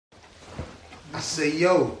say,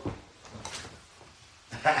 yo.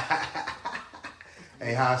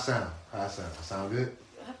 Hey, how I sound? I sound good?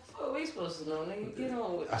 What are we supposed to know, nigga? Get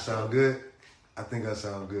on with it. I sound good? I think I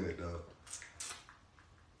sound good, dog.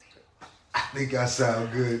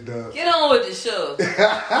 Get on with the show.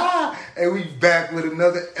 And we back with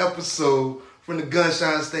another episode from the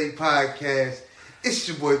Gunshine State Podcast. It's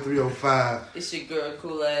your boy 305. It's your girl,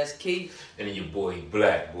 cool ass Keith. And then your boy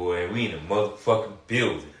Black Boy. We in the motherfucking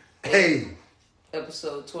building. Hey.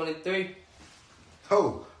 Episode 23.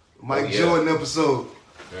 Oh, Mike Jordan episode.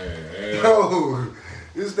 Yeah. Oh,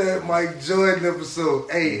 it's that Mike Jordan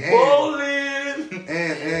episode. Hey,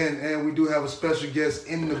 and we do have a special guest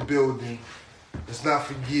in the building. Let's not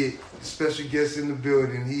forget the special guest in the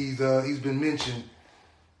building. He's been mentioned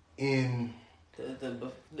in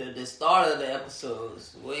the start of the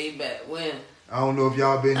episodes way back when. I don't know if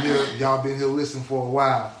y'all been here. Y'all been here listening for a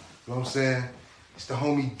while. You know what I'm saying? It's the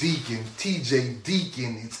homie Deacon, TJ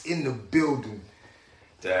Deacon. It's in the building.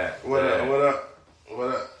 What up?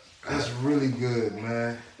 That's really good,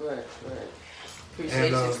 man. Right.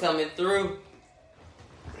 Appreciate you coming through.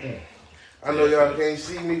 I know y'all can't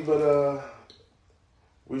see me, but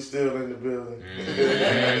we still in the building.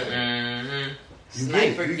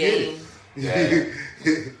 Sniper game.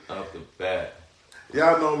 Up the bat.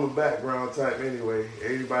 Y'all know I'm a background type anyway.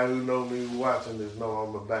 Everybody who know me who watching this know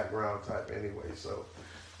I'm a background type anyway. So,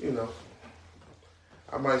 you know,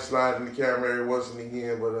 I might slide in the camera every once and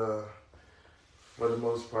again, but for the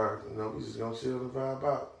most part, you know, we just gonna chill and vibe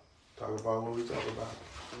out. Talk about what we talk about.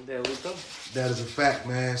 There we go. That is a fact,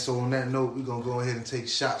 man. So on that note, we're going to go ahead and take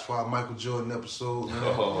shots for our Michael Jordan episode, man.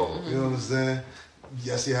 Oh. You know what I'm saying?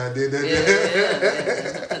 Y'all see how I did that?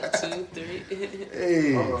 Yeah. 2, 3.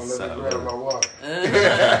 Hey. Hold on, let me grab my water.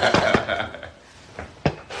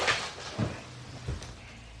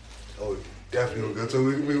 Oh, definitely going to go. So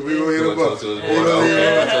we going to hit him up.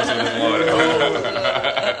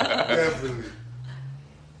 Definitely.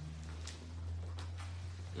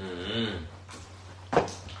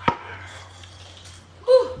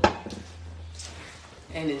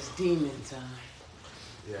 And it's demon time.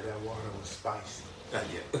 Yeah, that water was spicy.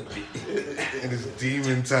 And it's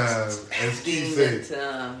demon time, as Key Demon said.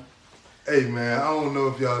 time. Hey, man, I don't know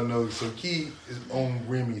if y'all know. So Key is on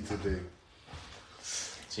Remy today.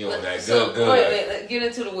 She on that So, good. wait, get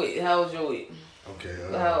into the week. How was your week? Okay.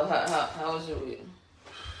 How was your week?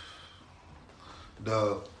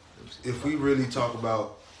 If we really talk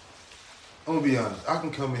about, I'm going to be honest. I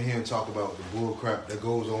can come in here and talk about the bull crap that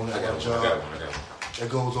goes on at my job. I got one. That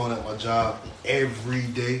goes on at my job every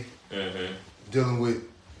day. Mm-hmm. Dealing with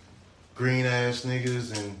green ass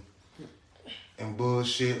niggas and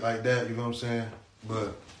bullshit like that, you know what I'm saying?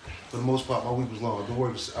 But for the most part, my week was long.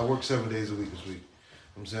 I worked 7 days a week this week.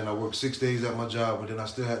 I'm saying I worked 6 days at my job, but then I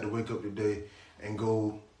still had to wake up today and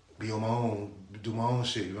go be on my own, do my own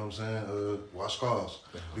shit, you know what I'm saying? Wash cars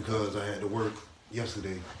because I had to work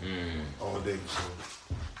yesterday all day. So,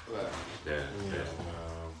 Yeah.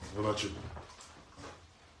 what about you?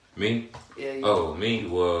 Me? Yeah. Oh, me?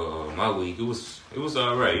 Well, my week, it was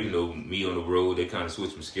all right. You know, me on the road, they kind of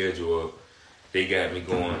switched my schedule up. They got me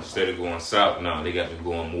going, instead of going south now, they got me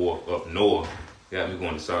going more up north. They got me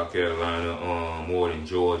going to South Carolina, more than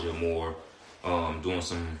Georgia, more doing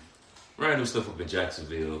some random stuff up in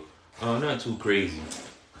Jacksonville. Nothing too crazy.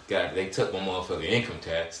 God, they took my motherfucking income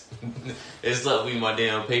tax. It sucked me my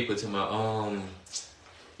damn paper to my,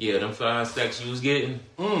 them 5 stacks you was getting.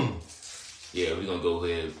 Yeah, we're gonna go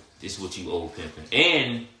ahead. This is what you owe pimping.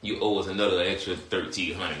 And you owe us another extra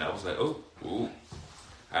 $1,300. I was like, oh, ooh.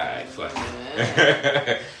 Alright, fuck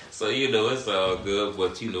it. So, you know, it's all good,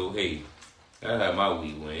 but you know, hey, I had my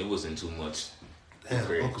week when it wasn't too much. Damn,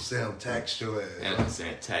 crazy. Uncle Sam taxed your ass. And Uncle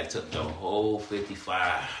Sam tax took the whole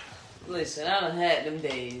 55. Listen, I done had them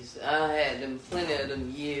days. I had them plenty of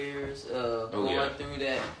them years going through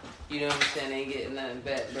that. You know what I'm saying? Ain't getting nothing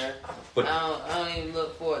back, bruh. But I don't even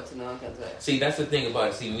look forward to no income tax. see, that's the thing about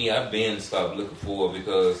it. See, me, I've been stopped looking for it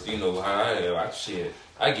because, you know, how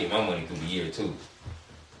I get my money through the year, too.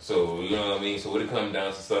 So, you know what I mean? So, when it comes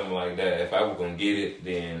down to something like that, if I was going to get it,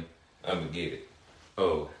 then I'm going to get it.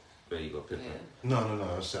 Oh, there you go, Pippin. No.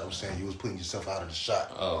 I was saying you was putting yourself out of the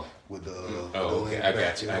shot. Oh. With the Okay. I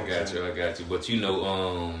got you. But, you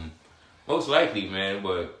know, most likely, man,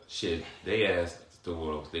 but shit, they asked the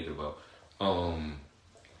what I was thinking about.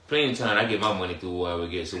 Plenty of time, I get my money through what I would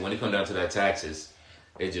get. So, when it comes down to that taxes,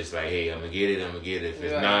 it's just like, hey, I'm going to get it. If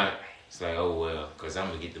it's not, it's like, oh, well, because I'm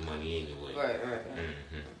going to get the money anyway. Right.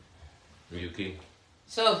 Mm-hmm. You, Key?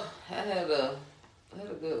 So, I had a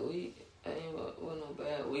good week. It wasn't no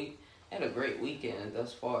bad week. I had a great weekend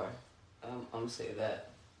thus far. I'm going to say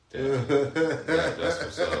that. That's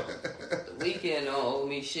what's up. The weekend don't owe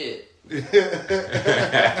me shit. You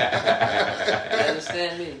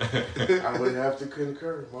understand me? I would have to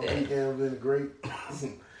concur. My weekend has been great.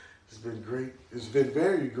 It's been great. It's been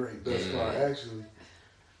very great thus far, actually.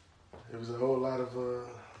 There was a whole lot of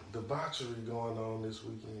debauchery going on this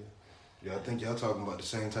weekend. Yeah, I think y'all talking about the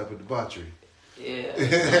same type of debauchery. Yeah,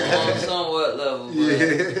 on somewhat level, but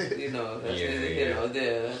that's neither here nor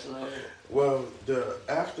there. That's like, well, the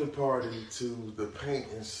after party to the paint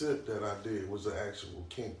and sip that I did was an actual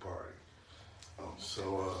kink party.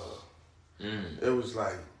 So it was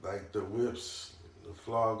like the whips, the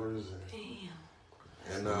floggers,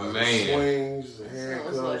 and the swings, the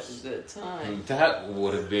handcuffs. sounds like a good time. That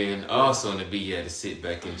would have been awesome to be able to sit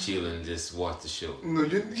back and chill and just watch the show. No,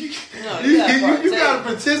 you gotta gotta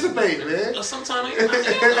participate, man. Sometimes you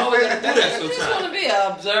don't always gotta do that. You just want Sometimes. to be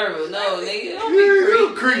an observer. No, nigga, don't be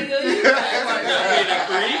You creep. creep. Nigga,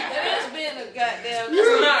 that's being a goddamn. You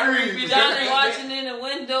not creep. creepy. Johnny watching in the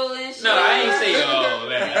window and shit. No, I ain't say all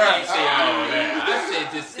that. I said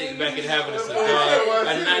just sitting back and having a cigar, a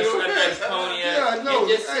nice cognac. Yeah, no, and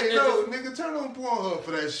just hey, sitting no, there nigga, turn on Pornhub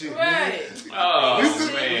for that shit. Right. Oh,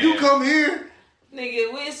 Man. You come here,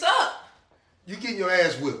 Nigga, what's up? you getting your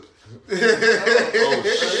ass whipped. Oh,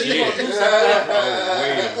 shit.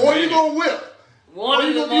 Or you gonna whip. One Or of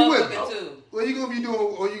you the gonna be whipped. motherfucker too. What you gonna be doing?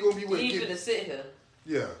 Or you gonna be whipped? You finna sit here.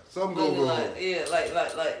 Yeah, something gonna Looking go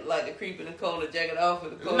on. like the creep in the corner, jacket off in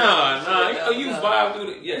the corner. Nah, you vibe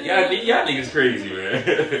through the... Yeah, y'all niggas crazy,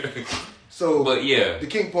 man. So, But yeah. the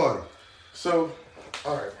King Party. So,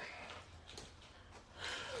 all right.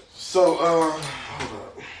 So, hold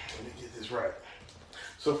up. Let me get this right.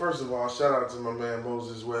 So, first of all, shout out to my man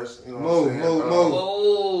Moses West. You know what I'm saying?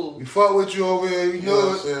 Whoa. We fought with you over here. You know what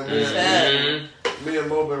I'm it. saying, What's man? that? Me and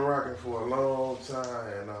Mo been rocking for a long time,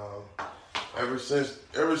 and ever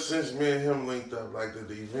since me and him linked up, like the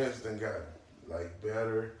events then got like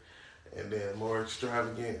better and then more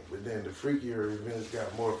extravagant, but then the freakier events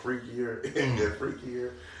got more freakier and then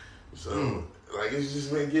freakier. So like it's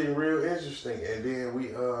just been getting real interesting. And then we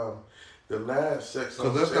the last sex on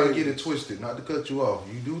Cause let's stage, not get it twisted. Not to cut you off.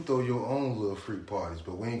 You do throw your own little freak parties,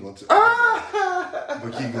 but we ain't gonna.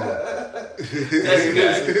 But keep going. That's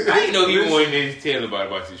good. I didn't know he wanted to tell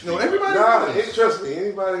about these No, people. everybody. Nah, trust me.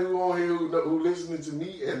 Anybody who on here who listening to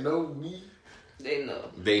me and know me, They know.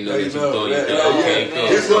 They know that you throw your Okay, okay, man.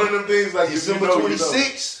 cool. it's one of them things like December if you know,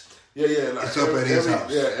 26th. Yeah, like It's up at his house.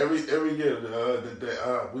 Yeah, every year,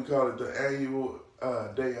 we call it the annual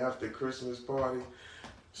day after Christmas party.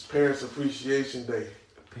 It's Parents Appreciation Day.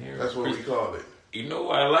 That's what we call it. You know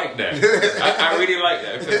what? I like that. I really like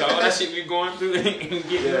that because all that shit we going through and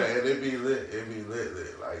getting. Yeah, and it be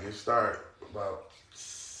lit. Like it start about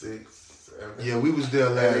 6, 7. Yeah, we was there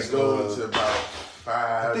And last. it goes to about 5.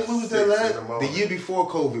 I think we was there 6 last. in the morning. The year before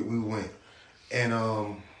COVID, we went, and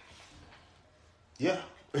yeah.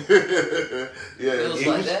 Yeah, It was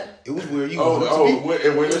like that. It was where you was supposed to be.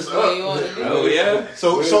 when it's That's what you up. want to do. Oh yeah.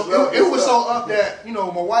 So When so it's up, it was it's so up. up that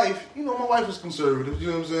my wife was conservative. You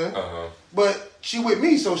know what I'm saying? But she with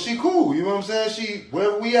me, so she cool. You know what I'm saying? She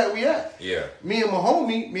wherever we at. Yeah. Me and my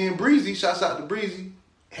homie, me and Breezy. Shouts out to Breezy.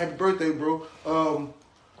 Happy birthday, bro.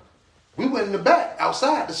 We went in the back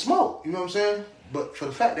outside to smoke. You know what I'm saying? But for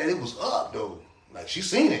the fact that it was up though, like she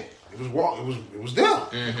seen it. It was there.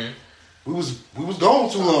 Mm-hmm. We was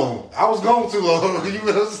gone too long. I was gone too long. You know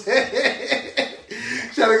what I'm saying?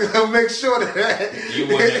 Trying to make sure that You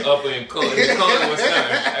wasn't up in the corner with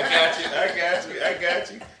something. I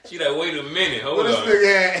got you. She like, wait a minute, hold what this on.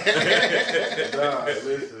 nigga at? Nah,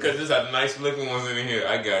 listen. Because there's a nice looking ones in here.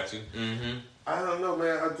 I got you. Mm-hmm. I don't know,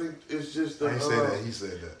 man. I think it's just the I ain't say that. He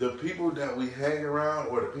said that. the people that we hang around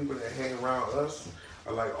or the people that hang around us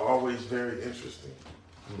are like always very interesting.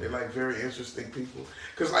 They're like very interesting people.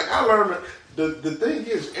 Cause like I learned the thing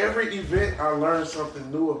is every event I learn something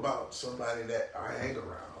new about somebody that I hang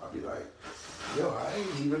around. I'll be like, yo, I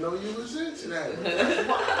didn't even know you was into that.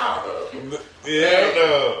 Wow. Yeah,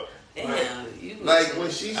 no. Damn, you Like when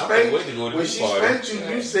she I can't wait to spanked go to when this she party. spanked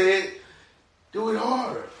you, you said, do it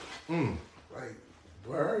harder. Like,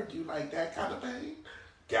 word, you like that kind of thing?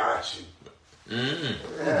 Got you.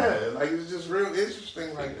 Yeah, like it's just real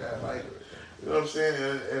interesting like that. Like, you know what I'm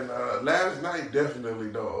saying? And last night definitely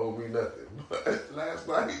don't owe me nothing. But last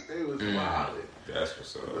night they was wild. That's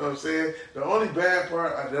what's up. You know what I'm saying? The only bad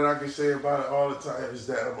part that I can say about it all the time is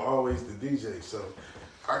that I'm always the DJ. So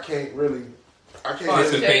I can't really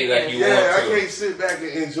Participate like you yeah, want I to. can't sit back and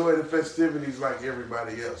enjoy the festivities like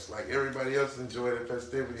everybody else. Like everybody else enjoy the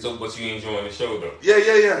festivities. So, but you enjoying the show though? Yeah.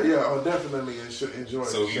 Oh, definitely enjoy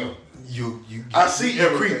So the show. You I see you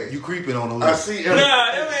everything. You creeping on those. I see everything.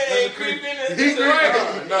 Nah, that man ain't creeping. He creeping.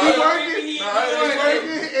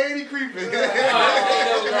 And he creeping.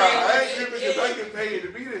 I ain't creeping because I get paid to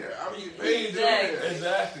be there. I'm getting paid to be there.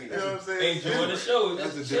 Exactly. You know what I'm saying? Enjoy the show.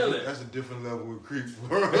 That's a different level of creep.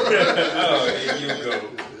 Oh, there you go.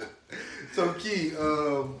 So Key,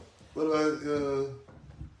 what about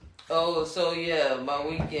Oh, so yeah, my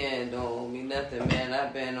weekend don't mean nothing, man.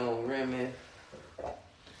 I've been on Remy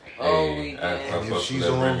all weekend. if she's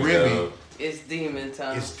on Remy, it's demon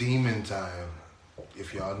time. it's demon time.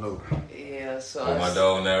 If y'all know, Yeah, so Oh, my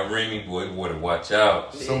dog now, Remy, boy, you better watch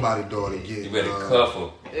out. somebody daughter get. You better cuff her.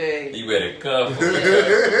 Hey. You better cuff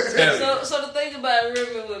her. So the thing about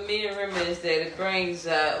Remy with me and Remy is that it brings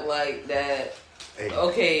out like that. Hey,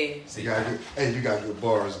 Okay. you got good, you got good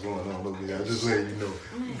bars going on over there. Just letting you know.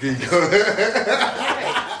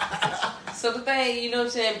 So the thing, you know what I'm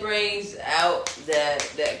saying, brings out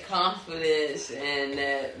that confidence and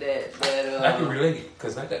that I can relate it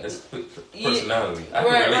because I got this personality. I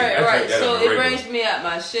can Right. relate. So it brings me out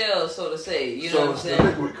my shell, so to say. You know So what I'm it's saying? the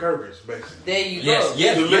liquid courage, basically. There you Yes, go.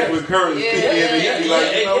 yes, The liquid courage Yeah, kick in and you be yeah,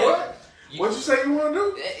 like, you know yeah. what? What you say you want to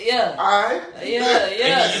do? Yeah. Alright. Yeah. And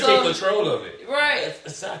then you take control of it. Right.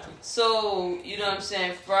 Exactly. So, you know what I'm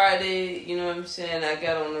saying, Friday, you know what I'm saying, I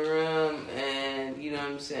got on the rim and, you know what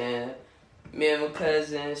I'm saying, me and my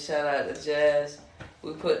cousin, shout out to Jazz,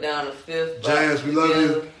 we put down a fifth. Jazz, we love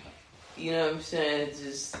you. You know what I'm saying,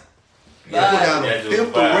 just Put down Yeah, a do a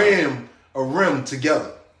fifth vibe. a rim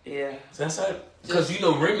together. Yeah. That's how. Because you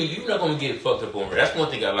know Remy, you're not gonna get fucked up on Remy. That's one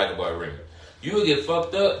thing I like about Remy. You will get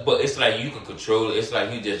fucked up, but it's like you can control it. It's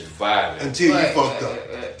like you just vibing. Until you fucked up.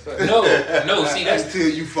 No. See, that's Until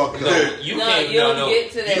you fucked no. up. You No, can't. you don't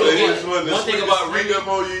get to that You don't point. get. One thing about ring Remy. up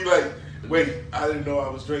on you, like, wait, I didn't know I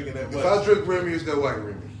was drinking that If I much. drink Remy, it's that white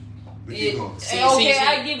Remy. But keep Yeah, going. See, okay, see.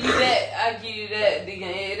 I give you that.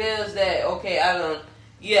 It is that. Okay, I don't.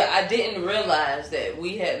 Yeah, I didn't realize that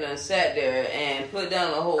we had done sat there and put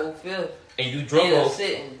down a whole fifth And you drunk in a off,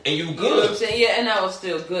 sitting. and you You know what I'm good. saying? Yeah, and I was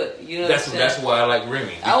still good. You know what I'm saying? That's why I like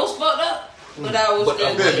Remy. I was fucked up, but I was But still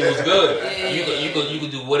it good. was good. Yeah. You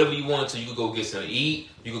could do whatever you want to. You could go get something to eat.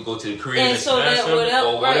 You could go to the crib And and so smash that something whatever,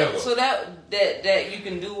 or whatever. right? So that you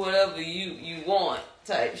can do whatever you want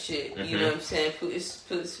type shit. You know what I'm saying?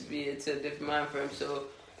 Puts me into a different mind frame. So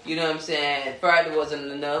you know what I'm saying? Friday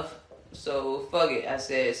wasn't enough. So fuck it. I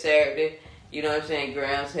said Saturday. You know what I'm saying?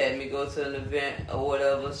 Grams had me go to an event or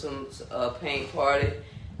whatever, some paint party.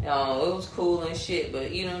 It was cool and shit,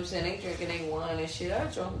 but you know what I'm saying? They drinking their wine and shit. I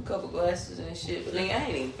drank a couple glasses and shit, but nigga, I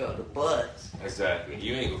ain't even felt the buzz. Exactly.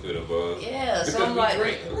 You ain't gonna feel the buzz. Yeah, Because so I'm we like,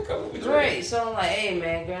 drink. Look how we drink. great. So I'm like, hey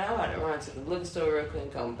man, girl, I'm about to run to the liquor store real quick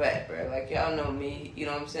and come back, bro. Like y'all know me, you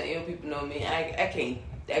know what I'm saying? Young people know me. I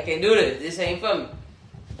can't do this. This ain't for me.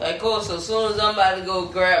 Like, cool. So as soon as I'm about to go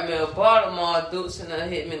grab me a bottle, my dudes and they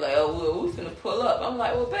hit me like, oh, well, we finna pull up. I'm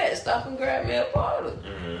like, well, bet, stop and grab me a bottle.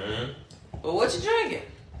 Mm-hmm. But what you drinking?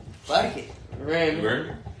 Fuck it, Remy.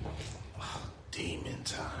 Demon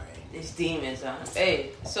time. It's demon time.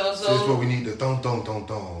 Hey, so This is what we need the thong.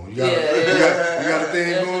 You got Yeah, you got a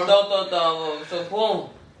thing That's going? the So boom.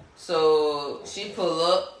 So she pull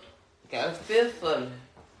up, got a fifth for me.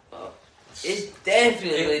 It's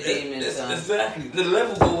definitely demon time. Exactly. The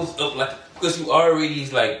level goes up like because you already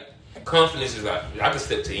is like confidence is like I can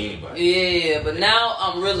step to anybody. Yeah, but now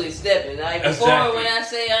I'm really stepping. Like before, Exactly. when I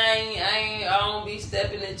say I don't be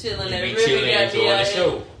stepping and chilling. You That be Remy chilling and got me enjoying out the here.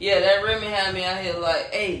 show. Yeah, that Remy had me out here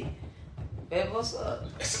like, hey, babe, what's up?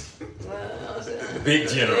 Well, Big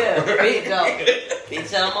general. yeah, big dog.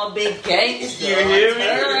 Bitch, I'm a big gangster. You hear me?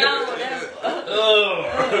 Turn around, whatever.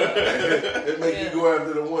 It make you go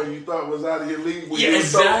after the one you thought was out of your league. When Yeah, you was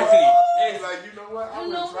sober. exactly. It's like, you know what? I You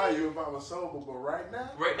would know try you if I was sober, but right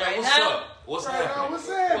now, Right now, Right what's now? up? What's right now, happening? what's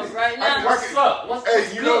happening? Right now? What's up? What's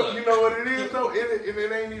Hey, you good? know what it is though.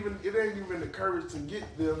 It ain't even the courage to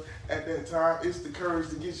get them at that time. It's the courage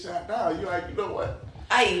to get shot down. You like, you know what?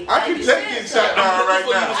 I can take getting shot down right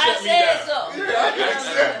now. I said so. Yeah, I can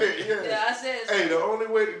accept it. Yeah. Yeah, I said so. Hey, the only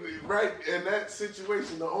way, right in that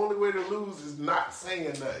situation, the only way to lose is not saying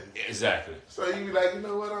nothing. Exactly. So you be like, you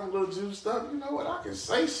know what? I'm a little juiced up. You know what? I can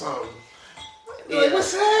say something. Yeah. Like,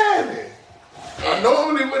 what's happening? I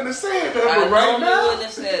normally wouldn't have said that, I but right normally now, wouldn't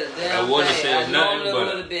have said a damn I wouldn't have thing. said I nothing, normally but-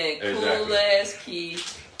 would have been cool Exactly. ass key,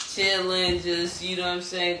 chilling, just you know what I'm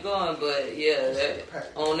saying, going. But yeah,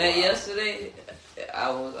 on that yesterday, I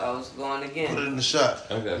was going Put again. it in the shot.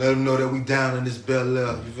 Okay. Let them know that we down in this Bel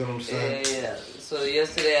Air. You feel what I'm Yeah, saying? yeah. So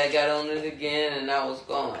yesterday I got on it again and I was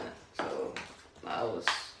going. So I was,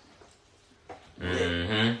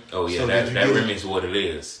 Mm-hmm. Oh yeah, So that did you get Remy is what it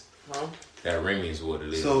is. huh? That Remy is what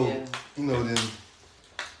it is. So Yeah. you know then.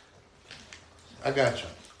 I got you.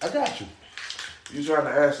 I got you. You trying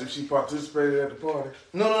to ask if she participated at the party?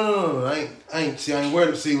 No. I ain't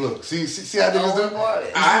worried. See, look. See how niggas do?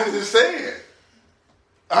 I just saying.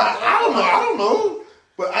 I don't know.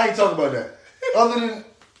 But I ain't talking about that.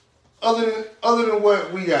 Other than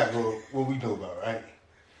what we got, bro, what we know about, right?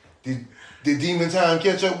 Did Demon Time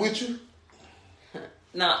catch up with you?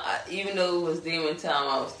 No, even though it was demon time,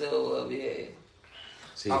 I was still up, yeah.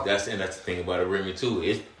 See, that's the thing about a Remy too.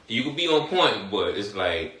 You can be on point, but it's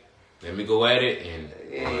like, let me go at it and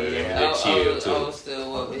let me chill too. I was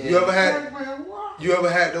still up, yeah. You ever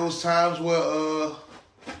had those times where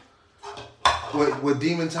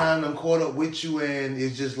Demon Time done caught up with you and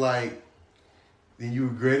it's just like, then you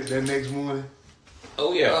regret it that next morning?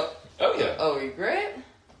 Oh yeah. Oh, regret?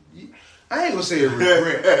 I ain't gonna say a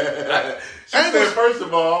regret. She said, first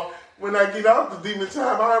of all, when I get out the Demon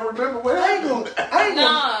Time, I remember what happened.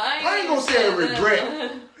 I ain't gonna say a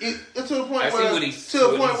regret. It's to the point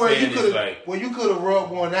where you could have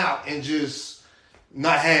rubbed one out and just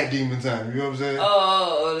not had Demon Time. You know what I'm saying?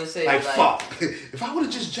 Oh, to say like fuck. If I would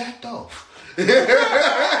have just jacked off.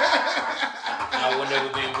 I would never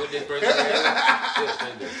been with this person.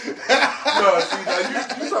 No, see, now you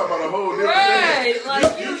talking about a whole different thing. Right,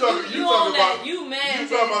 like you talking on that, about, you mad. You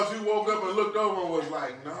talking about you woke up and looked over and was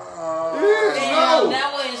like, nah. That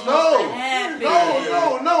wasn't supposed to happen.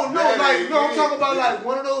 No. I'm talking about like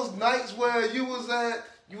one of those nights where you was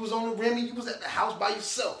on the Remy, you was at the house by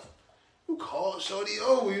yourself. You called Shorty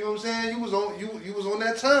over, you know what I'm saying? You was on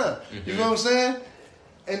that time. Mm-hmm. You know what I'm saying?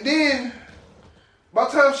 And then by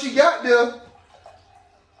the time she got there,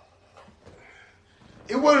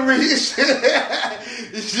 it wasn't really it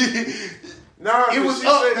was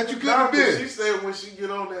up that you couldn't have been. She said when she get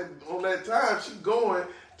on that time, she going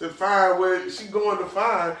to find what she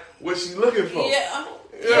looking for. Yeah. I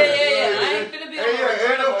ain't finna be on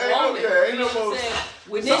regrettable moment. Ain't no more.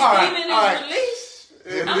 When this demon is released,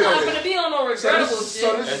 I'm not gonna be on no regrettable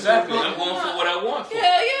shit. Exactly. I'm going for what I want.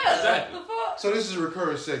 Yeah. Exactly. The fuck? So this is a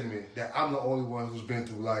recurring segment that I'm the only one who's been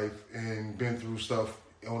through life and been through stuff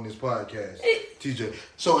on this podcast. TJ.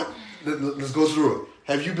 So let's go through it.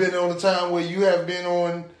 Have you been on a time where you have been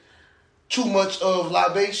on too much of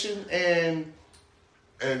libation and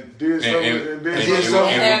did something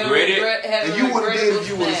and regret it? And you would have did if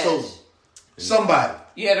you would have sold somebody.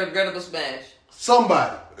 You had a regrettable smash.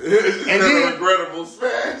 Somebody. And then regrettable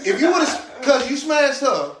smash. If you would have, because you smashed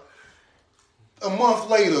her, a month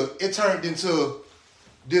later, it turned into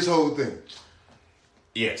this whole thing.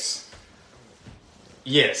 Yes.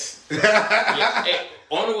 Yeah. Hey,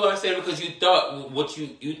 only what I said because you thought what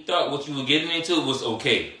you were getting into was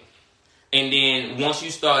okay, and then once you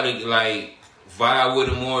started like vibe with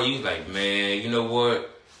him more, you was like, man, you know what?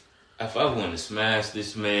 If I wanted to smash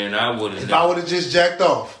this man, I would have. If I would have just jacked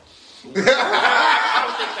off. I don't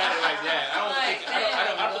think at it like that.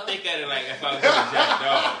 I don't think at it like if I was just jacked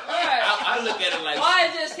off. I look at it like why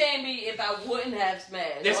it just can't be if I wouldn't have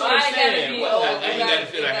smashed. That's what I'm saying. I ain't gotta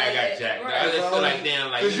feel like I got jacked. Right. I just feel like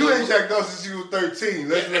damn, like because you ain't jacked off since you were 13.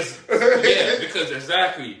 Yeah, because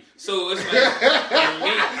exactly. So it's like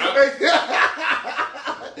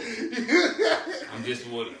I'm just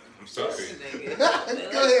what. I'm sorry.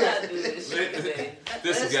 Go ahead.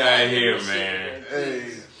 This guy here, man.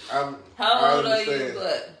 Hey, how old are you?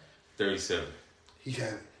 What? 37.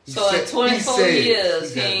 So in 24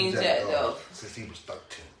 years, he ain't jacked off. Since he was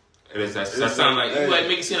 13. That sounds like you like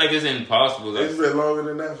make it seem like it's impossible. It's been longer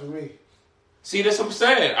than that for me. See, that's what I'm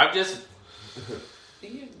saying.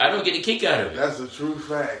 I don't get a kick out of it. That's a true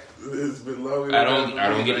fact. It's been longer. I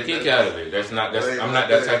don't get a kick out of it. I'm not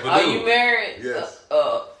that type of dude. Are you married? Yes.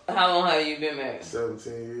 How long have you been married?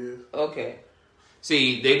 17 years. Okay.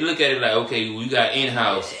 See, they look at it like, okay, we got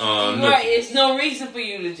in-house. Right, it's no reason for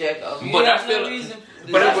you to jack off. But I feel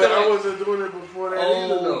But I wasn't doing it before that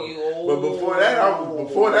either, though. But before that,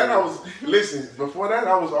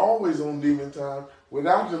 I was always on Demon Time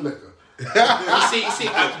without the liquor. see,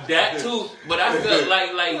 that too. But I felt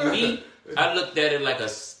like me, I looked at it like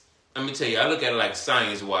let me tell you, I look at it like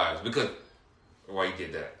science-wise because. Why you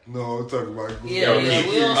did that? No, I'm talking about. We don't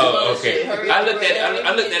okay. I looked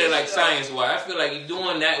at it like science-wise. I feel like you're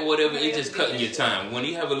doing that, whatever. It's just cutting your time. When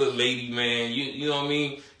you have a little lady, man, you know what I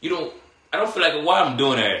mean. I don't feel like why I'm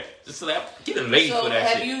doing that. Just like get a lady for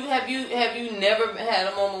that shit. Have you never had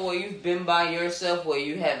a moment where you've been by yourself where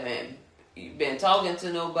you've been talking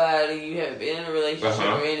to nobody, you haven't been in a relationship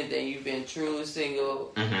or anything, you've been truly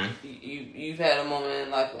single. Mm-hmm. You've had a moment in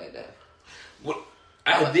life like that. Well,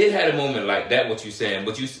 I did have a moment like that. What you saying?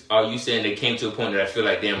 But are you saying they came to a point that I feel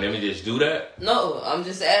like, damn, let me just do that? No, I'm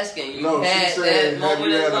just asking. No, she's saying, have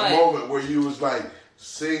you had a moment where you was like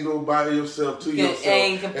single by yourself to Yeah, yourself,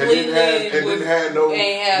 and completely didn't have no,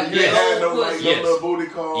 ain't have you didn't have no like Yes. no little booty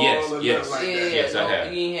call or Yes, nothing yes. like Yeah, that. Yes, I no,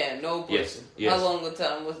 have. You ain't had no pussy. Yes, yes. How long a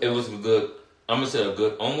time was that? It was a good. I'm gonna say a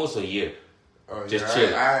good, almost a year. Oh, Just yeah,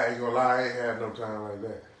 chill. I ain't gonna lie, I ain't had no time like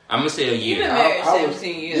that. I'm gonna say a You been year. married I was-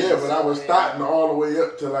 17 years. Yeah, but I was so, starting all the way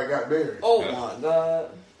up till I got married. Oh Yeah. my God.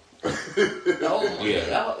 Oh my Yeah.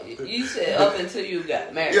 God. You said up until you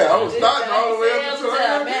got married. Yeah, I was This starting time all the way you up said until I I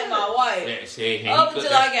got met my married. wife. Yeah, say, hey, Up he could-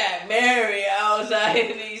 until I got married, I was like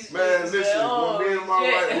these Man, things, listen, oh, when me and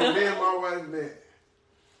my shit. wife met,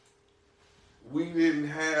 we didn't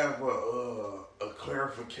have a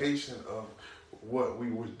clarification of what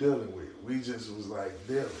we were dealing with. We just was like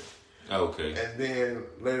dealing. Okay. And then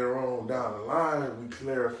later on down the line, we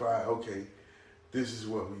clarified, okay, this is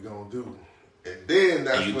what we gonna do. And then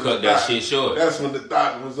that's And you when cut the that thought- shit short. That's when the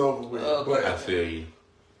thought was over with. Okay. I feel you.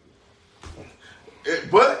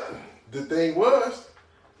 But the thing was,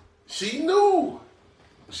 she knew.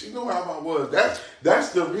 She knew how I was. That's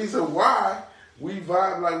the reason why we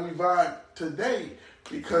vibe like we vibe today.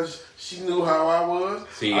 Because she knew how I was.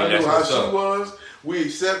 See, I that's knew how what's she up. was. We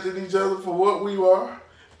accepted each other for what we are.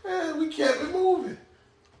 And we kept it moving.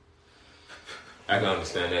 I can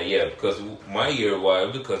understand that, yeah, because my year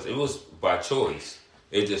was because it was by choice.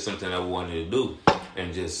 It's just something I wanted to do,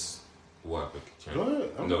 and just what? Go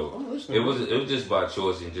ahead. I'm listening. it was just by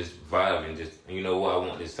choice and just vibe and just you know what I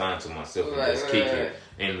want this time to myself and Right, just right, kick right. it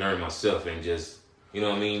and learn myself and just you know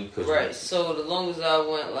what I mean? 'Cause Right, so the longest I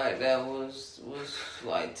went like that was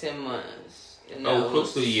like 10 months. And that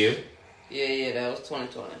close to a year. Yeah, that was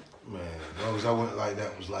 2020. Man, as long as I went like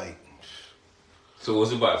that was like. So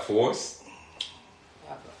was it by force?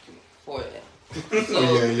 For that. So,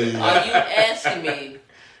 Yeah. are you asking me,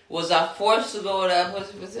 was I forced to go with that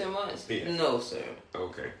pussy for 10 months? Yeah. No, sir.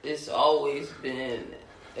 Okay. It's always been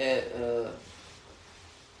at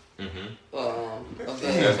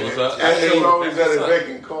That's what's up. And That's it's always what's at a up. beck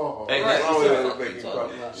and call. Hey, It's right. always What at the a fuck beck you and talking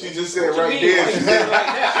call. about? She just said What you right mean? there. Why She you said say it like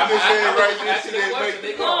that? She just said right there. Ask She me the said question,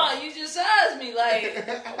 make nigga. Come on, you just asked me, like,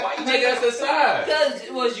 Why you taking us aside?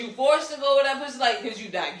 because was you forced to go with that pussy, like, because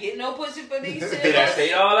you not getting no pussy for these 10 Did I months?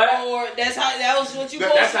 say all that? Or that was what you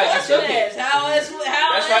That's posed how you the question took it. as. How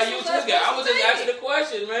That's how you took it. I was just asking the the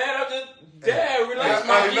question, man. I'm just damn relax, I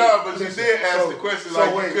my G. know, but you did ask So- the question so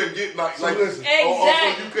like wait. you couldn't get like So like listen. so you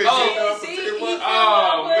Exactly. couldn't get up for See, 10 you months.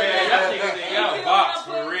 Oh Put it man, down. y'all niggas think You y'all feel box what I'm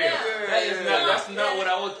for putting real. down? That is not. That's not what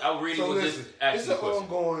I really So was listen, just asking it's the an question.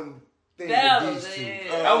 ongoing thing Battle, with these two.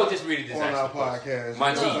 yeah. I was just really just on asking our the question. podcast.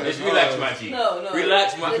 My G, No. just relax, my G. No.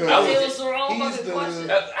 Relax, my. Because I it was was the wrong he's fucking the-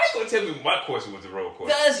 question. I ain't gonna tell me my question was the wrong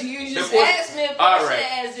question. Because you just The question- asked me a All question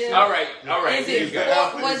right, as if, all right. is Here it you go.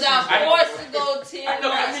 was I forced to go 10 I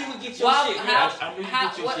know. I months? knew you would get your Why- shit. Man. how- I knew you how- would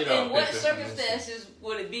get your what- shit in off. what Listen. circumstances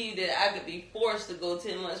would it be that I could be forced to go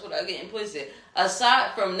 10 months without getting pussy?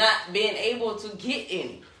 Aside from not being able to get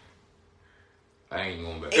any. I ain't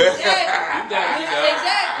going back. Exactly. You got it, dog.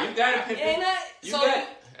 Exactly. You got it, people. Ain't that? You So, got it.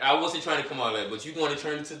 I wasn't trying to come out like that, but you want to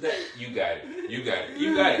turn to that? You got it. You got it.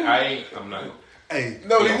 You got it. I'm not. Hey,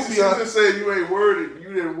 No, I'm he gonna be just honest. said you ain't worded.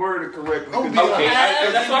 You didn't word it correctly. I'm Okay, gonna be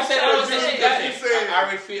that's why I said I was You just said- got You it. said- I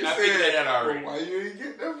already feel. I figured that out already. Why you ain't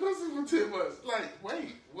get that pussy for 10 months? Like,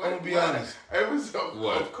 wait. What? I'm gonna be Why? honest. It was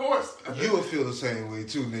What? of course. You would feel the same way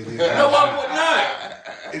too, nigga. No, I would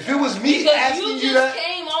not. If it was me because asking you you just that,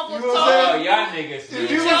 came off of you know what I'm Oh, talking. y'all niggas.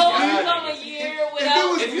 If You you chose was to me- come a year without.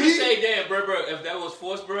 was If you me- say damn, bro, if that was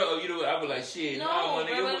forced, bro, or you know, I would like shit. No, my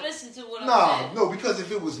bro, nigga. listen to what I'm nah, saying. no, because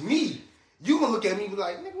if it was me, you gonna look at me and be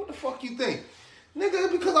like, nigga, what the fuck you think?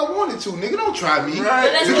 Nigga, because I wanted to. Nigga, don't try me. Right.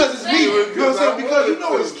 But that's Because what it's I'm me. saying. You know what I'm saying? Because you I know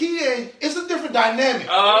wanted it's to. key and it's a different dynamic.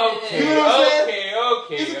 Okay, You know what I'm saying?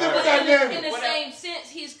 okay. It's a all different right. dynamic. In the What same sense,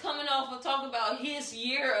 he's coming off of talking about his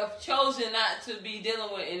year of choosing not to be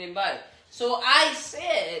dealing with anybody. So I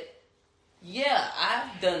said, yeah,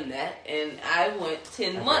 I've done that, and I went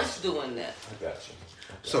 10 months doing that. I got you.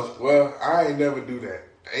 So, Well, I ain't never do that.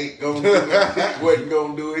 Ain't gonna do it. Wasn't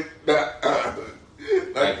gonna do it.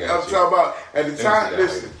 Like, I got I'm you. talking about at the Let me time. see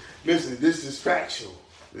that Listen. This is factual.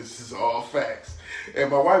 This is all facts.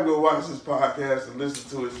 And my wife go watch this podcast and listen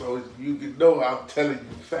to it, so you can know I'm telling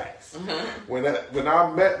you facts. When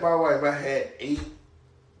I met my wife, I had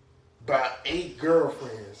about eight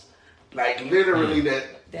girlfriends. Like literally that.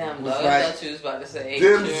 Damn, was dog, like, I thought you was about to say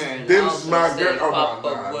Them's Them's my girl. Oh,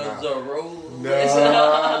 Papa nah. was a rose. Nah,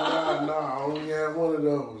 I only had one of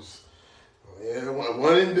those. Yeah,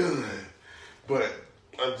 one and done. But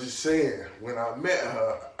I'm just saying, when I met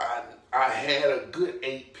her, I had a good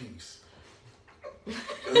 8-piece. A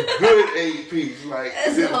good 8-piece. Like,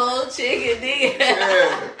 That's a whole chicken, nigga.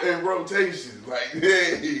 yeah, in rotation. Like,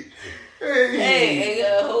 hey. Hey, they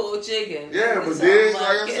got a whole chicken. Yeah, but It's then, talking like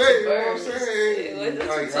about I catching say, you know what I'm birds. saying? What you Like,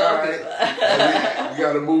 talking all right. about? You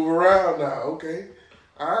got to move around now, okay?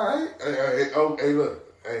 All right. Hey, look.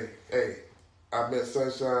 Hey. I met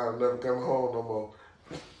Sunshine. I'm never coming home no more.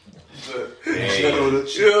 Hey. You know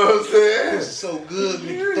You know what I'm saying? This is so good,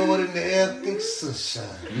 nigga. Throw it in the air, think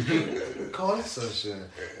sunshine. Call it sunshine.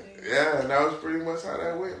 Yeah, and that was pretty much how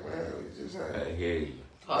that went, man. We just had I hear you.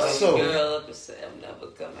 Call So- the girl up and say, I'm never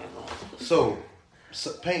coming home. So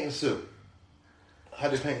paint and sip. How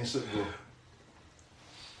did paint and sip go?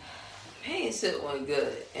 Paint and sip went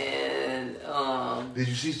good. And, Did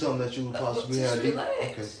you see something that you would possibly just have? Okay,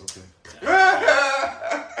 relax. okay.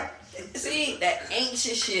 See, that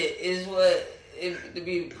anxious shit is what it to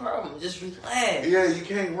be the problem. Just relax. Yeah, you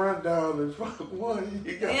can't run down the fucking one.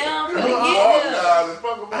 You got Yeah, I'm to gonna walk get there. down the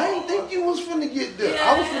fucking I didn't wall. think you was finna get there.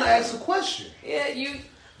 I was Yeah. finna ask a question. Yeah, you.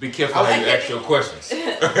 Be careful how you ask your questions. Now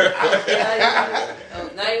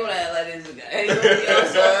you want to act like this guy. You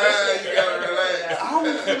gotta relax. I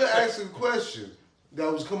was finna ask a question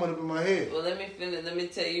that was coming up in my head. Well, let me finish. Let me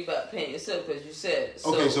tell you about paint and sip because you said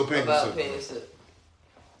Okay, so paint and about sip. paint and sip.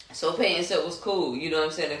 So paint and sip was cool. You know what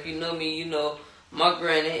I'm saying? If you know me, you know my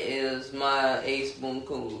granny is my ace boom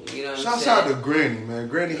cool. You know what I'm Shouts saying? out to Granny, man.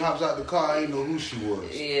 Granny hops out the car. I didn't know who she was.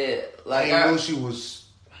 Yeah, I like didn't know she was.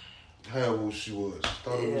 How old she was?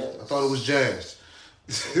 I thought it was Jazz.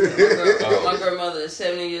 my grandmother is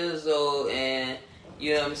 70 years old, and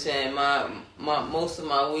you know what I'm saying. My most of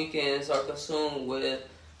my weekends are consumed with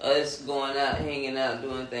us going out, hanging out,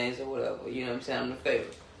 doing things or whatever. You know what I'm saying. I'm the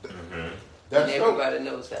favorite. That's And dope. everybody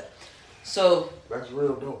knows that. So That's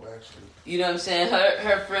real dope, actually. you know what I'm saying.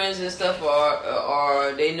 Her friends and stuff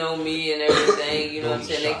are they know me and everything. You know what I'm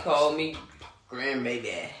saying. They call me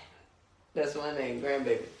grandbaby. That's my name,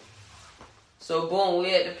 grandbaby. So boom,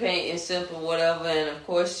 we had to paint and sip or whatever, and of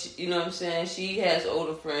course, you know what I'm saying, she has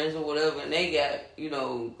older friends or whatever, and they got, you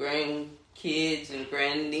know, grandkids and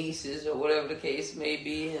grandnieces or whatever the case may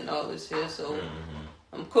be, and all this here. So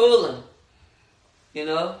I'm cooling, you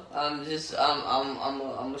know. I'm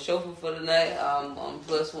a chauffeur for the night. I'm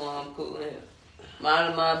 +1. I'm cooling here,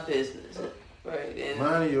 minding my business, right? And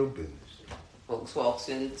Mind your business. folks walks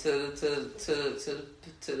into the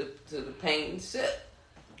paint and sip.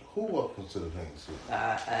 Who walked into the paint suit?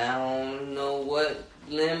 I don't know what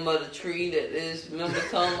limb of the tree that this member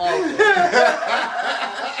come off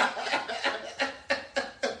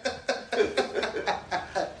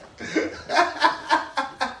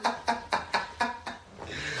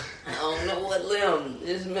I don't know what limb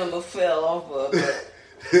this member fell off of, but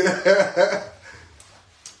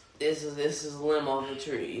this is a limb off a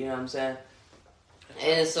tree, you know what I'm saying?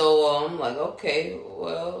 And so I'm like, okay,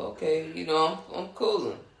 you know, I'm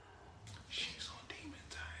cooling. She's on demon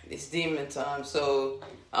time. It's demon time, so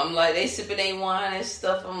I'm like, they sipping their wine and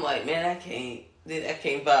stuff. I'm like, man, I can't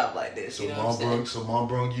vibe like this. So you know what I'm saying? mom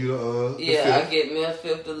brung you the Yeah, I fifth. get me a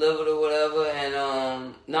fifth delivered or whatever,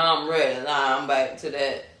 and now I'm ready. Now I'm back to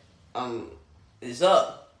that. It's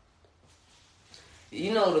up.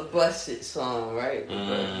 You know the Busted song, right?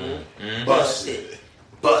 Busted.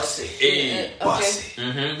 Busted. Hey, Okay. We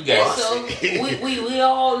Yeah, got so we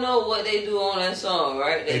all know what they do on that song,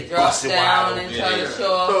 right? They drop bust it down wide and open. try Yeah. to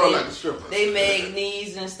show Throw off. it like a stripper. They make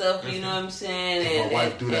knees and stuff, you know what I'm saying? If And my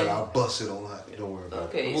wife do that, and- I'll bust it on her. Don't worry about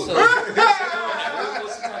Okay, What's so what's he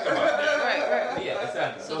talking about? right. Yeah,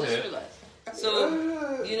 exactly. So Go just ahead. relax. So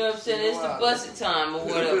you know what I'm saying? It's the busted time or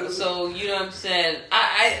whatever. So you know what I'm saying?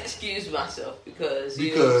 I excuse myself because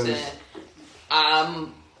you know what I'm Because- saying?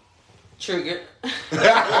 I'm triggered.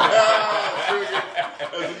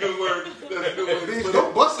 That's a good word. That's a good it. word. Bitch,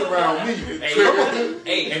 don't bust around me.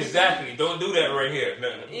 Hey, exactly. Don't do that right here. No,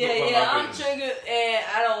 Yeah, I'm triggered, and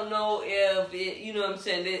I don't know if it, you know what I'm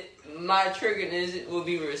saying, that my triggerness will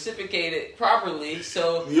be reciprocated properly.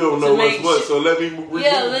 So You don't to know make what's what, shit- so let me remove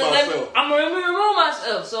myself. I'm gonna remove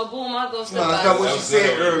myself. So boom, I go step No, that's out. not what That she was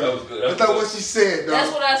said good. earlier. That was good. That's not what she said, though.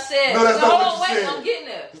 That's what I said. No, that's so, not what hold on, you wait, said. I'm getting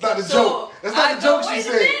there. It's not the So, joke. That's not I the joke go, she wait a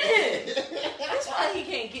said. minute. That's why he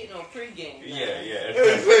can't get no pregame. Yeah.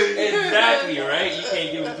 Exactly, right? You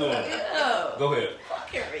can't give it to him. Yeah. Go ahead.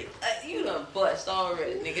 Fuck it, you done bust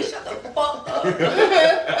already, nigga. Shut the fuck up.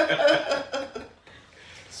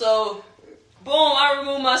 So, boom, I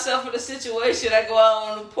remove myself from the situation. I go out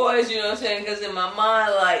on the porch, you know what I'm saying? Because in my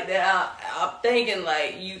mind, like that, I'm thinking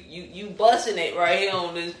like you busting it right here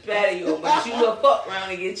on this patio, but you gonna fuck around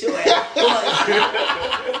and get your ass busted.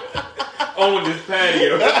 On this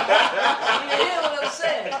patio. You hear what I'm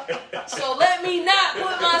saying? So let me not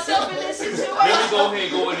put myself in this situation. Let me go ahead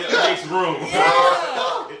and go in the next room.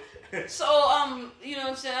 Yeah. So you know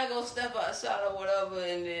what I'm saying? I go step out. outside or whatever,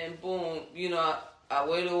 and then boom, you know, I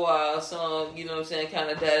waited a while, song, you know what I'm saying, kind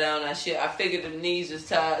of died down that shit. I figured the knees was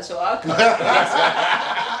tired, so I come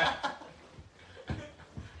inside.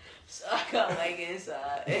 So I come back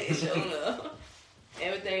inside, and sure enough,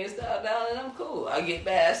 everything is dialed down, and I'm cool. I get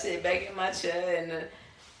back, I sit back in my chair, and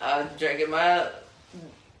I'm drinking my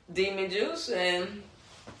demon juice, and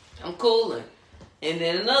I'm cooling. And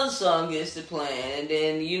then another song gets to playing, and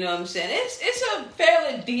then, you know what I'm saying, it's a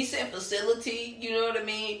fairly decent facility, you know what I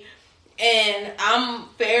mean? And I'm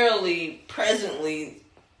fairly presently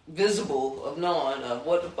visible of knowing of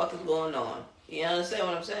what the fuck is going on. You understand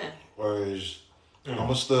what I'm saying? Whereas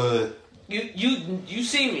I'm a stud. You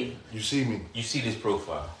see me. You see me. You see this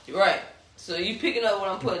profile. Right. So you picking up what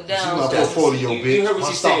I'm putting You see down. my portfolio, bitch. You heard what My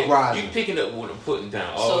she stock said. rising. You picking up what I'm putting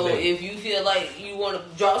down all So day. if you feel like you want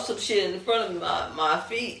to drop some shit in front of my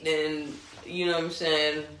feet, then, you know what I'm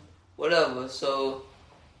saying, whatever. So,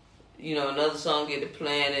 you know, another song get to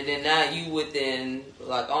playing, and then now you within,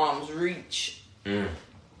 like, arm's reach.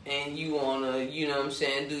 And you want to, you know what I'm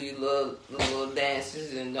saying, do your little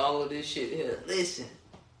dances and all of this shit here. Listen.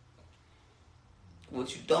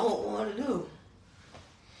 What you don't want to do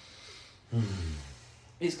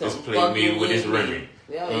is come Let's play me with this Remy.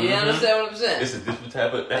 Yeah, you understand what I'm saying? It's a different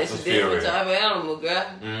type of It's a atmosphere. different type of animal, guy.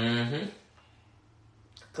 Mm-hmm.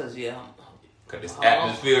 Cause yeah, Got this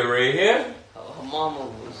atmosphere right here. her mama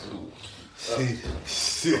was. Tell you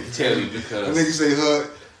The because nigga say her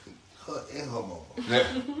and her mama.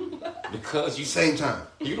 because you Same time.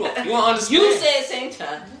 you don't understand. You said same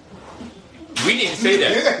time. We didn't say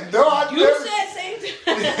that. Yeah, no, I You never. said same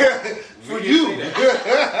time. For We you. didn't say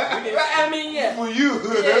that. Right, I mean, yeah. For you.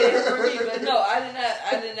 Yeah, for me, but no, I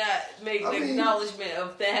did not make I the mean, acknowledgement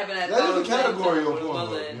of having that. That thought is a of category with of a mother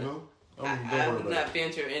porn, and- you know? I would not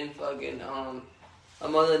venture in fucking a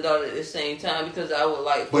mother and daughter at the same time because I would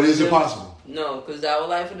like. But is it them- possible? No, because I would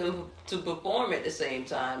like for them to perform at the same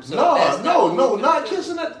time. So No, that's no, what no, we not do.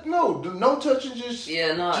 kissing that. No, no touching, just.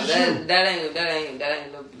 Yeah, no, Just that you. ain't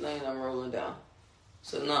the lane I'm rolling down.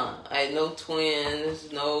 So nah, I had no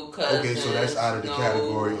twins, no cousins. Okay, so that's out of the no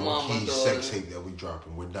category on mama, key daughter. sex tape that we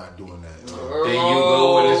dropping. We're not doing that. There you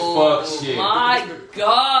go with this fuck shit. My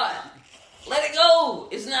God, let it go.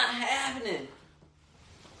 It's not happening.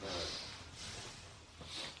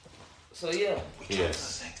 So yeah.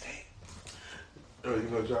 Yes. Oh, you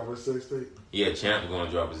gonna drop a sex tape? Yeah, Champ gonna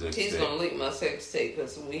drop his He's tape. gonna leak my sex tape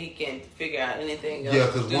because he can't figure out anything else Yeah,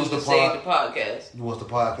 to 'cause do once to the save the podcast. Once the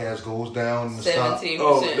podcast goes down and stop.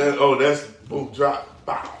 17%. That's boom, drop,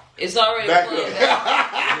 bow. It's already Back playing.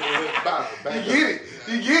 Bow, back You up. get it.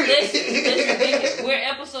 You get it. Listen, we're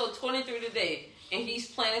episode 23 today, and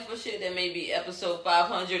he's planning for shit that may be episode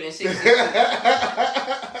 560.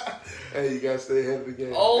 Hey, you gotta stay ahead of the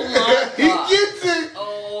game. Oh my He God. gets it.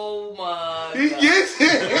 Oh my He God. gets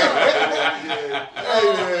it.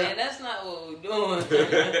 Oh man, that's not what we're doing.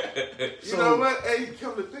 You know what? Hey,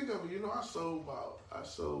 come to think of it, you know, I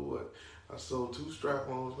sold 2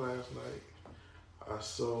 strap-ons last night. I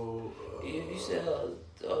sold. You said,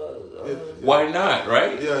 Why not?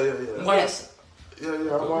 Right? Yeah. Why? yes. Yeah.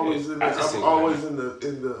 I'm always in the. I just said I'm always in the.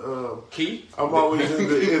 Key? I'm always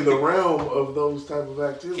in the realm of those type of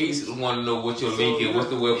activities. Keys want to know what your link is. What's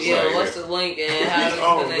the website? Yeah, what's the link and how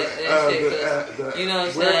to connect that shit? 'Cause you know what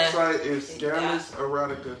I'm saying? website is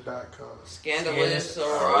scandalous.erotica.com. Scandalous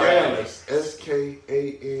or Scandalous,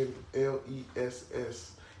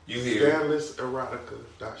 SKANLESS. You hear it?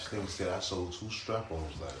 Scandalous.erotica.com. Nigga said I sold 2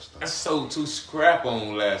 strap-ons last I night. sold 2 scrap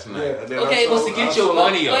on last night. Yeah, then Okay, I What's sold- to get I your sold-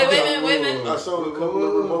 money up? Wait a minute. I sold a couple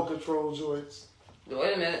of remote control joints.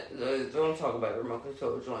 Wait a minute. Don't talk about the remote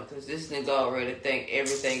control joint because this nigga already think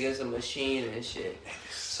everything is a machine and shit.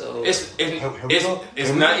 So It's Here we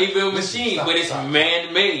not go. even a machine, Stop, but it's stop.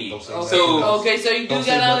 man-made. Don't say So okay, so you do Don't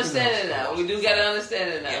say gotta nothing understand else. it now. We do gotta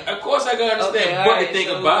understand it now. of course I gotta understand, Okay, but alright, the thing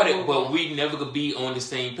so about we'll it, move but on. we never could be on the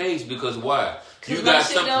same page because why? Cause my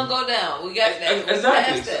shit don't go down. We got that. We past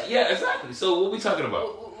Exactly. that. Yeah, exactly. So what we talking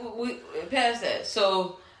about? We past that.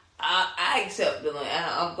 So I accept the link.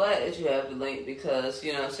 I'm glad that you have the link because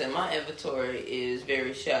you know what I'm saying. My inventory is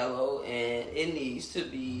very shallow and it needs to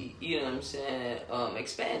be you know what I'm saying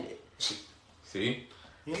expanded. See,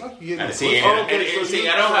 You like you and getting see, Okay, so I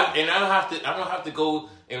don't have to go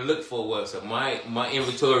and look for what. So my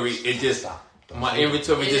inventory is just. My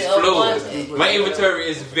inventory Is just it flows. abundant? My inventory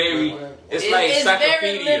is very. It's like It's encyclopedia.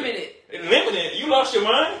 very limited. Limited. You lost your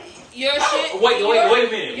mind. Your shit. Wait a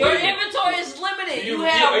minute. Your wait a minute. inventory is limited. You You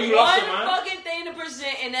have you lost one your mind? fucking thing to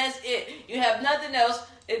present, and that's it. You have nothing else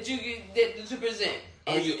that you can to present.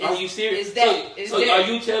 Are you serious? Is that? So are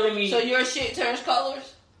you telling me? So your shit turns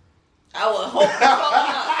colors? I would hope the fuck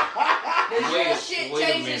not. Does your shit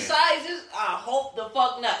change in sizes? I hope the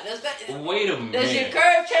fuck not. Wait a minute. Does your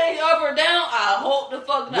curve change up or down? I hope the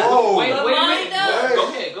fuck not. Whoa. Wait a mine minute.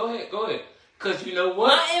 does. Go ahead. Because you know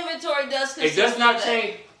what? My inventory does. It does not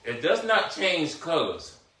change. It does not change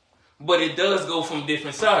colors, but it does go from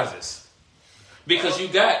different sizes. Because you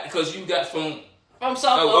got from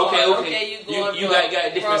soft. You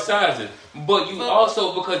got different sizes, but you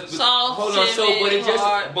also soft, hold on. So, but it just.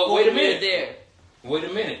 hard, But wait a minute. There. Wait a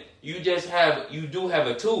minute. You do have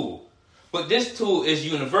a tool, but this tool is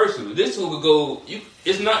universal. This tool will go.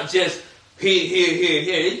 It's not just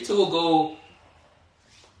here. This tool go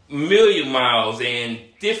million miles and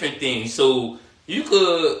different things. So you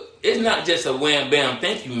could. It's not just a wham bam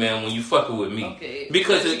thank you man when you fucking with me. Okay.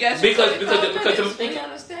 Because I'm thinking. We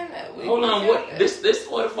understand that. Hold on. What this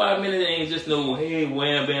 45 minutes ain't just no hey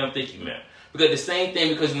wham bam thank you man. Because the same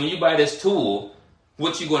thing. Because when you buy this tool,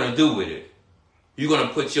 what you gonna do with it? You're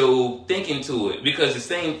gonna put your thinking to it because the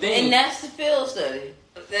same thing. And that's the field study.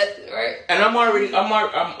 That right. And I'm already on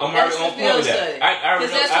point with that. I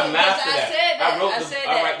mastered that.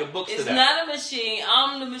 I write the books to that. It's not a machine.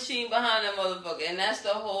 I'm the machine behind that motherfucker, and that's the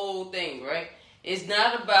whole thing, right? It's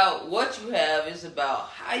not about what you have. It's about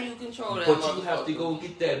how you control that. But you have to go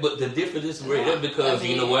get that. But the difference is right there because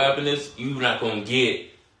you know what happened is you're not gonna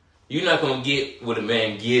get what a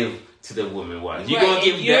man give to the woman. Why? You're gonna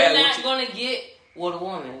give you're that. You're not gonna get what a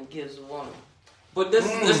woman gives a woman. But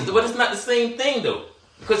but it's not the same thing though.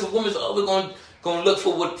 Because a woman's always gonna look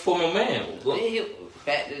for a man.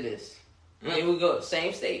 Back to this. Here we go.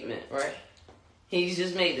 Same statement, right? He's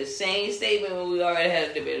just made the same statement we already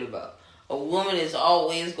had a debate about. A woman is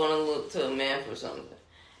always gonna look to a man for something.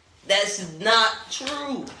 That's not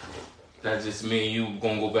true. That just means you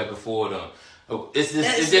gonna go back and forth on. It's woman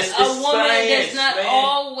science, does not man.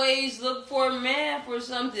 always look for a man for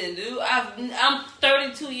something, dude. I'm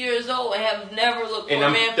 32 years old and have never looked for a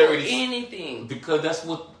man for anything.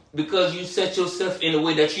 Because you set yourself in a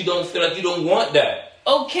way that you don't feel like you don't want that.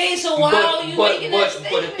 Okay, so why are you making that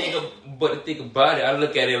statement? But the thing about it, I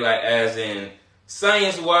look at it like as in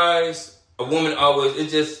science-wise, a woman always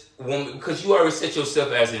it's just woman because you already set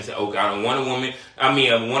yourself as in okay, I don't want a woman. I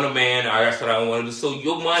mean, I want a man. That's what I want to do. So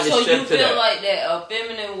your mind is set to that. So you feel like that a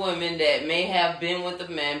feminine woman that may have been with a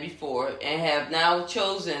man before and have now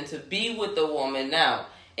chosen to be with a woman now,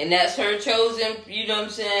 and that's her chosen. You know what I'm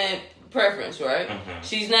saying? Preference, right? Mm-hmm.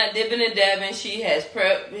 She's not dipping and dabbing. She has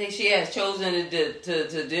chosen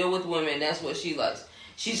to deal with women. That's what she likes.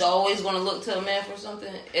 She's always going to look to a man for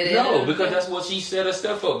something. No, because that's what she set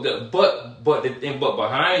herself up. But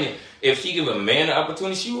behind it, if she give a man an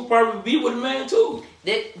opportunity, she will probably be with a man too.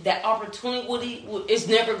 That opportunity is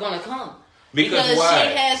never going to come because why?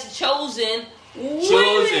 She has chosen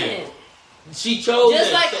women. She chose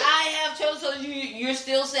just like I have chosen. So you're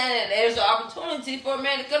still saying that there's an opportunity for a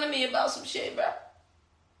man to come to me about some shit, bro.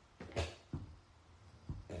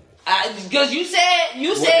 Because you said I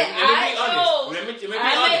chose. Let me be I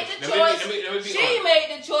honest. made the choice. Let me be she honest. made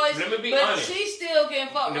the choice. Let me be but honest. She still can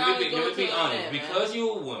fuck around and go Let me be honest. Man, because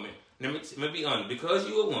you're a woman. Let me be honest. Because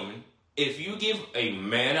you're a woman. If you give a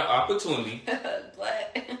man an opportunity,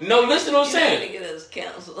 no, listen to what I'm saying. Get us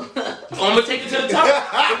counseled. I'm gonna take it to the top.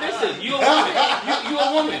 But listen, you a woman. You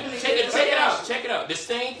a woman. Check it out. Check it out. The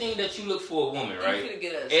same thing that you look for a woman, right?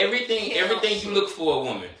 Everything you look for a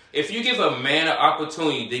woman. If you give a man an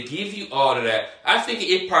opportunity to give you all of that, I think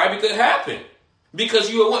it probably could happen. Because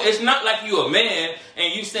it's not like you a man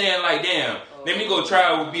and you saying like, damn, let me go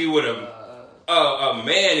try to be with a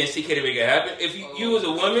man and see can it make it happen. If you as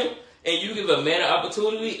a woman and you give a man an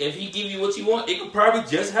opportunity, if he give you what you want, it could probably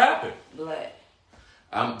just happen. Black.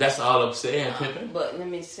 That's all I'm saying, Pimpin'. But let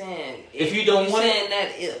me say, if you don't want saying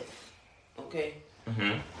that okay?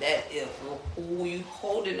 Mm-hmm. That if who you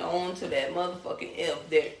holding on to that motherfucking if,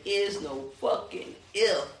 there is no fucking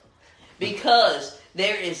if. Because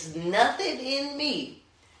there is nothing in me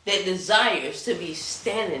that desires to be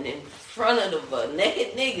standing in front of a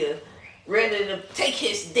naked nigga ready to take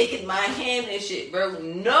his dick in my hand and shit, bro.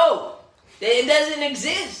 No. It doesn't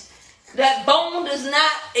exist. That bone does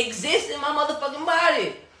not exist in my motherfucking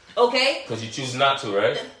body. Okay? Because you choose not to,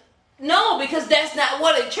 right? No, because that's not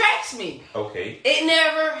what attracts me. Okay. It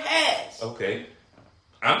never has. Okay.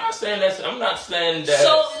 I'm not saying that.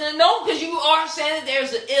 So, no, because you are saying that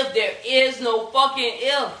there's an if. There is no fucking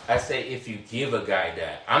if. I say if you give a guy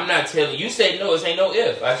that. I'm not telling you. You say no, it ain't no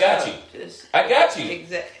if. I got you. I got you.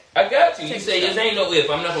 Exactly. I got you. You say this ain't no if.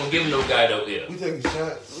 I'm not going to give no guy no if. We taking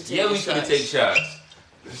shots. Yeah, we finna take shots.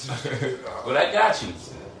 But I got you.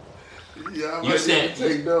 Yeah, you said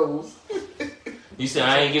take doubles. You said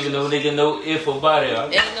I ain't giving no nigga no if about it.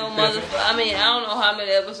 Ain't no motherfucker. I mean, I don't know how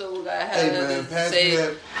many episodes we got. Hey man, pass me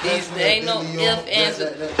that. There ain't no if, answer.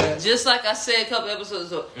 That. Just like I said a couple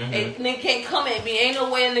episodes ago, a nigga can't come at me. Ain't no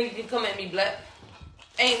way a nigga can come at me, black.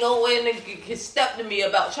 Ain't no way a nigga can step to me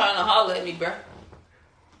about trying to holler at me, bruh.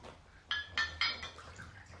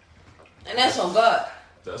 And that's on God.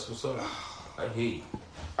 That's what's up. I hear you.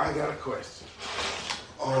 I got a question.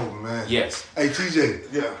 Oh man. Yes. Hey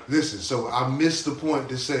TJ. Yeah. Listen, so I missed the point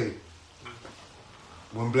to say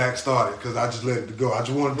when Black started because I just let it go. I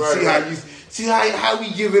just wanted to see how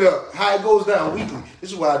we give it up, how it goes down weekly.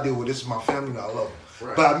 This is what I deal with. This is my family and I love them.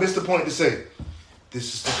 Right. But I missed the point to say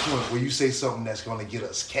this is the point where you say something that's going to get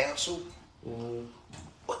us canceled or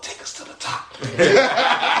take us to the top.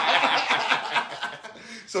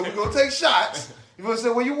 So we're going to take shots. You're going to say,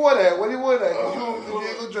 where you want at? Where you want at? You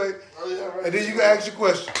gonna drink. Oh, yeah, right. And then you can ask your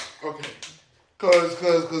question. Okay. Cause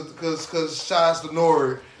shots to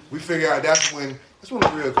Nori, we figure out that's when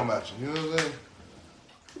the real come at you. You know what I'm saying?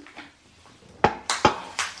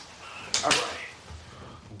 All right.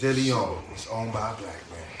 De Leon is owned by a black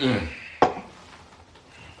man.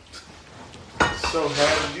 So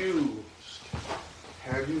have you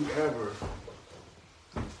ever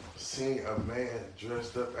seen a man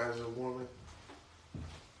dressed up as a woman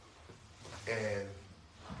and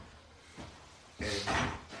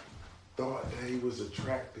thought that he was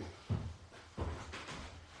attractive?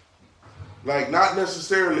 Like not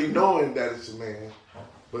necessarily knowing that it's a man,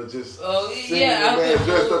 but just seeing a man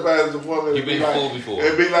dressed up as a woman. You've been fooled before.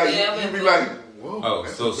 It'd be like you'd be like, whoa. Oh,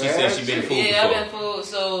 so she said she been fooled Yeah, before. I've been fooled.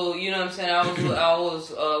 So you know what I'm saying. I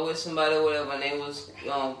was with somebody or whatever, and they was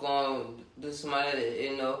going to somebody that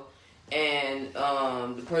didn't know, and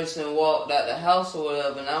the person walked out the house or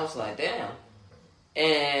whatever, and I was like, damn.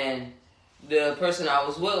 And the person I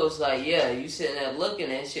was with was like, yeah, you sitting there looking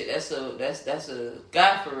and shit. That's a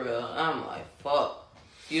guy for real. I'm like, fuck.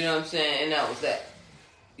 You know what I'm saying? And that was that.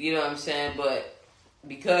 You know what I'm saying? But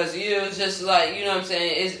because it was just like, you know what I'm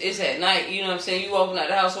saying, it's at night, you know what I'm saying, you walking out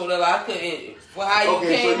the house or whatever, I couldn't, for how you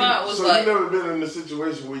came out was so like. So you never been in a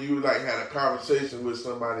situation where you like had a conversation with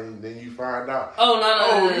somebody and then you find out, oh,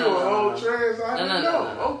 no, you a whole trans? I didn't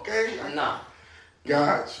know. Okay. No.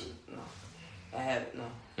 Got you. No. I haven't, no.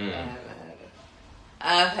 I haven't.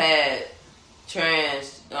 I've had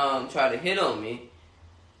trans try to hit on me.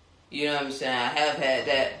 You know what I'm saying? I have had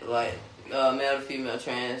that, like, male to female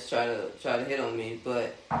trans try to hit on me,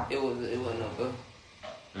 but it wasn't no good.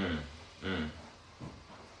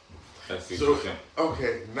 So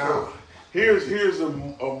okay, now here's a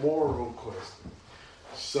moral question.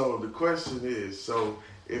 So the question is, so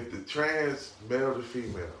if the trans male to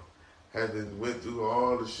female has been went through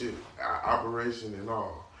all the shit, operation and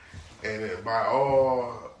all, and then by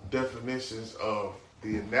all definitions of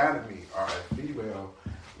the anatomy are a female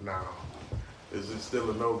now, is it still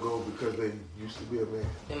a no-go because they used to be a man?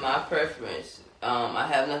 In my preference, I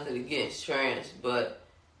have nothing against trans, but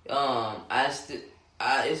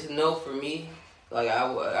it's a no for me. Like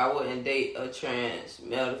I wouldn't date a trans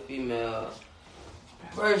male to female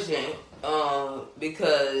person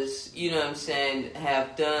because, you know what I'm saying,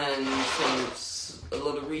 have done a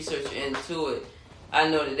little research into it. I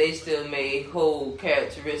know that they still may hold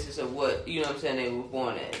characteristics of what, you know what I'm saying, they were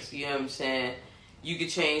born as. You know what I'm saying? You can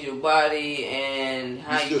change your body and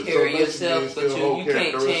how you carry yourself, but you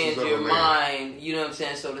can't change your mind. You know what I'm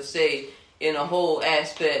saying? So to say, in a whole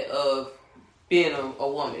aspect of being a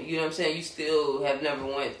woman, you know what I'm saying? You still have never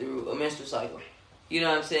went through a menstrual cycle. You know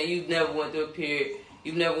what I'm saying? You've never went through a period.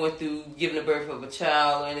 You've never went through giving the birth of a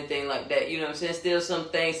child or anything like that. You know what I'm saying? Still some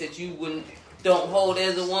things that you don't hold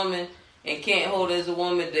as a woman and can't hold as a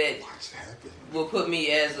woman that will put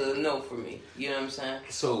me as a no for me. You know what I'm saying?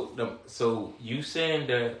 So you saying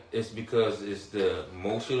that it's because it's the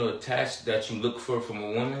emotional attached that you look for from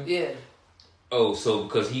a woman? Yeah. Oh, so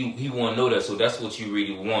because he want to know that, so that's what you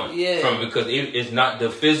really want. Yeah. Because it's not the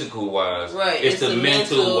physical wise, right? It's the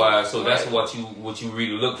mental wise. So right. that's what you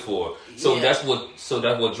really look for. So that's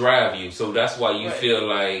what drive you. So that's why you feel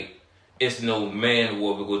like it's no man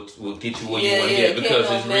will get you where you want to get because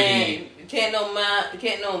it's really. Can't no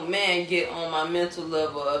man get on my mental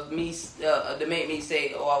level of me to make me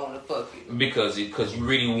say, "Oh, I want to fuck you." Because you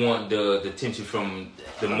really want the attention from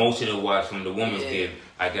the emotional wise from the woman's give.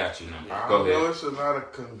 I got you now. Go ahead. It's a lot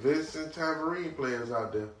of convincing tambourine players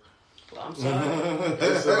out there. Well, I'm sorry.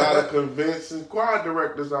 There's a lot of convincing choir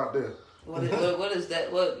directors out there. What is that?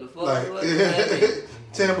 What the fuck? Like, what does that mean?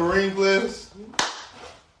 Tambourine players.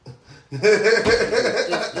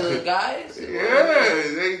 the guys?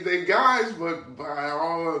 Yeah, they guys, but by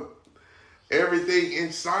all everything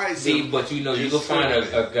inside. See, them, but you can find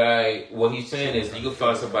a guy. What he's saying is you can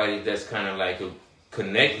find somebody that's kind of like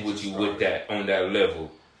connect with you with that on that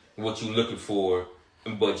level, what you looking for.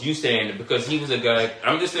 But you saying because he was a guy,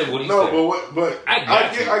 I'm just saying what he said. But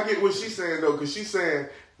I get what she's saying though, because she's saying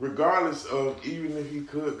regardless of even if he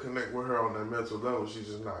could connect with her on that mental level, she's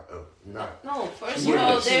just not. No, first of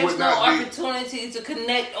all, there's no opportunity to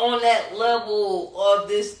connect on that level of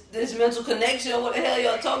this mental connection. What the hell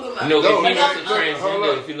y'all talking about? No, if he not a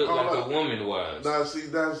transgender, if he look like a woman wise. Now, see,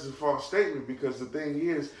 that's a false statement because the thing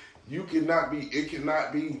is, it cannot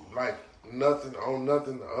be like nothing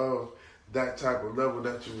of that type of level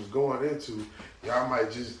that you was going into. Y'all might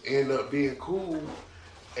just end up being cool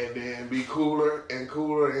and then be cooler and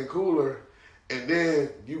cooler and cooler. And then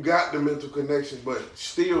you got the mental connection, but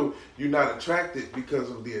still you're not attracted because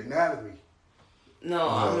of the anatomy.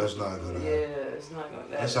 No, that's not gonna happen. Yeah, it's not gonna.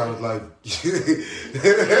 That sounds like.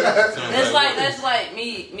 That's like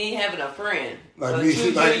me having a friend. Like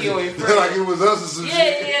me, like it was us or some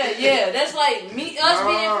shit. Yeah. That's like us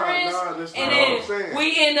being friends, and then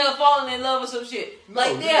we end up falling in love with some shit.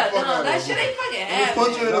 That shit ain't fucking happening.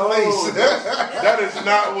 Punch you in the face. That is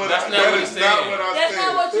not what. That's not what he's saying. That's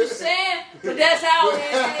not what you're saying. But that's how it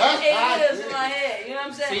is in my head. You know what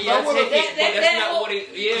I'm saying? See, that's not what he.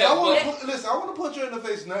 Yeah. I want to punch her in the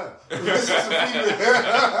face now.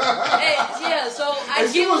 So I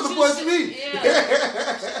get what you're saying.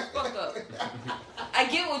 Yeah. Fuck up. I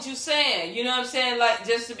get what you're saying. You know what I'm saying? Like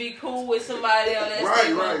just to be cool with somebody else.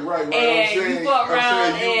 Right. And you fuck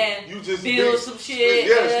around and you just build some shit.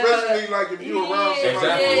 Yeah, especially like if you around somebody.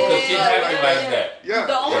 Exactly. Because shit happen like that. Yeah.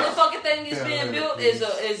 The only fucking thing that's being built is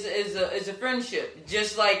a friendship,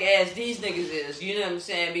 just like as these niggas is. You know what I'm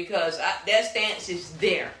saying? Because that stance is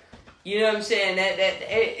there. You know what I'm saying? That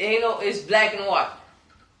it ain't no. It's black and white.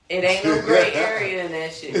 It ain't no gray area in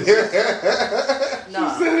that shit.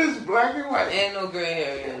 Nah. She said it's black and white. Ain't no gray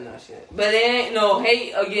area in that shit. But there ain't no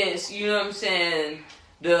hate against, you know what I'm saying,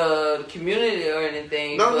 the community or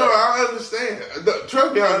anything. No, I understand.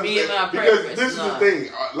 Trust me, I understand. Because this is the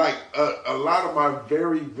thing. Like, a lot of my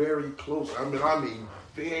very, very close, I mean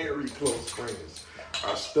very close friends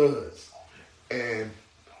are studs. And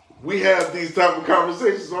we have these type of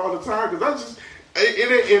conversations all the time because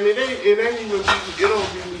it ain't even it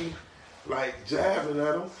don't be me like jabbing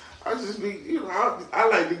at them. I just be I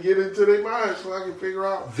like to get into their minds so I can figure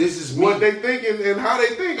out what they thinking and how they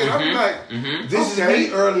thinking. I'm like, this is me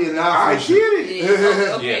early in our I get it.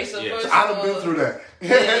 Yeah. Okay, so first I done been through that.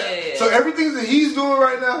 Yeah. So everything that he's doing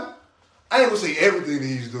right now, I ain't gonna say everything that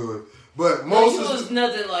he's doing, but most of was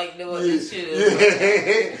nothing like what this shit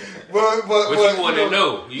is. But you want to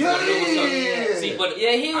know. You want to know what's up. Yeah. See, but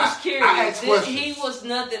he was curious. He was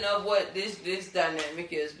nothing of what this dynamic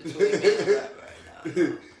is between me and Black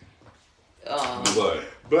right now. But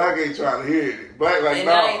Black ain't trying to hear it. Black like,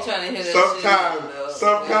 I ain't trying to hear that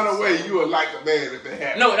some kind of way you would like a man if they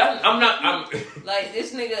had. No, I'm not. Like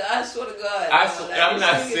this nigga. I swear to God. I'm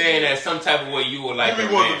not saying that some type of way you would like. You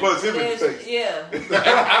be wanting to punch him in the face. Yeah.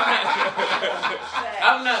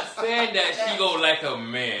 I'm not saying that she gonna like a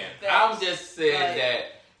man. I'm just saying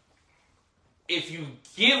that if you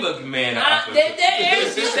give a man an opportunity,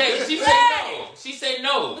 she say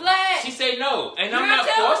no. Black. She say no, and I'm not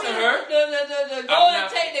forcing her. Go and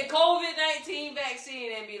take the COVID-19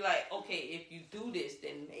 vaccine and be like, okay, if you do this,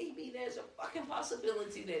 then maybe there's a fucking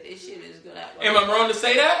possibility that this shit is gonna happen. Am I wrong to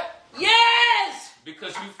say that? Yes.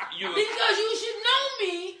 Because you should know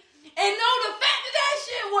me and know the fact that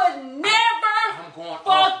shit would never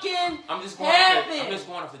I'm just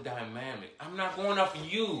going off the dynamic. I'm not going off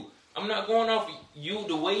you. I'm not going off you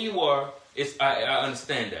the way you are. I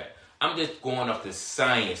understand that. I'm just going off the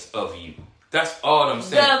science of you. That's all I'm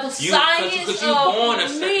saying. The science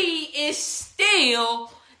of me is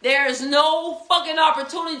still there is no fucking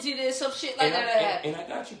opportunity that some shit like that happen. And I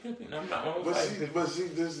got you, Pimpin'. I'm not on. But see,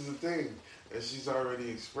 this is the thing, and she's already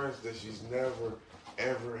expressed that she's never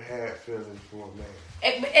ever had feelings for a man.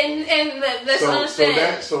 And let's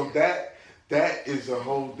understand. That is a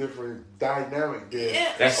whole different dynamic there.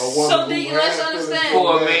 Yeah. Let's understand.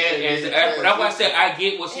 For a man, that's why I said I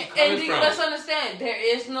get what she's coming from. Let's understand. There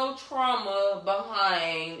is no trauma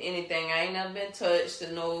behind anything. I ain't never been touched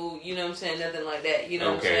or no, you know what I'm saying, nothing like that. You know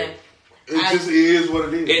what I'm saying? It is what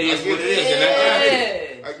it is. It is what it is,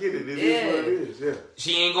 and I get it. It is what it is. Yeah.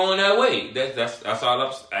 She ain't going that way. That's all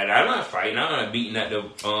I'm not fighting. I'm not beating up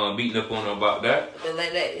on her about that. But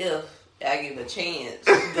like that, if I give a chance,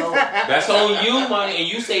 go. That's on you, money, and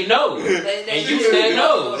you say no, and you say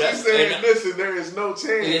no. She's saying, listen, there is no chance.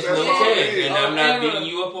 There's no chance, and I'm not beating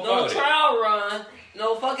you up about it. No trial run.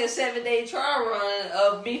 no fucking 7-day trial run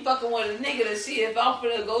of me fucking with a nigga to see if I'm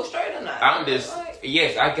finna go straight or not. I'm just,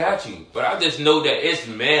 yes, I got you, but I just know that it's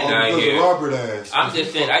men out because here. of Robert ass. I'm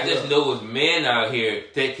just saying, I just know it's men out here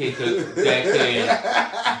that can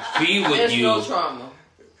be with There's you. no trauma.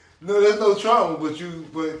 No, there's no trauma, but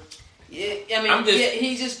Yeah, I mean,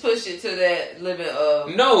 he just pushed it to that limit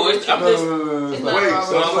of. No, it's I'm just. no. It's Stop. not Wait, Robert.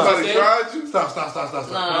 so somebody tried you?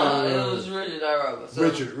 Stop. No, it was Richard, not Robert. So,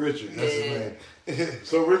 Richard. That's his name.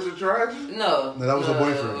 So Richard tried you? No, No, that was her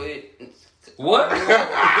boyfriend. What?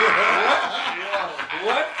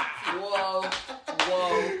 Whoa.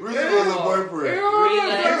 Richard was a boyfriend.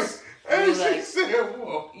 Relax. Hey, she Relax. said,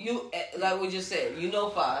 whoa. You like we just said. You know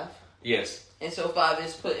 5, Yes. and so 5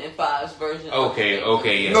 is put in 5's version. Okay.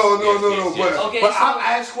 Yes. No. Yes. But, Okay, but so-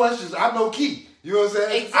 I ask questions. I know Key. You know what I'm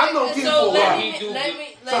saying? Exactly. I know Key So for a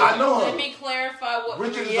while. I know her. Let me clarify what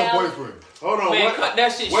Richard is reality. her boyfriend. Hold on, Man, what? cut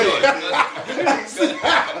that shit Wait. short. Sit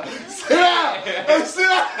down. Hey, sit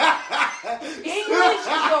down. English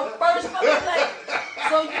is your first fucking language.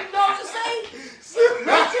 So you know to say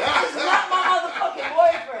Richard is not my motherfucking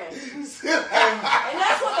boyfriend. And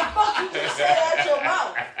that's what the fuck you just said out your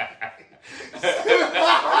mouth.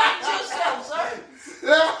 Correct yourself, sir.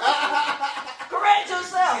 Correct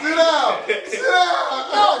yourself. Sit down.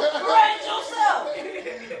 No, correct yourself.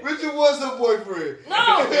 Richard was her boyfriend.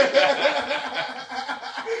 No.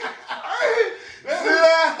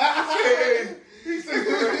 He said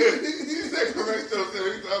correct yourself.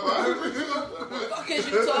 He talking What is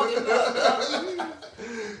you talking about, dog?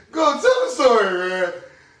 Go tell the story, man.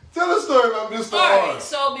 Tell the story about Mr. All R. right,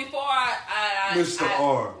 so before Mr.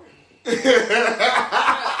 R.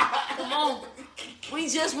 Come on. We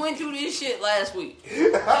just went through this shit last week.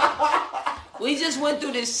 We just went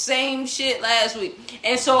through this same shit last week.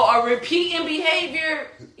 And so a repeating behavior,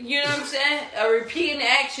 you know what I'm saying? A repeating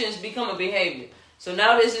actions become a behavior. So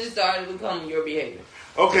now this is starting to become your behavior.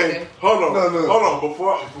 Okay, hold on. No. Hold on.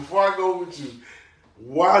 Before I go with you,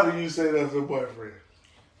 why do you say that's a boyfriend?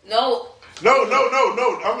 No. No. I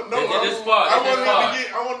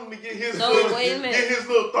want him to get his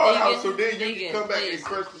little thought out, so then you can come back and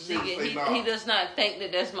crush the shit and say no. He does not think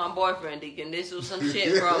that that's my boyfriend, Deacon. This was some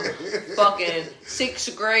shit from fucking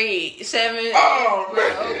 6th grade, 7th. Oh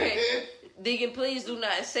man. Okay. Deacon, please do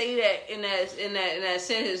not say that in that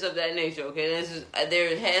sentence of that nature. Okay,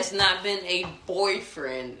 there has not been a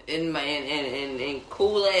boyfriend in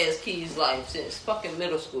cool ass Key's life since fucking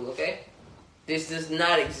middle school. Okay, this does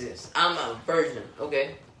not exist. I'm a virgin.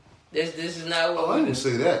 Okay, this is not what. Oh, I didn't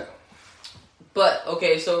say that. But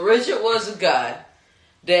okay, so Richard was a guy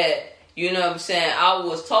that, you know what I'm saying, I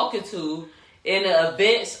was talking to in the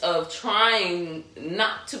events of trying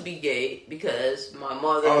not to be gay because my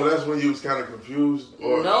mother. Oh, that's when you was kind of confused.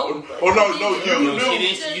 Or, No. Oh no, you No, knew.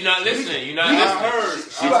 you're not listening. You're not I listening. heard.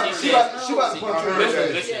 She about to punch you in your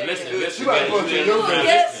face. Listen. She about to punch you in your face.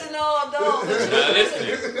 Yes and all, dog. Not listening.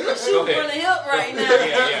 You're shooting from the hip right now.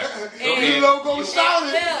 Yeah. You Okay. logo shout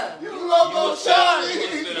it. Yeah. You logo shout You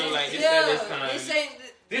was it. feeling like this This ain't.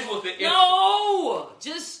 This was the No,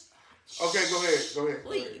 just. Okay, go ahead.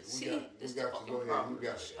 Please, see, We this got the you. Go fucking ahead. problem. You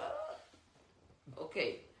got it.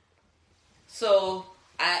 Okay. So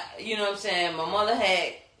you know what I'm saying, my mother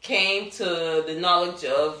had came to the knowledge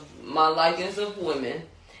of my likings of women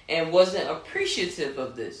and wasn't appreciative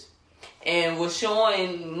of this and was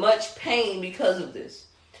showing much pain because of this.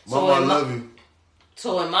 Mama, I love you.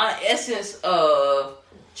 So in my essence of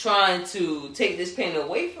trying to take this pain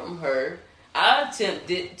away from her, I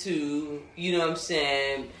attempted to, you know what I'm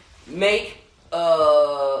saying, make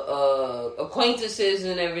acquaintances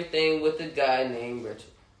and everything with a guy named Richard.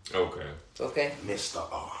 Okay? Mr.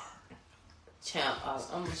 R. Champ,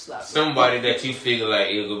 I'm gonna slap you. somebody that you figure like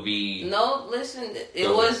it'll be. No, listen, it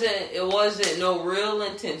wasn't no real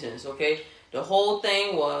intentions, okay? The whole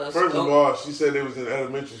thing was... First of all, she said it was in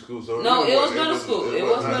elementary school, so No, it was middle school. It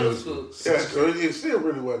was middle school. Yeah, so it still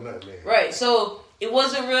really wasn't nothing there. Right, so it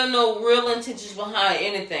wasn't no real intentions behind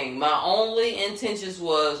anything. My only intentions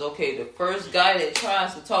was, okay, the first guy that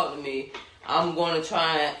tries to talk to me, I'm going to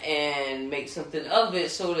try and make something of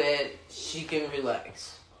it so that she can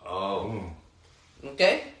relax. Oh.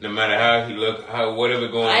 Okay? No matter how he look, whatever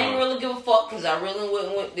going I on. ain't really give a fuck because I really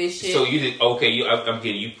went with this shit. So you did okay? I'm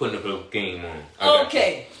getting you putting up a game on. I got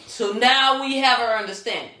Okay, so now we have our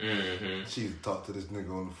understanding. you. Mm-hmm. She talked to this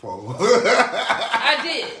nigga on the phone. I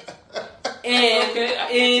did. And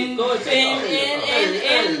Okay, go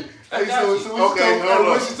ahead. Hey, so when Okay, hold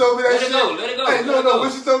on. she told me that Let it shit. go. Let it go. Hey, let no, it go.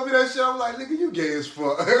 when she told me that shit, I'm like, nigga, you gay as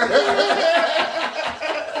fuck.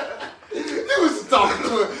 You was talking to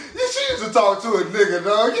her. She used to talk to a nigga,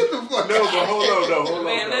 dog. Get the fuck No, out. but hold on.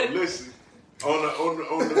 Man, Listen.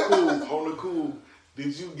 On the cool.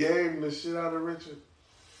 Did you game the shit out of Richard?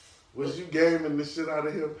 Was you gaming the shit out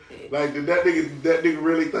of him? Like, did that nigga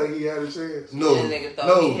really think he had a chance? No. That nigga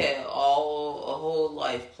thought he had a whole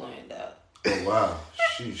life planned out. Oh, wow.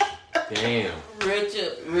 Sheesh. Damn.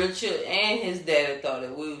 Richard and his daddy thought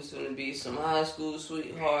that we was gonna be some high school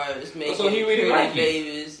sweethearts, making So he really pretty liked you.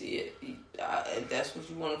 babies. Yeah, if that's what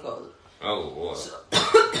you want to call it. Oh, boy.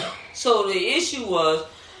 So the issue was,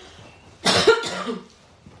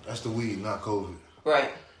 That's the weed, not COVID.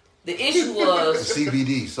 right. The issue was The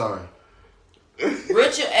CBD, sorry.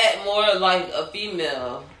 Richard act more like a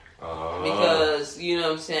female because, you know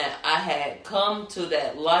what I'm saying, I had come to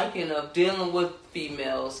that liking of dealing with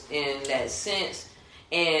females in that sense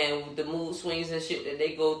and the mood swings and shit that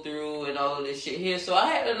they go through and all of this shit here. So I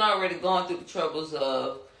hadn't already gone through the troubles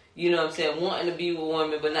of, you know what I'm saying, wanting to be with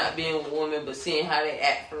women but not being with women but seeing how they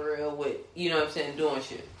act for real with, you know what I'm saying, doing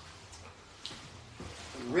shit.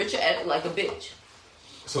 Richard acted like a bitch.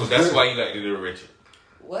 So that's why you like to do Richard.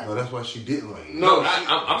 What? No, that's why she didn't like it. No,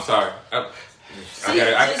 I'm sorry. See,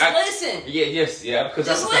 listen. Yeah, yes, yeah. Because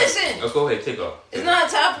Just listen. Oh, go ahead, take off. It's not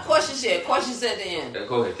time for questions yet. Questions at the end.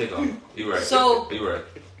 Go ahead, take off. You're right. So- you're right.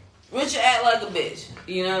 Richard act like a bitch.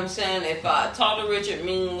 You know what I'm saying? If I talked to Richard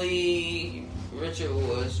meanly, Richard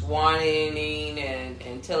was whining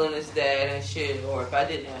and telling his dad and shit. Or if I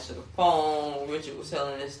didn't answer the phone, Richard was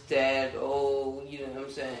telling his dad, oh, you know what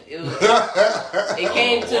I'm saying? It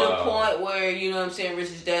came to the point where, you know what I'm saying,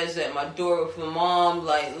 Richard's dad's at my door with my mom,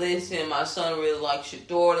 like, listen, my son really likes your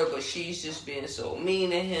daughter, but she's just being so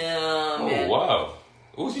mean to him. Oh, and wow.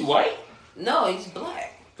 Was he white? No, he's black.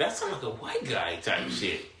 That sounds like a white guy type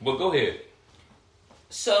shit. But go ahead.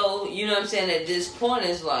 So, you know what I'm saying, at this point,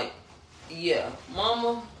 it's like, yeah,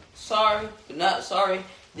 mama, sorry, but not sorry.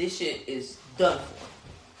 This shit is done for.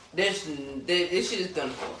 This shit is done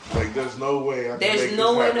for. Like, there's no way I can There's make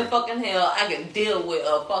no this way in the happen. fucking hell I can deal with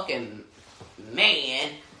a fucking man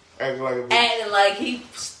Acting like a bitch. acting like he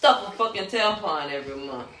stuff a fucking tampon every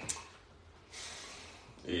month.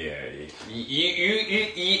 Yeah, you.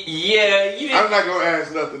 I'm not gonna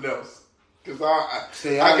ask nothing else. Cause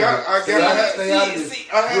Stay out of it. Stay out of this.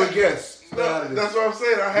 You're a guest. Stay out of this. That's what I'm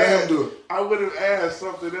saying. Let him do it. I would have asked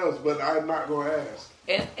something else, but I'm not gonna ask.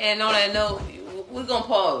 And on that note, we're gonna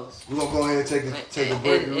pause. We're going to go ahead and take a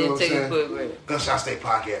break. You know And what I'm take a saying? quick break. Gunshot State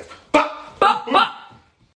Podcast.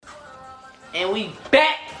 And we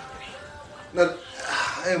back. Now,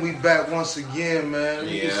 and we back once again, man. Let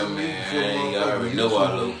me get Yeah, some music before the man. You motherfucker already know our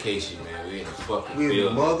YouTube. location, man. We in the fucking We in the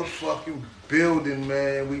building. motherfucking building,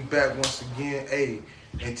 man. We back once again. Hey,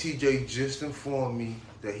 and TJ just informed me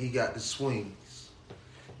that he got the swings.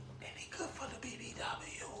 And he good for the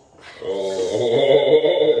BBW.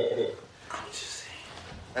 Oh. I'm just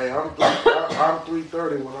saying. Hey, I'm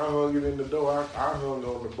 330. When I hung it in the door, I hung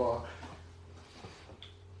on the bar.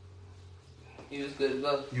 You was good,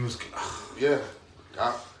 bro. You was. Yeah.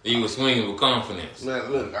 You was swinging with confidence. Man,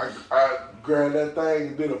 look, I grabbed that thing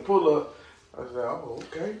and did a pull up. I said, oh,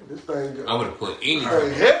 okay, this thing. I would have put Hey,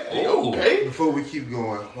 anything. hefty, Ooh. okay. Before we keep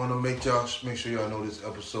going, I want to make sure y'all know this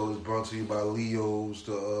episode is brought to you by Leo's,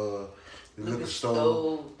 the liquor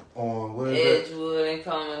store on what is that? Edgewood and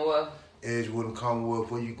Commonwealth. Edgewood and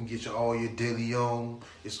Commonwealth, where you can get all your daily on.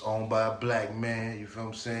 It's owned by a black man. You feel what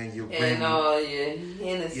I'm saying? Your And all your your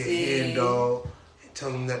Hennessy. hen dog.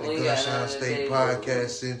 Tell them that the We got Gunshot another State day, Podcast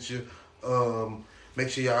sent you. Make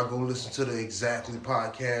sure y'all go listen to the Exactly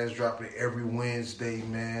Podcast, dropping every Wednesday,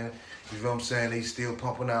 man. You know what I'm saying? They still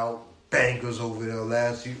pumping out bangers over there.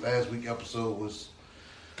 Last week episode was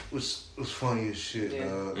funny as shit. Yeah.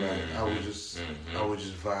 Like, I was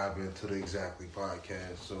just vibing to the Exactly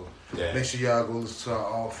Podcast. So Yeah. make sure y'all go listen to our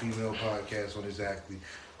all-female podcast on Exactly.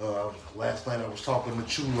 Last night I was talking to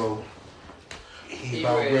Chulo. He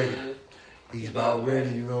about ready. He's about ready,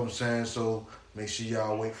 you know what I'm saying? So make sure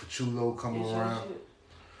y'all wait for Chulo coming around.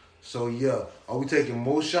 So yeah, are we taking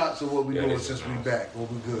more shots or what we doing since we back? Or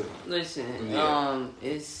we good? Listen, Yeah.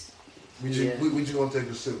 it's We just gonna take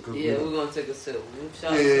a sip. Cause we're gonna take a sip.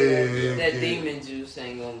 Shout out Yeah, to that yeah. demon juice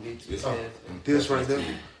ain't gonna be too This- tough. This right there,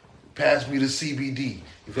 pass me the CBD.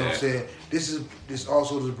 You feel what I'm saying? This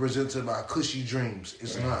also is presented by Cushy Dreams.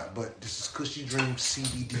 It's not, but this is Cushy Dreams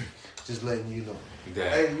CBD. Just letting you know.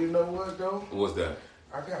 That. Hey, you know what though? What's that?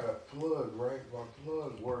 I got a plug, right? My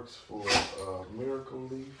plug works for Miracle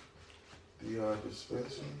Leaf, the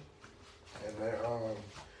dispensary, and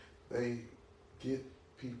they get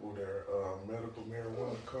people their medical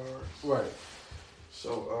marijuana cards. Right.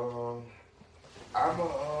 So I'm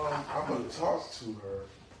gonna talk to her.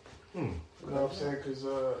 You know what I'm saying? Cause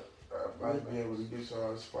I might be able to get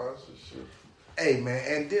y'all a sponsorship. Hey man,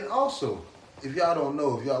 and then also, if y'all don't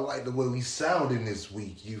know, if y'all like the way we sounding this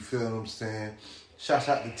week, you feel what I'm saying? Shout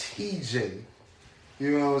out to TJ.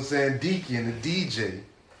 You know what I'm saying? Deacon, the DJ.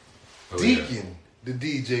 Oh, Deacon, the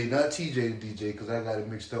DJ, not TJ the DJ, because I got it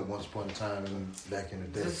mixed up once upon a time back in the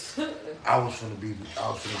day. I was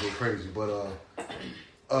finna go crazy, but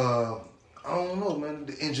I don't know, man.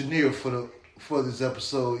 The engineer for this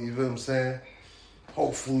episode, you know what I'm saying?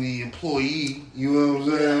 Hopefully employee, you know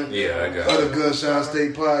what I'm saying? Yeah, I got of it. the Gunshine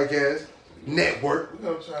State Podcast Network.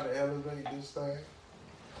 We're gonna try to elevate this thing.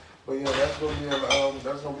 But yeah, that's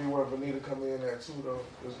gonna be where Vanita come in at too, though.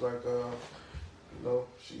 It's like you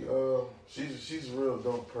know, she's a real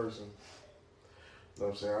dope person. You know what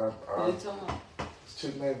I'm saying? What you talking about? This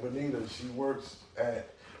chick named Vanita, she works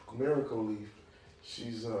at Miracle Leaf.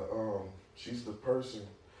 She's the person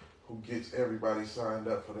who gets everybody signed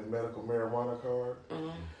up for the medical marijuana card.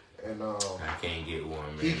 Mm-hmm. And I can't get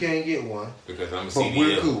one, man. He can't get one, Because I'm a but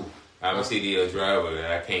we're CDL. cool. I'm a CDL driver and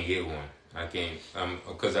I can't get one. I can't.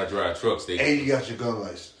 Because I drive trucks. And you got your gun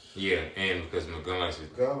license. Yeah, and because my gun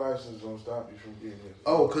license. gun license don't stop you from getting it.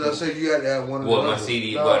 Oh, because I said you had to have one of Well, the my others.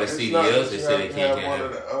 CD, No, by the it's not CDLs, that they you said they have to can't have one or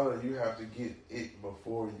have. the other. You have to get it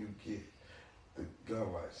before you get the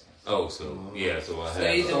gun license. Oh, so yeah, so I So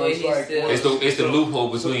have. either way, it's he's like still. It's the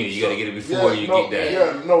loophole between it. You gotta get it before you get that.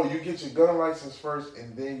 Yeah, no, you get your gun license first,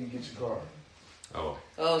 and then you get your car. Oh,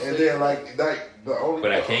 Oh, so And then like the only.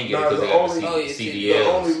 but I can't get it now, because the I have only, a Oh, yeah, the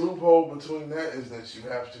CDLs. only loophole between that is that you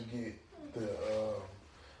have to get the.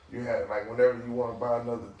 You have like whenever you want to buy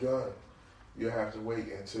another gun, you have to wait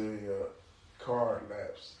until your card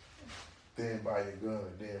lapses. Then buy your gun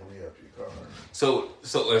and then re-up your card. So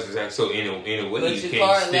in a way but you your can't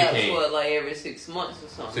car still laps can't. what, like every 6 months or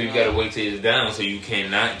something. So you right? gotta wait till it's down. So you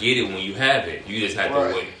cannot get it when you have it. You just have Right.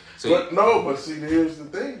 to wait. So But see, here's the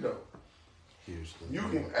thing though. You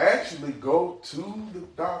can actually go to the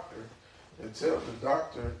doctor and tell the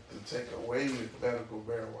doctor to take away your medical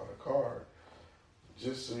marijuana card,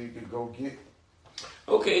 just so you can go get.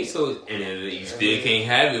 okay, so and then you still can't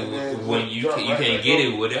have and then it when you jump you right can't back get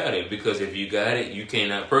over. it without it because if you got it, you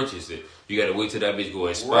cannot purchase it. You gotta wait till that bitch go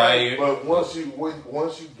expire. Right, but once you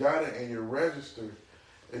got it and you're registered,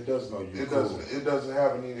 it doesn't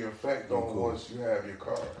have any effect on once you have your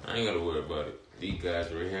card. I ain't gotta worry about it. These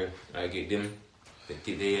guys right here, I get them.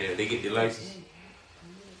 They get the license.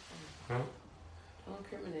 Huh? Don't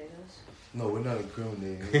incriminate us. No, we're not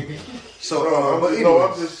incriminating. So, I'm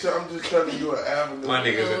anyways. just telling you an avenue. My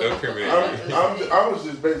niggas are no criminal. I was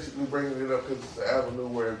just basically bringing it up because it's an avenue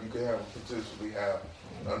where you can potentially have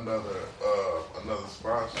another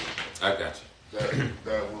sponsor I got you.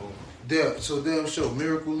 that will. Damn show.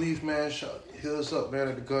 Miracle Leaf, man. Hit us up, man,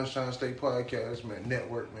 at the Gunshine State Podcast, man.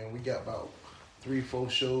 Network, man. We got about 3-4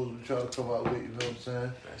 shows we try to come out with, you know what I'm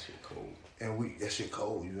saying? That shit cold. And that shit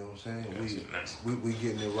cold, you know what I'm saying? That shit nice. We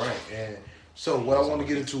getting it right. And so what I want to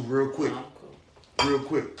get into real quick,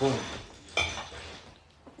 boom.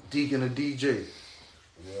 Deacon, a DJ.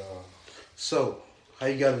 Yeah. So, how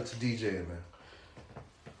you got into DJing, man?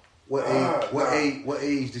 What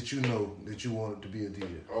age did you know that you wanted to be a DJ?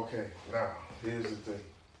 Okay, now here's the thing.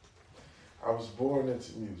 I was born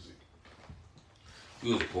into music.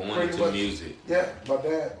 You was born Pretty into much. music. Yeah, my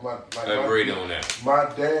dad, Elaborate on that. my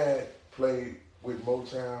dad played with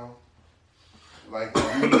Motown. Like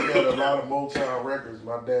if you look at a lot of Motown records,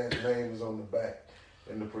 my dad's name is on the back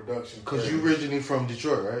in the production. Because you credits. originally from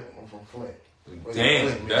Detroit, right? I'm from Flint.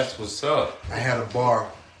 Damn, that's what's up. I had a bar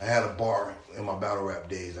in my battle rap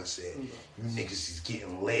days. I said, you niggas is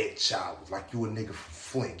getting lead showers. Like you a nigga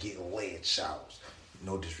from Flint getting lead showers.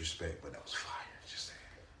 No disrespect, but that was fire. Just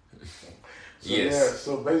saying. So, Yes. Yeah,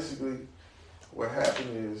 so basically what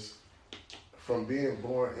happened is from being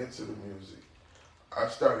born into the music, I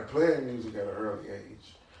started playing music at an early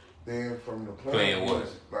age. Then from the Playing what?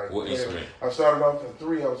 music, like What playing, instrument? I started off at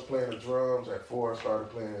 3, I was playing the drums. At 4, I started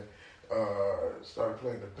playing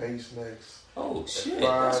the bass necks. Oh At shit, 5,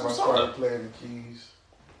 that's I what's started up. playing the keys.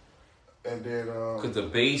 And then Cause the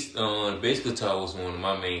bass guitar was one of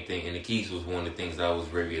my main things, and the keys was one of the things I was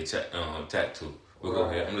very attached to. But go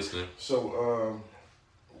Right. ahead, I'm listening. So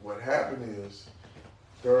what happened is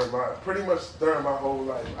during my whole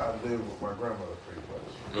life, I lived with my grandmother pretty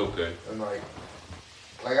much. Okay. And like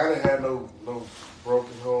I didn't have no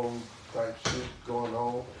broken home type shit going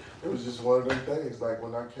on. It was just one of them things. Like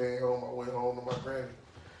when I came home, I went home to my granny,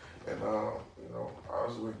 and I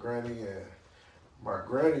was with granny, and my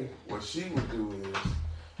granny, what she would do is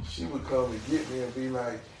she would come and get me and be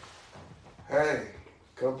like, "Hey,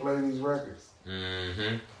 come play these records."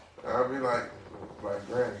 Mm-hmm. I'd be like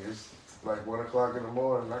granny, it's like 1 o'clock in the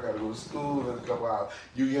morning. I gotta go to school in a couple hours.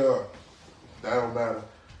 You young, that don't matter.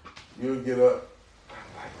 you'll get up.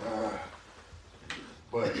 I'm like,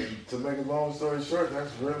 But to make a long story short,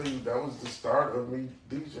 that was the start of me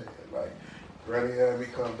DJing. Like, Granny had me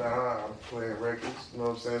come down, I'm playing records, you know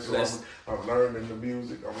what I'm saying? So I'm learning the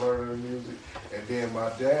music, and then my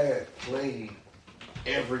dad played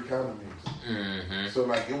every kind of music. Mm-hmm. So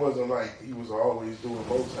like, it wasn't like he was always doing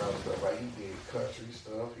Motown stuff. Like, he did country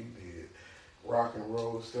stuff, he did rock and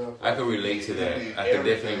roll stuff. I can relate to that. I can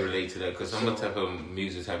definitely relate to that because I'm a So- type of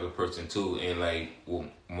music type of person too. And like,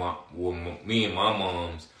 me and my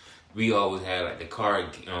moms, we always had like the card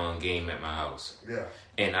game at my house. Yeah.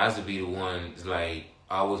 And I used to be the one, like,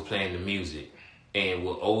 I was playing the music. And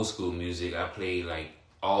with old school music, I played, like,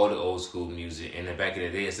 all the old school music. And then back in the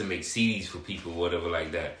day, I used to make CDs for people, whatever,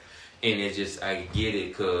 like that. And it just, I get it,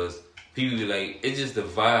 because people be like, it's just the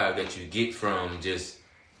vibe that you get from just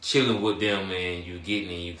chilling with them and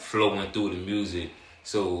you flowing through the music.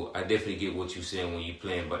 So I definitely get what you're saying when you're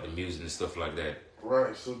playing about the music and stuff like that.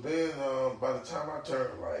 Right. So then, by the time I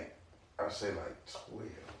turned, like, I say like 12.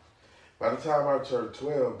 By the time I turned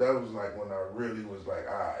 12, that was like when I really was like,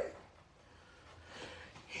 all right,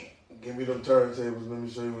 give me them turntables. Let me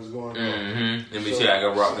show you what's going on. Mm-hmm. Let me see, I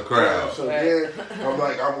can rock the crowd. Yeah, so then I'm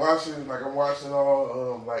watching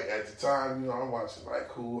all, like at the time, I'm watching like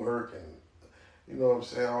Kool Herc and, you know what I'm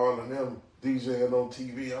saying, all of them DJing on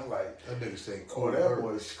TV. I'm like, That nigga say oh, Kool that Herc.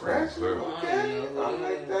 boy scratching. Okay, I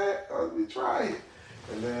like that. Let me try it.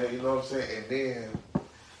 And then, you know what I'm saying? And then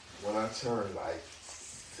when I turned like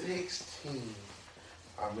 16,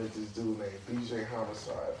 I met this dude named DJ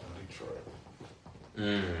Homicide from Detroit.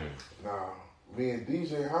 Now, me and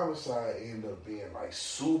DJ Homicide ended up being like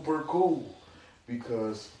super cool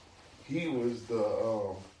because he was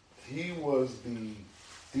the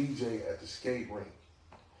DJ at the skate rink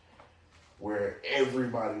where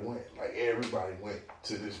everybody went. Like, everybody went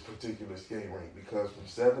to this particular skate rink because from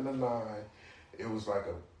 7 to 9, it was like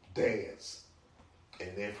a dance. And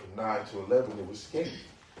then from 9 to 11, it was skating.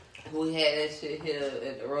 We had that shit here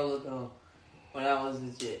at the roller dome when I was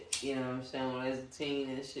legit. You know what I'm saying? When I was a teen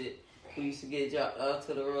and shit. We used to get dropped off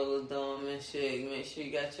to the roller dome and shit. Make sure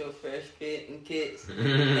you got your fresh fit and kits.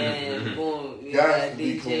 And boom, you got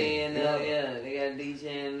DJ in there. Yeah, they got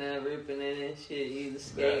DJ in there ripping it and shit. Either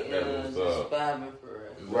skating or just vibing for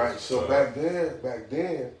real. Right. So back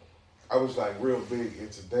then, I was like real big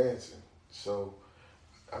into dancing. So,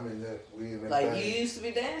 I mean, we in that Like, thing. you used to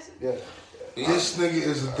be dancing? Yeah. This nigga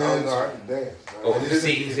is a I dancer. can dance. Oh,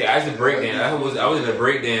 see, I was a breakdance. I was in a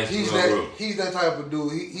breakdance group. He's that type of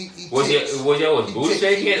dude. He Was y'all booty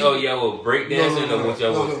shaking or y'all was breakdancing or what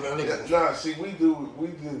y'all was? Nah, see, we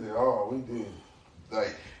did it all. We did,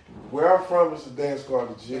 like, where I'm from is a dance called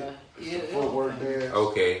the Jig. It's a footwork dance.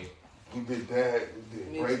 Okay. We did that. We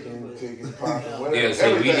did breaking, tickets, popping, whatever. Yeah,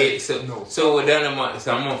 so we did. No. So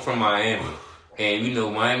I'm from Miami, and you know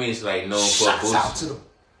Miami is like known for Shouts out to booty. them.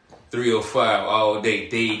 305 all day,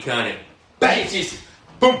 Dade County, bitches,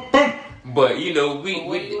 boom, boom. But you know But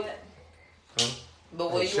where you at? Huh? But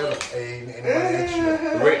where you at? Ain't nobody asked you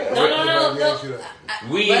that. No.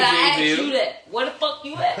 We But in I asked you J-Ville. that. Where the fuck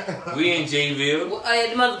you at? We in J-Ville. Well, I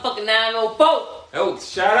had the motherfucking 904. Oh,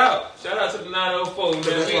 shout out to the 904, man.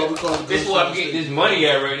 That's why we call it This is why I'm Gunshine getting State. this money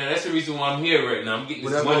at right now. That's the reason why I'm here right now. I'm getting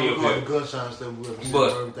Well, this that's why money we up call here. it Gunshine State.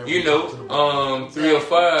 But you know,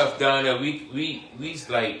 305 down there, we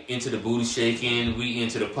like into the booty shaking, we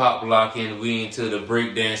into the pop locking, we into the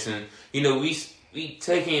break dancing. You know, we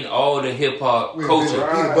taking all the hip hop culture.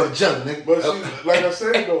 Peanut butter jelly, nigga. But see, like I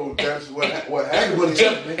said though, that's what happened. Peanut butter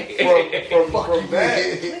jelly, nigga.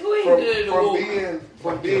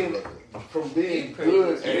 From being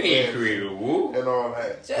good You ain't created woo. and all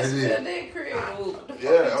that. Jessica did create a whoop.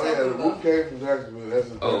 The Whoop came from Jacksonville. That's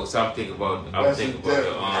the Oh, so I'm thinking about it. I was thinking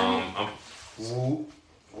about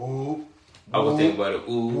it.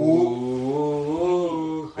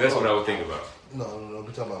 Ooh. That's what I was thinking about. No.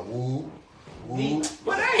 We're talking about woo.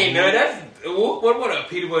 But I ain't know that's what about a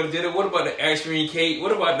peanut butter jelly? What about the ice cream cake?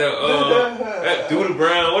 What about the that Doodle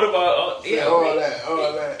Brown? What about all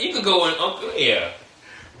that. You could go in Uncle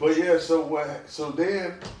But yeah, so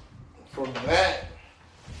then from that,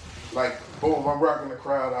 like boom, I'm rocking the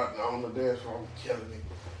crowd out on the dance floor, I'm killing it.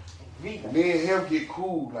 Me and him get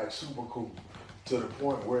cool, like super cool, to the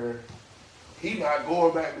point where he not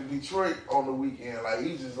going back to Detroit on the weekend. Like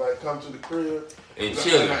he just like come to the crib and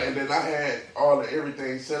chill. And then I had all of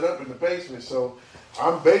everything set up in the basement, so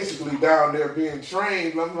I'm basically down there being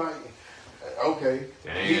trained. I'm like, okay.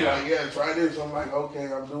 Damn. He like, yeah, try this. I'm like,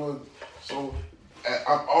 okay, I'm doing so.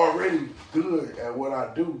 I'm already good at what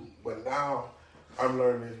I do, but now I'm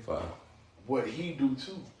learning what he do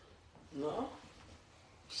too. No.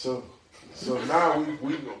 So So now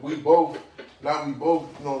we both, you know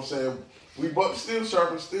what I'm saying, we both still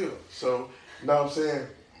sharp and still. So, you know what I'm saying,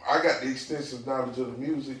 I got the extensive knowledge of the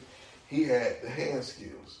music. He had the hand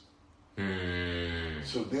skills.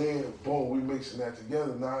 So then, boom, we mixing that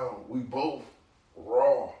together. Now we both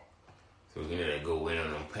raw. So you know that go in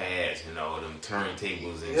on them pads and all them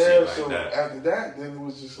turntables and Yeah, shit like so that. after that, then it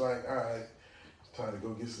was just like, all right, it's time to go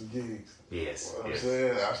get some gigs. Yes, You know what yes. I'm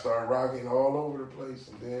saying? I started rocking all over the place,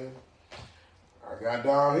 and then I got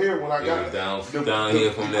down here when I Yeah, got down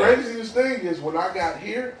here from the there. craziest thing is when I got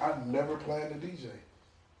here, I never planned to DJ.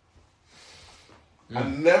 I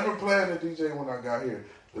never planned to DJ when I got here.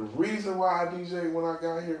 The reason why I DJed when I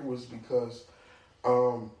got here was because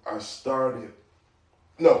I started.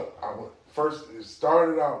 No, first it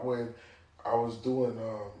started out when I was doing.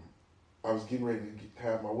 I was getting ready to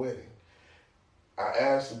have my wedding. I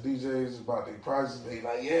asked some DJs about their prices. They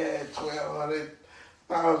like, yeah, $1,200,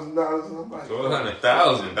 $1,000, and I'm like,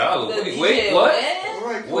 $1,000. Wait, what? I'm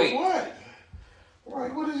like, for Wait. what?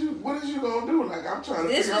 Like, what is you gonna do? Like, I'm trying to.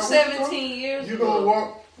 This figure was out what 17 years you ago. gonna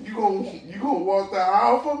walk. You gonna walk the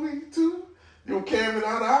aisle for me too? You gonna carry me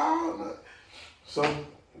down the aisle? So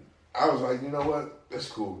I was like, you know what? That's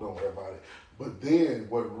cool. Don't worry about it. But then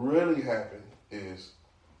what really happened is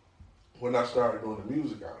when I started doing the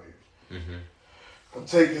music out here. I'm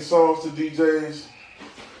taking songs to DJs.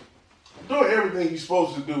 Doing everything you're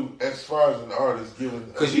supposed to do as far as an artist, giving.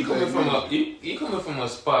 Because you coming from you coming from a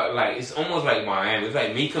spot like it's almost like Miami. It's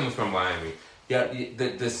like me coming from Miami. Yeah,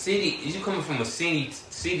 the city. You coming from a city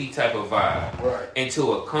type of vibe, right,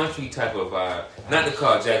 into a country type of vibe. Not to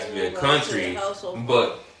call Jacksonville country,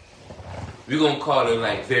 but we're gonna call it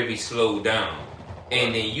like very slowed down.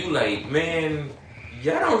 And then you like, man,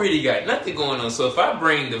 y'all don't really got nothing going on. So if I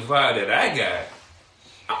bring the vibe that I got,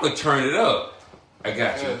 I'm gonna turn it up. I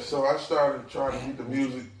got you. Yeah, so I started trying to get the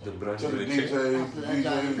music to the DJs. The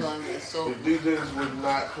DJs would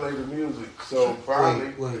not play the music. So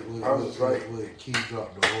finally, I was like, Key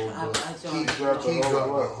dropped the whole Key dropped the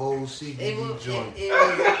whole CBD joint. It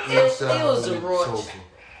was a roach.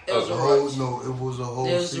 It was a roach. No, it was a whole.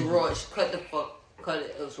 It was a roach. Cut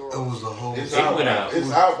it. It was a roach. It was a whole. It's out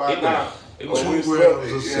by now. It was 2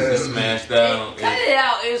 grams. It smashed down. Cut it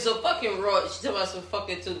out. It was a fucking roach. Talking about some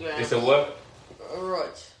fucking 2 grams. It's a what? A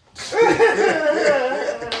roach.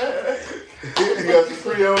 You got some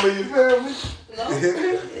Creole in your family? No.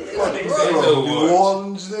 It was a It's roach. a New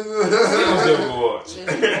Orleans, nigga.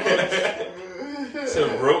 It's a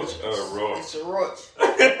roach or a roach? It's a roach.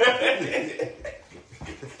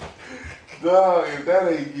 Dog, if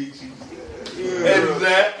that ain't get you.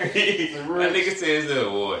 Exactly. That nigga says it's a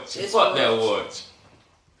watch. It's Fuck a that watch. watch.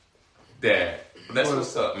 Dad. That's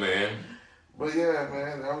what's up, man. But yeah,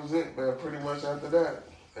 man, that was it, man. Pretty much after that,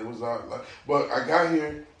 it was all like. But I got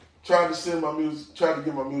here, tried to send my music, tried to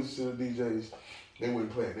get my music to the DJs. They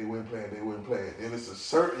wouldn't play it. They wouldn't play it. They wouldn't play it. And it's a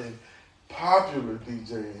certain popular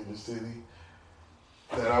DJ in the city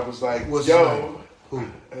that I was like, What's yo. Who? Look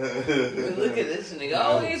at this nigga. I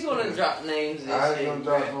always want to drop names and I shit. ain't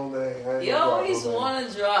gonna drop no name. You always want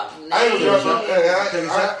to drop names. I ain't gonna drop no name.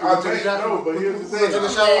 I may know, but here's the thing. I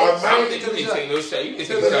don't think you can take no shot. You can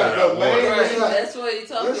take a shot out. Right, that's what he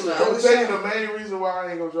talking Listen, about. I'm tell you the main reason why I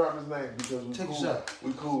ain't gonna drop his name because we Take a cool. shot.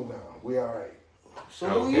 We cool now. We all right. So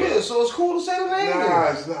who he is? So it's cool to say the name.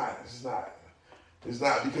 Nah, it's not. It's not. It's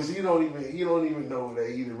not because he don't even know that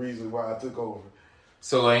he the reason why I took over.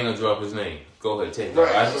 So I ain't gonna drop his name. Go ahead, take it.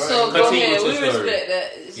 Right. So go Continue ahead. with We your story. respect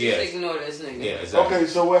that. Just Yes. ignore this nigga. Yeah, exactly. Okay,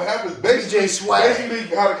 so what happened? DJ Swag.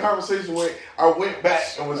 Basically, how the conversation went. I went back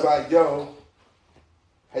and was like, "Yo,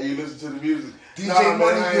 hey, you listen to the music? DJ man,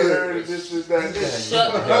 Money I ain't Good. heard it, this, that, this."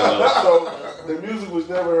 Shut the fuck So the music was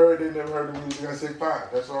never heard. They never heard the music. I said, "Fine,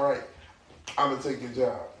 that's all right. I'm gonna take your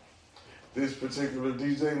job." This particular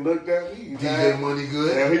DJ looked at me. DJ Money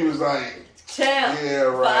Good. And he was like, Champ. "Yeah,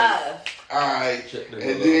 right. 5. All right." Check the And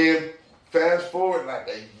hell out. then fast forward like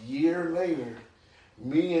a year later,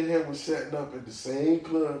 me and him was setting up at the same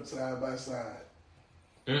club side by side.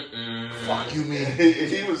 Fuck you, man.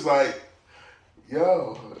 He was like,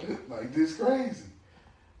 "Yo, like this crazy."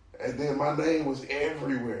 And then my name was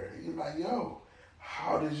everywhere. He was like, "Yo,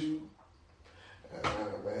 how did you?"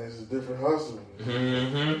 Man, it's a different hustle.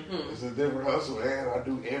 It's a different hustle, and I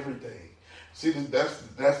do everything. See, that's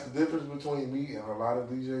the difference between me and a lot of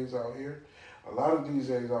DJs out here. A lot of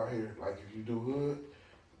DJs out here, like if you do hood,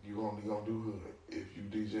 you only gonna do hood. If you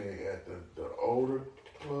DJ at the older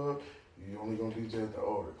club, you only gonna DJ at the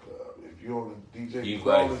older club. If you only DJ, You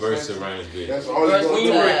Crawling got verse Section, around this bitch. that's all you Verse gonna When do.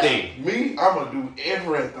 your birthday? Me, I'm gonna do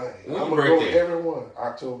everything. When I'm your gonna go birthday? every one.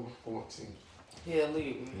 October 14th. Yeah,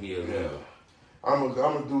 leave me. Yeah. I'm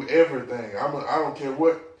gonna do everything. I don't care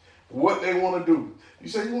what they want to do. You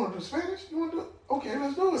say you want to do Spanish? You want to do it? Okay,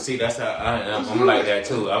 let's do it. See, that's how I'm like that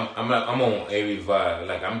too. I'm on every vibe.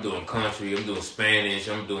 Like I'm doing country, I'm doing Spanish,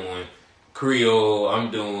 I'm doing Creole, I'm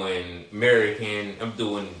doing American, I'm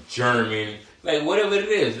doing German. Like whatever it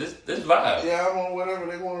is, this vibe. Yeah, I'm on whatever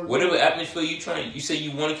they want to do. Whatever atmosphere you say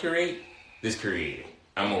you want to create, this create it.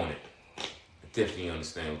 I'm on it. I definitely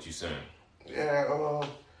understand what you're saying. Yeah,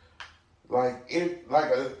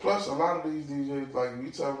 plus a lot of these DJs, like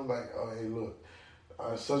you tell them like, oh hey look,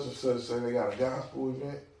 such and such say they got a gospel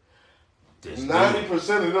event.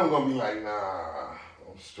 90% of them gonna be like, nah,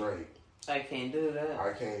 I'm straight. I can't do that.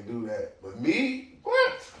 I can't do that. But me,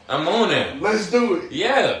 what? I'm on that. Let's do it.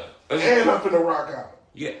 Yeah. And I'm finna rock out.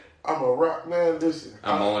 Yeah. I'm a rock man. Listen,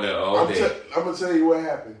 I'm on that all day. I'm gonna tell you what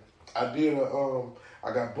happened.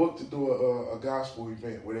 I got booked to do a gospel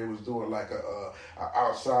event where they was doing like a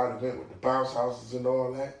outside event with the bounce houses and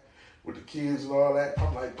all that, with the kids and all that.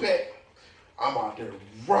 I'm like, bet. I'm out there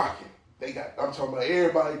rocking. I'm talking about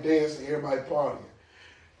everybody dancing, everybody partying.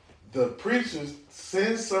 The preachers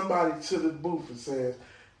send somebody to the booth and says,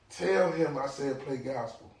 tell him I said play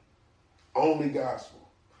gospel. Only gospel.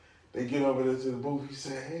 They get over there to the booth. He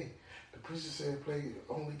said, hey, the preacher said play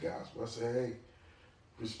only gospel. I said, hey,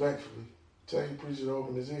 respectfully, tell your preacher to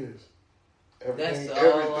open his ears. Everything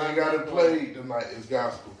got to play tonight is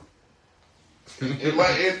gospel.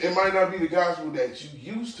 It might not be the gospel that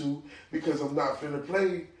you used to because I'm not finna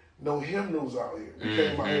play no hymnals out here. We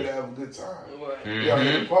came out here to have a good time. We out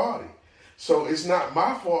here to party. So it's not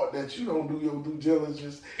my fault that you don't do your due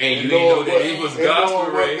diligence. And you didn't know that it was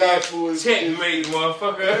gospel right here. Checkmate,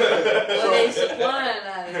 motherfucker. What they supplying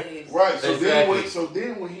nowadays. Right. So exactly.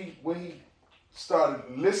 then when he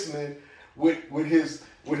started listening with his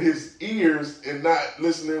ears and not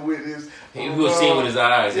listening with his. He was seeing with his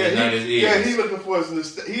eyes and not his ears. Yeah, he looking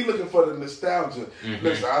for the nostalgia.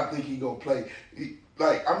 Listen, I think he gonna play.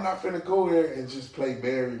 I'm not finna go there and just play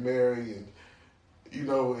Mary, and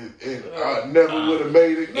I never would have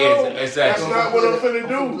made it. No, exactly. That's not what I'm finna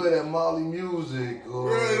do. I'm good at Molly music.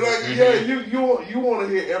 Or, you want to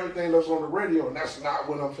hear everything that's on the radio, and that's not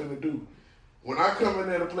what I'm finna do. When I come in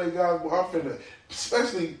there to play gospel, I'm finna,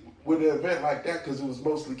 especially with an event like that, because it was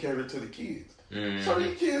mostly catered to the kids. So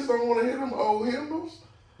these kids don't want to hear them old hymnals.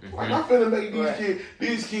 Like I'm finna make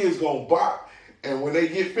these kids gonna bop, and when they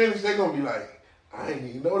get finished, they gonna be like, I didn't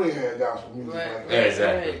even know they had gospel music like that.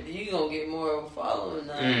 Exactly. Right. You gonna get more of a following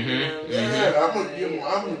now. You know I'm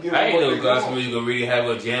gonna give I ain't know gospel music gonna really have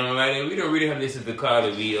a jam like that. We don't really have to listen to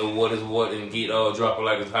Cardi B or what is what and get all drop it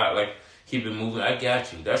like it's hot, like keep it moving. I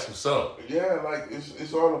got you. That's what's up. Yeah, like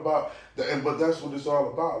it's all about but that's what it's all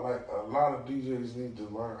about. Like a lot of DJs need to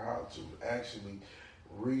learn how to actually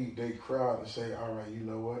read their crowd and say, all right, you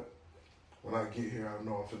know what? When I get here, I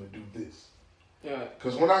know I'm finna do this. Yeah.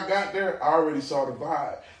 Because when I got there, I already saw the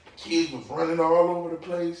vibe. The kids was running all over the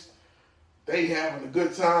place. They having a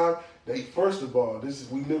good time. First of all,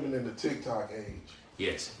 we living in the TikTok age.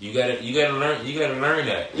 Yes, you gotta learn that. We gotta know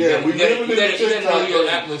your age.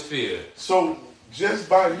 atmosphere. So just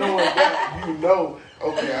by knowing that,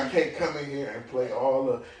 okay, I can't come in here and play all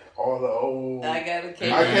the old. I can't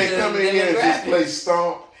come in here and just play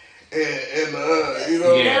Stomp. And I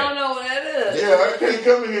don't know what that is. Yeah, I can't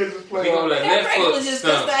come in here and just play all that. That Frank was just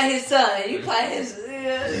not his son. You play his.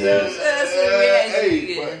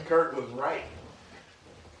 Hey, but Kurt was right.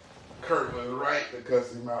 Kurt was right to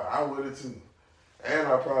cuss him out. I would have too, and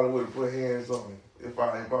I probably would have put hands on him if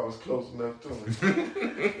I was close enough to him.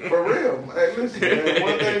 For real. Hey, listen, man.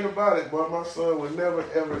 One thing about it, boy, my son would never,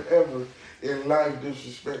 ever, ever in life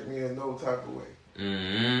disrespect me in no type of way.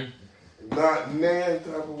 Not nan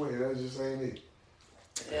type of way. That just ain't it.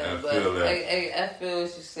 Yeah, but I feel what you're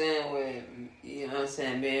saying where, you know what I'm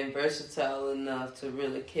saying, being versatile enough to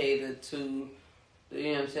really cater to, you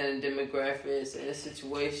know what I'm saying, demographics and the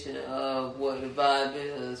situation of what the vibe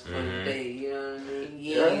is for the day, you know what I mean?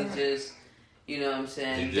 You ain't just, you know what I'm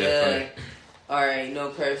saying, alright, no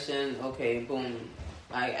cursing, okay, boom,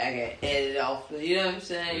 I got edited off, you know what I'm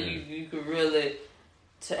saying? You could really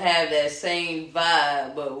to have that same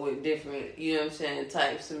vibe, but with different, you know what I'm saying,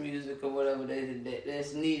 types of music or whatever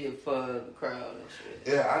that's needed for the crowd and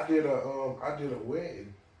shit. Yeah, I did a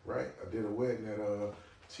wedding, right? I did a wedding at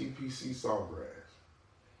TPC Sawgrass.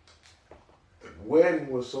 The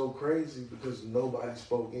wedding was so crazy because nobody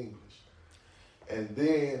spoke English. And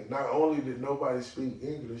then, not only did nobody speak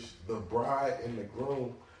English, the bride and the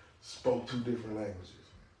groom spoke 2 different languages.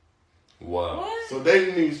 Wow. What? So they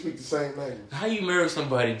didn't even speak the same language. How you marry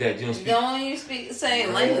somebody that you don't speak? Don't even speak the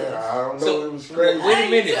same language. I don't know. It was crazy. Wait a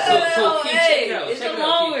minute. So check it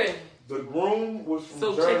out. The groom was from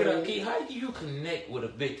So Germany. check it out, Key. How do you connect with a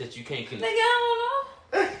bitch that you can't Nigga, connect?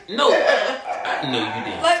 I No, I know you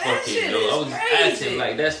didn't. Like, that fucking shit know. is I was just crazy. asking,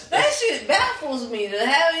 like that's don't know. That shit baffles me to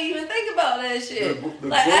have to even think about that shit. The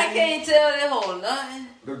Like, I groom- can't tell that whole nothing.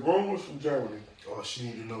 The groom was from Germany. All she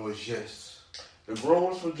need to know is yes. The groom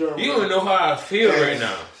was from Germany. you don't know how I feel right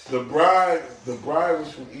now. The bride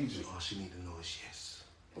was from Egypt. All she need to know is yes.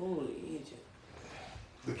 Ooh, Egypt.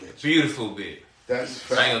 Look at you. Beautiful bitch. That's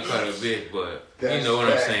fact. I ain't gonna call her a bitch, but you That's know what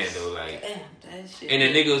I'm facts. saying though. Like, Damn, that shit. and the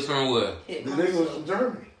nigga was from what? hit The my nigga was soul. from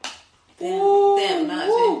Germany. Damn,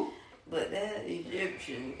 not but that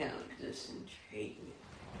Egyptian kind of just intrigued me.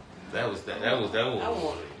 That was. I want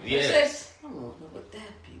it. Yeah. I want to know what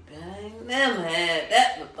that be, man. I ain't never had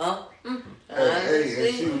that before.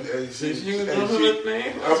 Hey, she was She was hey, doing she- her thing.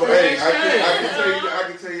 Hey, I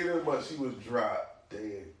can tell you this much. She was dry,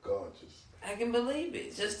 dead, gorgeous. I can believe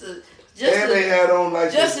it. Just And they to had on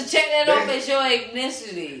like just the- to check that they- off as your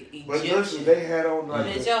ethnicity. But Egyptian. listen, they had on like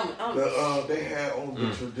Bitch, the they had on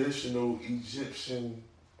the traditional Egyptian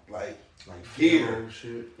like Pharaoh gear.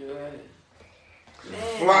 shit. Right.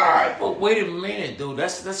 Man. Fly. But wait a minute, though.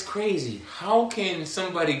 That's crazy. How can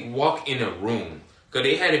somebody walk in a room? Because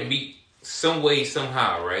they had to meet some way,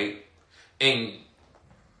 somehow, right? And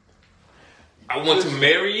I want to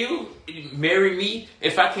marry you? Marry me?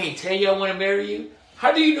 If I can't tell you I want to marry you?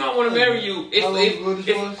 How do you know I want to marry you? How long ago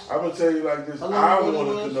this was? I'm gonna tell you like this. How long I ago it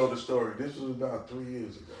wanted was? to know the story. This was about 3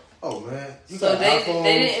 years ago. Oh man, you So got they iPhones,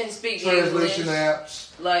 didn't speak translation English.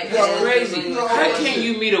 apps. Like That's as Crazy. English. No, How that's can it.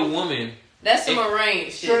 you meet a woman? That's some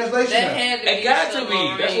arranged shit. Translation That app. had to be It got to some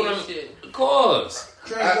be. That's what arranged I'm. shit. Of course.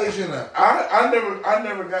 Translation app. I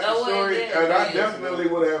never got No, the it story, didn't. and I It definitely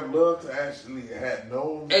would have loved to actually had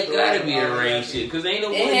known. The It story gotta be and all arranged that. shit. Because ain't no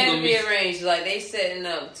way It you had gonna to be be arranged. Like they setting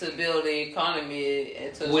up to build the economy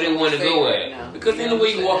and to where they want to go right at. now. Because You ain't know no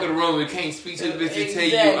way you what can walk I'm in the room and can't speak to the bitch and tell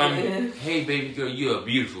Exactly. you, hey baby girl, you are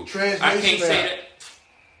beautiful. I Translation can't say app.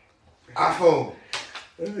 that. iPhone.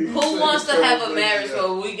 Who wants to have a marriage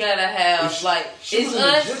where we gotta have like She it's was an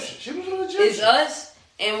us, Egyptian. She was an Egyptian. it's us,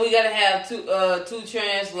 and we gotta have two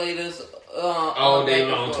translators. All day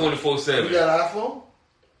back and long, forth. 24/7. You got an iPhone?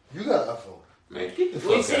 You got an iPhone. Man, get the fuck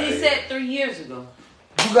We out see of he here. said 3 years ago.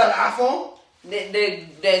 You got an iPhone?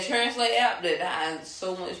 That translate app that I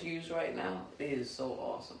so much use right now is so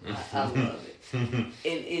awesome. I love it. It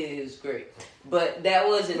is great. But that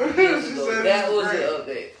wasn't 3 years She ago. said That it's was great. an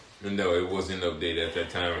update. No, it wasn't updated at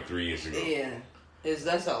that time or 3 years ago. Yeah.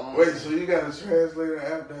 That's all. Wait, so you got a translator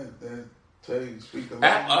app that tell you to speak the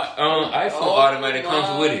language? iPhone automatic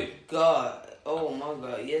comes with it. God. Oh my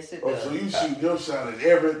God. Yes, it Oh, does. so you shoot your shot at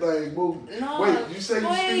everything moving. No. Wait, you say you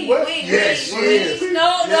wait, speak what? Yes, wait. yes.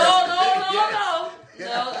 No, Yes.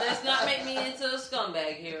 No, let's not make me into a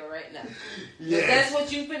scumbag here right now. Yes. That's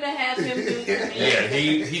what you finna have him do to me. Yeah,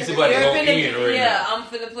 he's about to You're go finna, in right yeah, now. I'm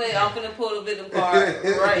finna pull the victim card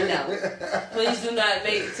right now. Please do not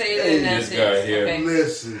say that Hey, nonsense. this guy here. Okay?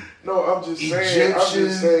 Listen. No, I'm just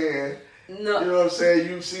saying. You No, know what I'm saying?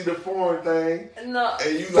 You see the foreign thing, no,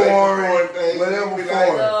 and you Foreign, like the foreign thing. whatever you be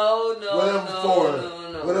foreign. no, Whatever no,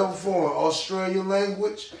 foreign. no. Whatever foreign. Australian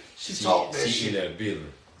language. She talk that She in shit. that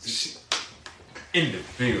building. In the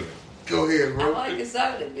building. Go ahead, I bro. like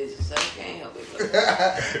exotic bitches, so I can't help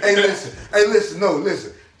it. Hey,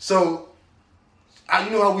 listen. So, you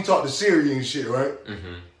know how we talk to Siri and shit, right?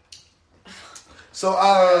 Mm-hmm.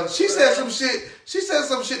 So, she said some shit. She said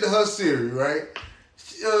some shit to her Siri, right?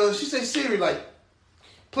 She said, Siri, like,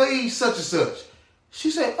 play such and such.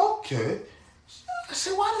 She said, okay. I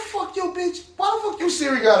said, why the fuck your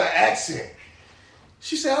Siri got an accent?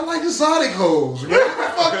 She said, I like exotic hoes, man. What the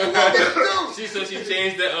fuck you want me to do? So she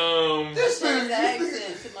changed the This Change nigga, the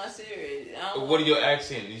accent to my Siri. I don't What are your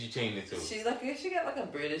accent? Did you change it to? She got like a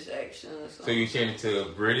British accent or something. So you changed it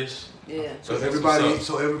to British? Yeah. So That's everybody, what's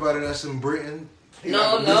that's in Britain.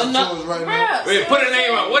 No. listen to us right now. Bruh, Wait, put a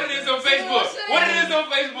name on. What it is on See what I'm Facebook? saying? What it is on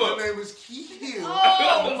My Facebook? name is Keith Hill.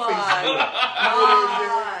 Oh my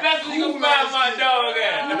God. That's where you can find my dog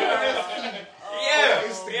at. Yeah.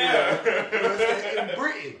 In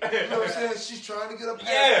Britain. You know what I'm saying? She's trying to get a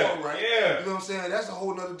passport right. yeah. You know what I'm saying? That's a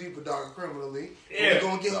whole nother deeper darker criminally. Yeah. We're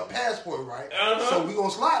gonna get her passport right. Uh-huh. So we're gonna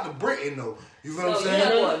slide to Britain though. You feel No, what I'm you saying?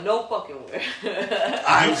 know what? No fucking way.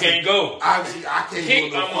 You can't go. Obviously, I can't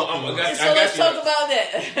Kick, go no fucking way. So let's talk about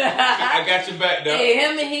that. I got your back, dog. Hey,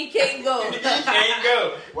 him and he can't go. You can't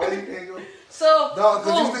go. Why you can't go? So, Dog,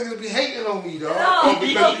 boom. cause these niggas be hating on me, dog. No,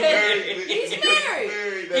 Because okay. you He's married.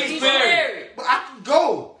 He's He's married. married. But I can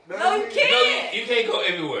go. No, you can't. You can't go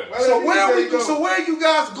everywhere. So where are you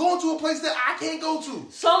guys going to a place that I can't go to?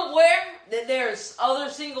 Somewhere that there's other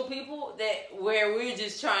single people where we're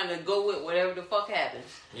just trying to go with whatever the fuck happens.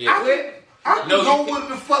 Yeah. I can go with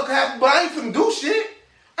the fuck happen, but I ain't finna do shit.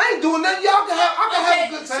 I ain't doing nothing. I can have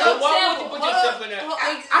a good time. So why would you put yourself in that?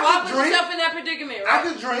 Why put yourself in that predicament, right? I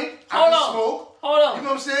can drink. I can smoke. Hold on. You know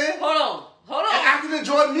what I'm saying? Hold on. And I can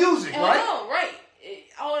enjoy music, right? Hold on, right.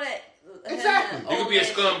 All that. Exactly. You could be a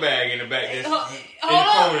scumbag in the back.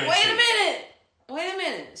 Hold on. Wait a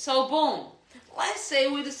minute. So, boom. Let's say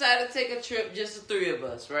we decide to take a trip, just the three of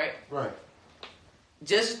us, right? Right.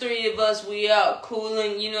 Just the three of us, we out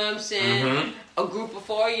cooling, you know what I'm saying? Mm-hmm. A group of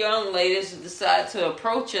 4 young ladies decide to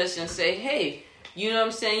approach us and say, hey, you know what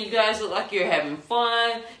I'm saying? You guys look like you're having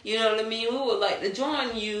fun. You know what I mean? We would like to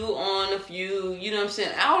join you on a few, you know what I'm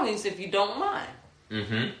saying, outings if you don't mind.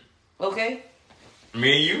 Mm-hmm. Okay?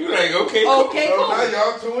 Me and you, like, okay, cool. Okay, So cool. now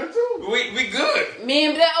y'all 2 and 2. We good. Me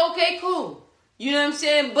and Black, okay, cool. You know what I'm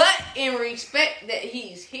saying? But in respect that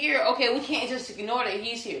he's here, okay, we can't just ignore that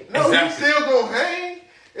he's here. No, Exactly. you still gonna hang.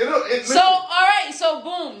 So, alright, so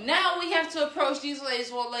boom. Now we have to approach these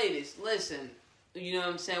ladies. Well, ladies, listen. You know what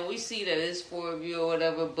I'm saying? We see that it's 4 of you or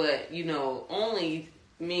whatever, but, you know, only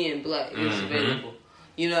me and Black is available.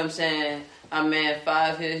 You know what I'm saying? Our man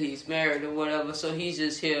 5 here, he's married or whatever, so he's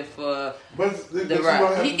just here for but the you don't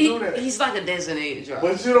ride. have to do that. He's like a designated driver.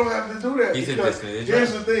 But you don't have to do that. He's a because designated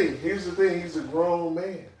here's the thing. He's a grown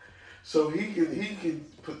man, so he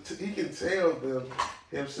can tell them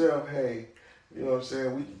himself, hey, you know what I'm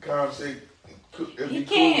saying? We can conversate. He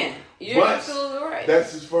can. You're absolutely right.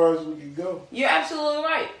 That's as far as we can go. You're absolutely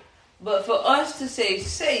right. But for us to stay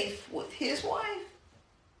safe with his wife,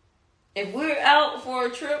 if we're out for a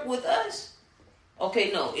trip with us,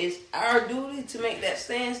 okay, no, it's our duty to make that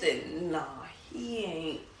stance that, nah, he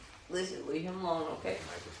ain't. Listen, leave him alone, okay?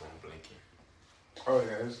 Microphone blinking. Oh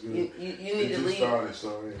yeah, that's good. You need to leave. Started,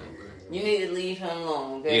 so yeah. You need to leave him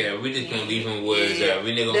alone, okay? Yeah, we just gonna leave him where it's at.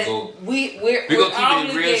 We not gonna go. We're gonna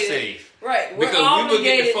keep it real safe. Right. We're Because we will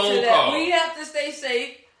obligated get the phone to that. call. We have to stay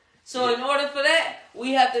safe. So in order for that,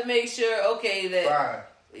 we have to make sure, okay, that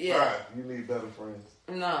Fine. yeah. You need better friends.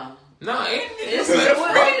 No. No, It's we're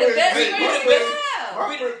the best we- friends we-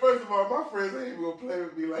 we have. First of all, my friends ain't even gonna play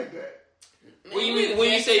with me like that. What you mean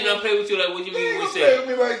when you say not play with you? Like what you They mean ain't when gonna you play say? with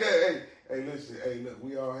me like that. Hey, listen. Hey, look,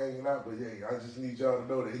 we all hanging out, but yeah, I just need y'all to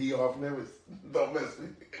know that he off limits. Don't mess with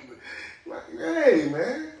me. Like, hey,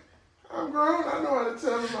 man, I'm grown. I know how to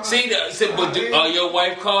tell him. But are your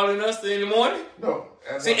wife calling us in the morning? No.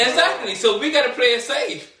 See, exactly. So we gotta play it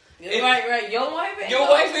safe. Right. Your wife ain't Your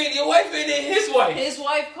wife ain't in his wife. His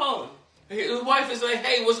wife calling. His wife is like,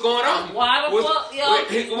 hey, what's going on? Why the fuck, y'all?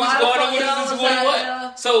 What's going on? What is this?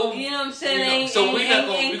 What? So you know what I'm saying? So we gonna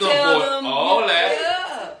avoid all that.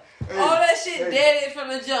 Yeah. All that shit dead from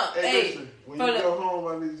the jump. Hey, listen, when you go home,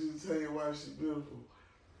 I need you to tell your wife she's beautiful.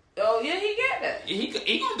 Oh yeah, he got that. He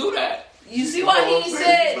gonna do that. You see why he ain't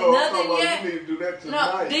said nothing yet? You need to do that No,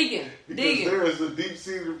 tonight. digging. There is a deep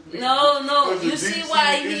seated. No. You see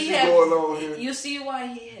why he has. You see why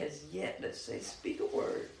he has yet to say speak a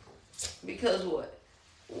word. Because what?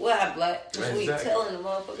 Why, Black? Because we telling the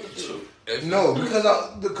motherfucker truth. No, because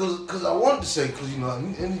I wanted to say, because you know,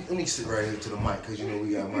 let me sit right here to the mic, because you know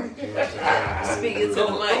we got mic. You know what I'm saying? Speaking to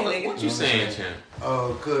the mic, nigga. What you saying, champ?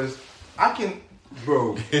 Because I can,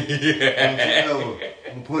 bro.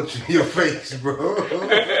 I'm gonna punch you in your face, bro.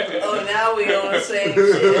 Oh, now we on the same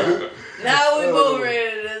shit. Now we both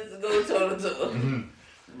ready to go toe to toe.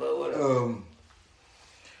 But whatever.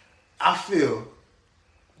 I feel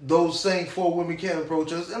those same 4 women can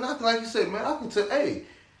approach us, and I can, like you said, man, I can tell, hey,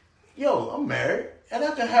 yo, I'm married, and I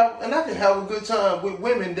can have a good time with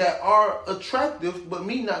women that are attractive, but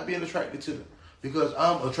me not being attracted to them because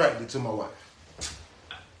I'm attracted to my wife.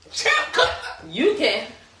 Champ, cut. You can.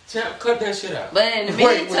 Champ, cut that shit out. But in the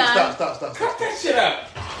Wait, meantime, stop. Cut that shit out.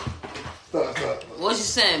 Stop. what you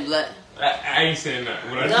saying, Black? I ain't saying that.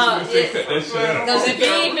 What I No, just gonna say, cut that shit out. Because if you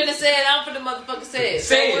ain't finna say it, I'm finna motherfucker say it.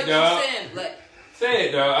 Say so it, what dog. you saying, Black? Say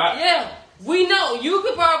it, dog. Yeah, we know you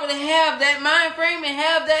could probably have that mind frame and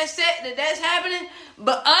have that set that's happening,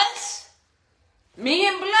 but us, me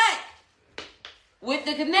and Black, with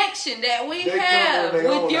the connection that we have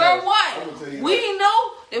with your wife, we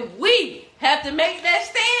know that we have to make that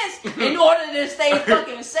stance in order to stay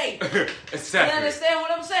fucking safe. Exactly. You understand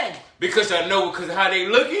what I'm saying? Because I know because of how they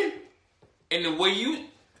looking and the way you,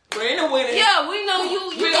 in the way that Yeah, we know you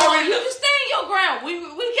already you can stand your ground. We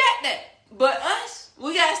got that. But us,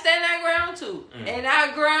 we gotta stand our ground too. And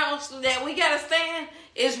our ground that we gotta stand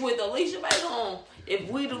is with Alicia back home. If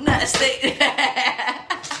we do not stay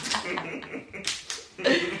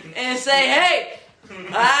and say, hey,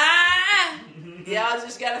 y'all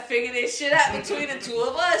just gotta figure this shit out between the two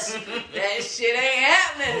of us. That shit ain't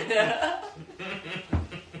happening.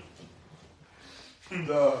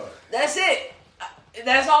 That's it.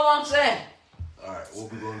 That's all I'm saying. All right,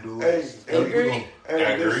 what we gonna do Hey, is agree.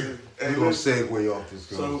 Listen, we gonna segue off this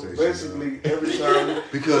so conversation. basically, every time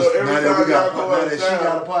because so every now that time we got y'all go now out that of she got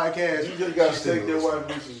a town, podcast, you just gotta she take still your listens. wife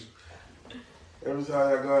with you. Every time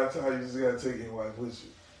y'all go out of town, you just gotta take your wife with you.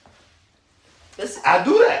 Listen, I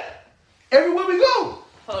do that everywhere we go.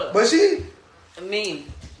 hold up. But Me.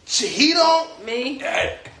 he don't. Me. When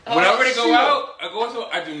I already go out, I go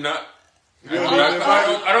to. I do not. I don't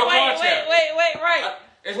call Champ. Wait, right.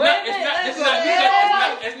 It's Wait not. a It's minute, not. let's It's go. not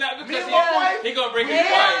Yeah. because. It's not Me because and my wife, he gonna bring his They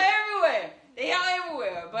all wife. everywhere. They all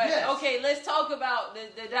everywhere. But Yes. okay, let's talk about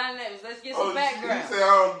the dynamics. Let's get Oh, some background. He said I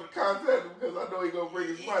don't contact him because I know he gonna bring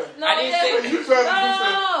his wife. No, I didn't yeah. say He trying to do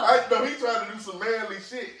No. some. He trying to do some manly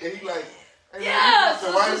shit, and he like. Hey, Yeah. man, So,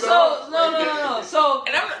 you want some so, white dog? no. So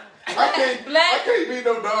And I'm not. I can't be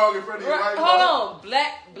no dog in front of your wife. hold on.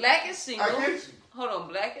 Black is single. I get you. Hold on.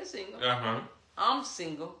 Black is single. Uh-huh. I'm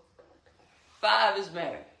single. 5 is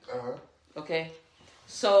married. Uh-huh. Okay.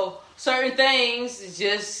 So certain things is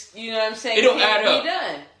just, you know what I'm saying, It don't can't add be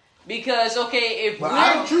done. Because if But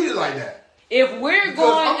I don't treat it like that. we're Because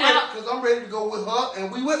going out, Because I'm ready to go with her,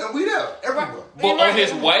 and we there everywhere. But on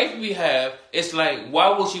his wife behalf, it's like, why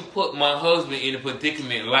would you put my husband in a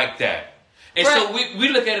predicament like that? And so we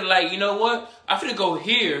look at it like, you know what? I'm finna go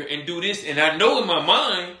here and do this, and I know in my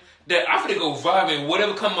mind that I'm finna go vibe and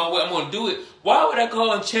whatever come my way, I'm gonna do it. Why would I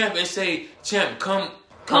call him Champ and say, Champ, come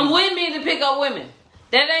with me to pick up women.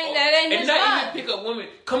 That ain't and his not vibe. even pick up women.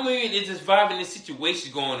 Come in and just vibe in this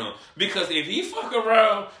situation going on. Because if he fuck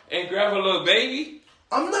around and grab a little baby,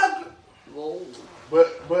 I'm not. Whoa.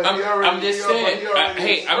 But he already. I'm just saying.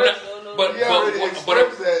 Hey, I'm not. But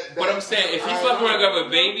I'm saying, if he fuck around and grab a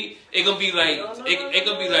baby, it gonna be like it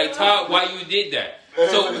gonna be like, Todd, why you did that?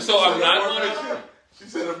 So I'm not gonna. She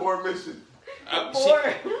said abort mission.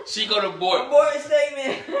 She go to board. Abort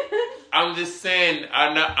statement. I'm just saying,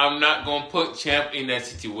 I'm not gonna put Champ in that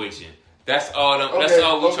situation. That's all. That's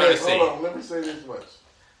all we're trying to say. Hold on. Let me say this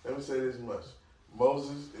much.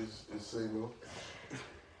 Moses is single.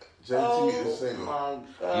 JT is single.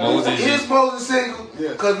 Moses Is Moses single?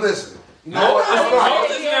 Yes. Because listen. Moses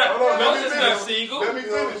Let not single. Let me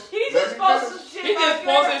finish. He just posted some shit. He just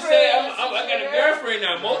supposed to say, I got a girlfriend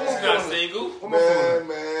now. Moses not single.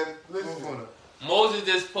 Man, listen. Moses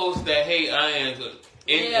just posted that, hey, I am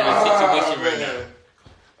in a Ah, situation right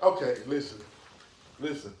now. Okay, listen.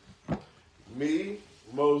 Me,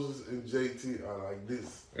 Moses, and JT are like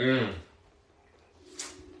this.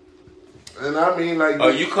 And I mean like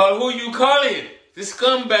Oh, this. who you calling? This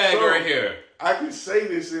scumbag So, right here. I can say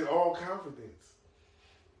this in all confidence.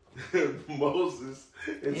 Moses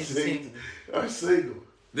and He's JT single. are single.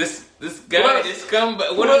 This guy, Plus- this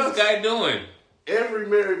scumbag. What is this guy doing? Every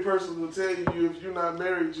married person will tell you if you're not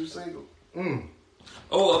married, you're single.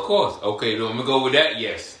 Oh, of course. Okay, then I'm gonna go with that.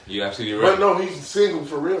 Yes, you're absolutely But right. no, he's single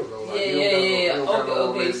for real though. Like, he don't got no old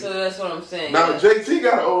Okay, lady. so that's what I'm saying. Now yeah. JT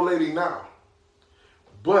got an old lady now,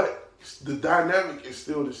 but the dynamic is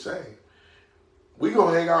still the same. We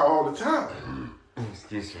gonna hang out all the time,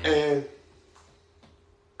 Excuse me. and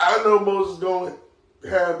I know Moses gonna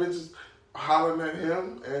have bitches hollering at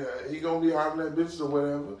him, and he gonna be hollering at bitches or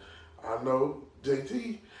whatever. I know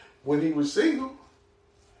JT when he was single,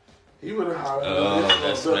 he would have hollered at Oh, that bitches,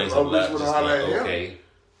 or explains a bitch lot. would Just have hollered at like, him. okay.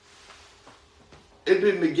 It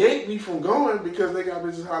didn't negate me from going because they got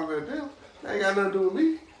bitches hollering at them. They ain't got nothing to do with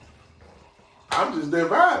me. I'm just there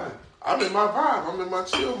vibing. I'm in my vibe. I'm in my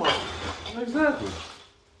chill mode. Exactly.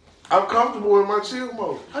 I'm comfortable in my chill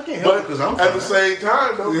mode. I can't help it because I'm at the fine. same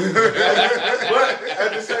time though. But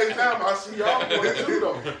at the same time, I see y'all doing it too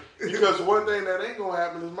though. Because one thing that ain't gonna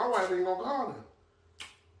happen is my wife ain't gonna call him.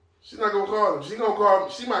 She's not gonna call him. She gonna call.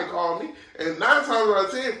 She might call me. And 9 times out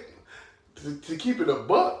of 10, to keep it a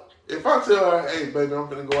buck, if I tell her, "Hey, baby, I'm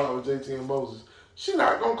gonna go out with JT and Moses," she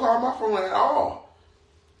not gonna call my phone at all.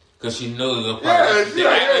 Cause she knows the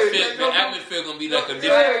atmosphere gonna be like a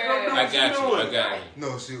different. I got you.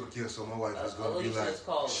 No, so my wife is gonna be like, Alicia's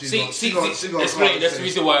calling. she See, gonna that's call and the say-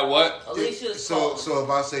 reason why. What? Alicia's So calling. if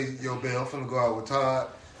I say, yo, babe, I'm finna go out with Todd,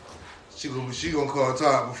 she gonna call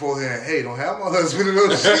Todd beforehand. Hey, don't have my husband in no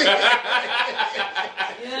shit. You know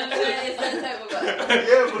what I'm saying? It's that type of vibe.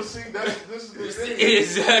 Yeah, but see, this is the thing.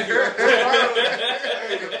 Exactly.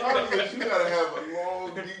 Hey, the problem is you gotta have a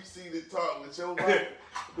long, deep see the talk with your wife,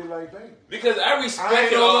 be like, baby. Because I I respect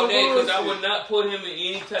ain't it on all no day because I bullshit. would not put him in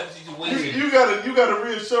any type of situation. You gotta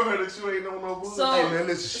reassure her that you ain't on no bullshit. So- Hey man,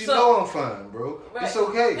 listen, she So- know I'm fine, bro. Right. It's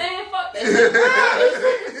okay. Man, fuck that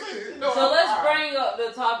shit. No, So I'm let's fine. bring up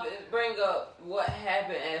the topic, bring up what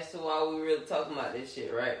happened as to why we really talking about this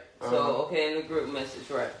shit, right? So, okay, in the group message,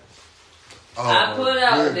 right? Oh, I my put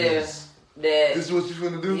out goodness. there that, This is what you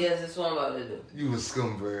finna do? yes, that's what I'm about to do. You a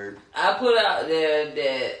scumbag. I put out there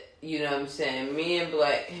that, you know what I'm saying, me and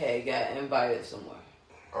Black had got invited somewhere.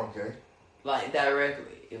 Okay. Like,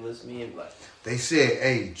 directly. It was me and Black. They said,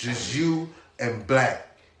 hey, just you and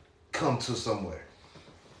Black come to somewhere.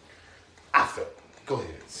 I felt. Go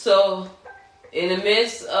ahead. So, in the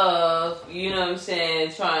midst of, you know what I'm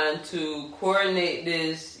saying, trying to coordinate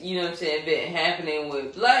this, you know what I'm saying, event happening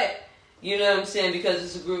with Black, you know what I'm saying, because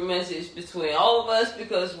it's a group message between all of us,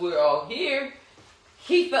 because we're all here,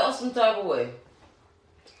 he felt some type of way.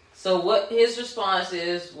 So what his response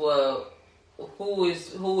is, well, who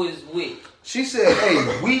is we? She said,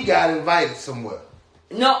 hey, we got invited somewhere.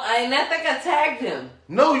 No, I think I tagged him.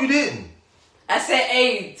 No, you didn't. I said,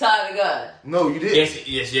 hey, Todd to God. No, you didn't.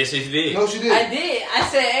 Yes, it did. No, she I didn't. did. I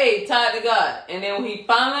said, hey, Todd to God. And then when he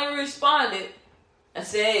finally responded, I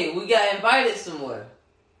said, hey, we got invited somewhere.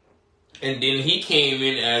 And then he came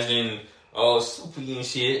in as in all soupy and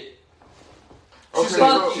shit. She Okay,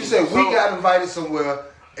 said, she said we so- got invited somewhere,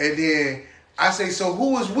 and then I say, so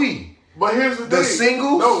who is we? But here's the The thing.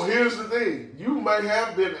 singles? No, here's the thing. You might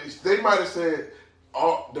have been. They might have said,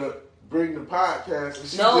 bring the podcast. And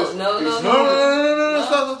she No, just, no, it's no, No, no, no, no, no, No. no,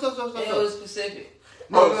 stop. It was specific.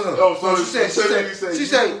 No, no, no. Oh, so No, she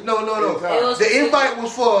said, no. It was The invite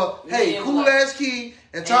was for, Me hey, and Cool Black. Ass Key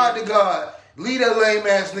and Todd the God, leave that lame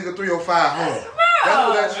ass nigga 305 home. That's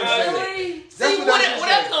what that shit said. Really? That's See, what where that shit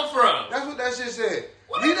that said. come from? That's what that shit said.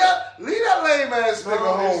 Leave that lame ass No, nigga it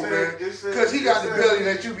home, said- man. it said- Because he got it the said- belly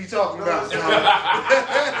that you be talking No, about. it said-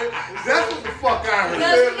 That's what the fuck I heard.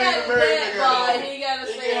 Because he Leave got the his married dad nigga bod, alone. he gotta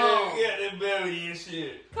stay home. that belly and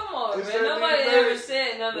shit. Come on, It man. said Nobody leave the ever married-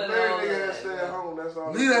 said none The of married that. nigga that stay at home. That's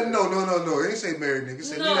all. Leave that, no. It ain't say married nigga. It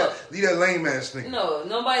said No. leave that lame ass nigga. No,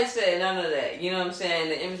 nobody said none of that. You know what I'm saying?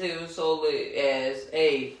 The invitation was sold as,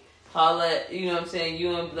 hey, holla at, you know what I'm saying,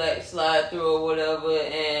 you and Black slide through or whatever,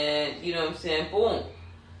 and, you know what I'm saying, boom.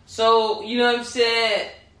 So, you know what I'm saying,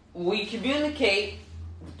 we communicate,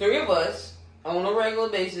 the three of us, on a regular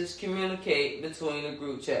basis, communicate between the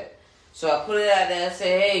group chat. So I put it out there and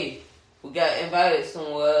say, hey, we got invited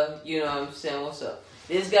somewhere, you know what I'm saying, what's up?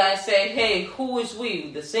 This guy say, hey, who is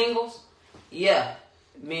we? The singles? Yeah,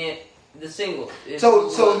 man, the singles. So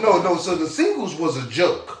the singles was a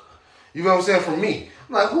joke. You know what I'm saying? For me.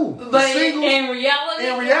 I'm like, who? The But singles? in reality,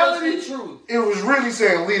 In reality, it was the truth. It was really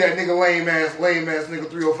saying leave that nigga lame ass nigga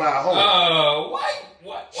 305 home.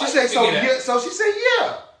 Why? She said so. Yeah, so she said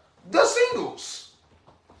yeah. The singles.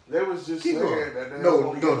 They was just Keep saying going. that they No,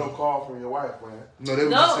 don't get no. no call from your wife, man. No, they were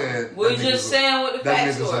No, just saying. we're that niggas just are- saying what the that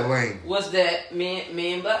facts niggas are were. lame. Was that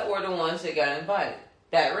me and Black were the ones that got invited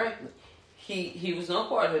directly. He was no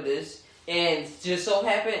part of this, and just so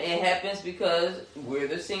happened it happens because we're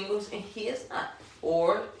the singles and he is not,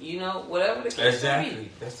 or you know whatever the case may be. Exactly.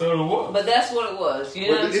 That's all it was. But that's what it was. You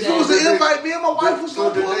know what I'm If it saying? was an invite, me and my wife was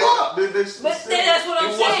gonna did pull they- up. did they but say- then that's what I'm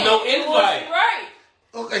It was saying. no It invite. was right.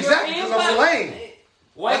 Okay, exactly, Your because I'm invite- lame.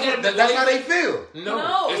 Why That's how they feel.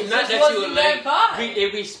 No, it's it not just that wasn't you are that lame. vibe. They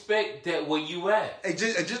respect that where you at. Hey,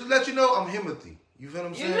 just to let you know, I'm Himothy. You feel what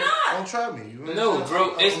I'm You're saying? not. Don't try me. You know what No, I'm saying?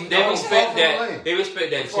 bro. They I'm far respect from the lane. that. They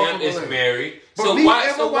respect that far Champ from the is lane. married. But So me why?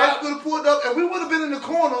 and my So wife why? could have pulled up, and we would have been in the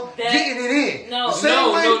corner That- getting it in. No, the same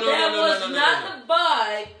no, way. no, no. that was not the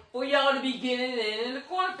vibe for y'all to be getting in the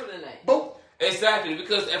corner for the night. But Exactly,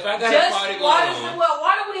 because if I got a Just party why going does on,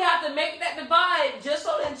 why do we have to make that divide just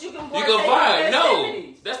so that you can you partake can in vibe. No,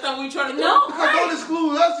 festivities? that's not what we're trying to do. No. because don't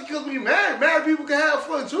exclude us because we married. Married people can have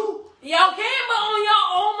fun too. Y'all can, but on your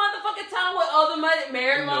own motherfucking time with other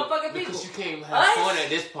married No, motherfucking people. because you can't Us? have fun at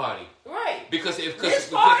this party. Right. Because This because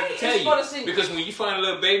party I tell is you, for the singles. because when you find a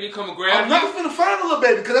little baby come and grab I'm you, not finna find a little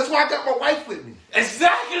baby because that's why I got my wife with me.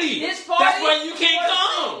 exactly. This party That's why you is can't for the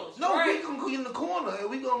come. singles. No, right. we gonna go in the corner and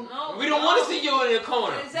we gonna. No, We don't want to see you in the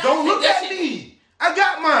corner. Exactly. Don't look That at shit- me. I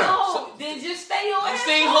got mine. No, then just stay your ass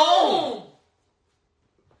stay home.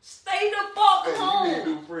 Stay the fuck Hey, you home. need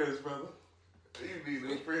new friends, brother. You need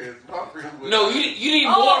new friends. My friends. with- No, you need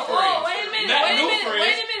more friends. Wait a minute, Not wait a new minute, friends.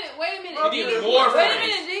 wait a minute, wait a minute. You need more Wait a friends.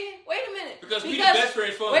 minute, G. Wait a minute. Because we the best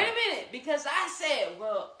friends for Wait you. a minute. because I said,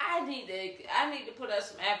 well, I need to put out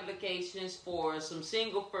some applications for some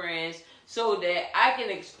single friends so that I can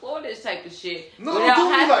explore this type of shit No, without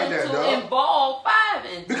don't do me like having that, to dog. involve five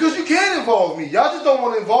into Because it. you can involve me. Y'all just don't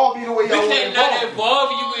want to involve me the way We y'all want to cannot involve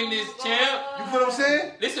me. involve you in this, champ. You feel what I'm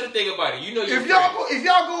saying? Listen to the thing about it. You know your If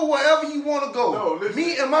y'all go wherever you want to go, No, listen,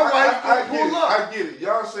 me and my wife I gonna pull up. I get it.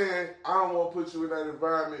 Y'all saying I don't want to put you in that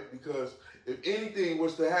environment because if anything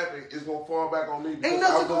was to happen, it's gonna fall back on me because Ain't I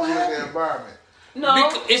nothing put gonna you in happen. that environment. No,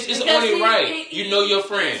 It's because only right. You know your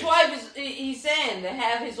friends. His wife is. He's saying to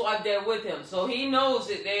have his wife there with him, so he knows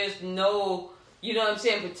that there's no, you know what I'm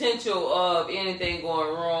saying, potential of anything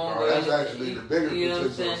going wrong. No, that's actually the bigger you know what I'm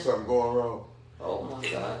potential of saying? something going wrong. Oh my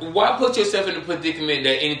god. Why put yourself in a predicament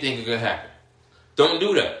that anything could happen? Don't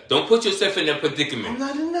do that. Don't put yourself in that I'm predicament.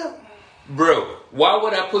 not in that. Bro, why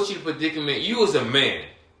would I put you in a predicament? You was a man.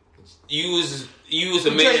 You was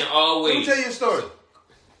a man always. Let me tell you a story.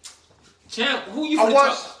 Champ, who you I finna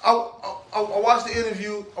watched. talk- I watched the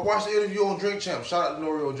interview. I watched the interview on Drink Champs. Shout out to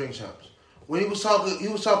Norio on Drink Champs. When he was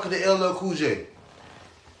talking to LL Cool J.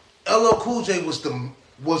 LL Cool J was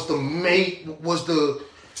the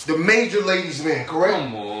major ladies man, correct?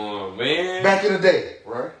 Come on, man. Back in the day,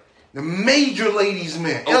 Right? the major ladies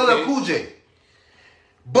man, Okay. LL Cool J.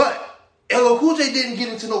 But LL Cool J didn't get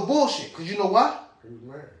into no bullshit, cause you know why? He was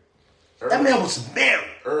married. That man was married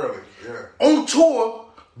Early, yeah. on tour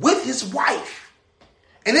with his wife,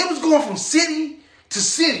 and they was going from city to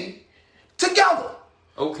city together.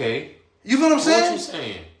 Okay. You feel what I'm What saying? you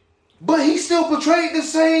saying? But he still portrayed the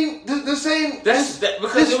same. That's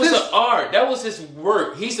because it was an art. That was his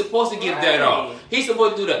work. He's supposed to give that Right. off. He's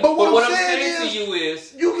supposed to do that. But what I'm I'm saying saying is, to you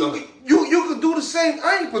is, You Go can ahead. you can do the same.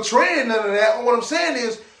 I ain't portraying none of that. What I'm saying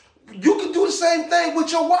is, you can do the same thing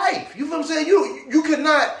with your wife. You feel what I'm saying? You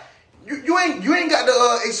cannot. You ain't got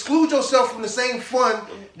to exclude yourself from the same fun.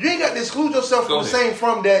 You ain't got to exclude yourself from Go the ahead. same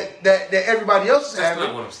fun that everybody else is that's not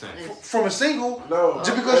having what I'm saying. from a single. No.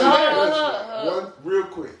 Just because you Listen, one real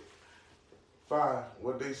quick. Five,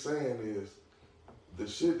 what they saying is the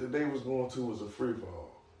shit that they was going to was a free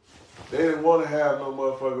fall. They didn't want to have no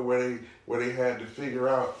motherfucker where they had to figure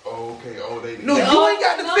out, they No, you ain't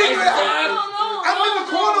got to figure it out. No, I'm in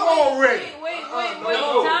the corner already. Wait.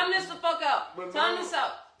 no. Time this the fuck out. But Time no. this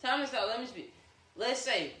out. Let me speak. Let's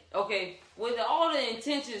say, okay, with all the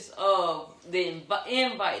intentions of the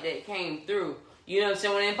invite that came through, you know what I'm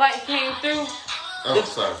saying? When the invite came through, Oh,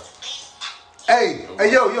 sorry. Hey,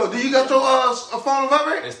 yo, do you got your phone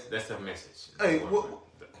vibrate? That's a message. Hey,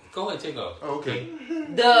 Go ahead, take off. Oh, okay.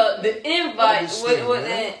 the invite Understand,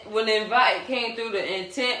 man. when the invite came through, the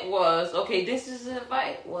intent was, okay, this is an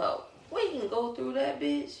invite. Well, we can go through that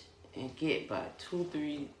bitch and get by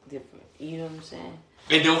 2-3 different. You know what I'm saying?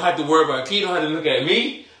 And don't have to worry about Key. Don't have to look at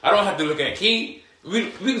me. I don't have to look at Key. We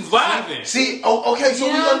vibing. See, okay, so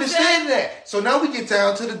You know we what I'm understand that. So now we get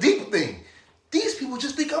down to the deeper thing. These people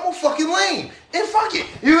just think I'm a fucking lame. And fuck it.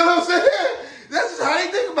 You know what I'm saying? That's just how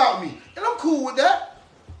they think about me. And I'm cool with that.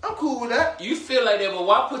 You feel like that, but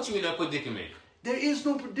why put you in that predicament? There is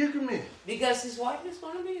no predicament. Because his wife is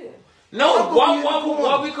gonna be there. No, I'm gonna be in the why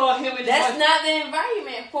corner. we call him and That's his wife? not the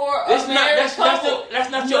environment for a That's not- married that's couple.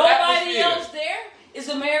 not your Nobody atmosphere. else there is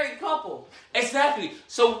a married couple. Exactly.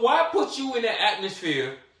 So why put you in that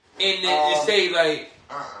atmosphere and say like,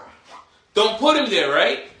 don't put him there,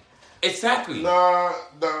 right? Exactly. No,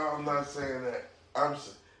 I'm not saying that.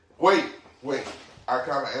 Wait. I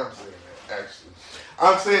kind of am saying that, actually.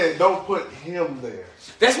 I'm saying don't put him there.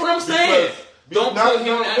 That's what I'm saying. Don't put him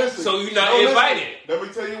in that, listen. so you're not No, listen. invited. Let me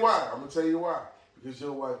tell you why. I'm going to tell you why. Because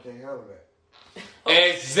your wife can't handle that.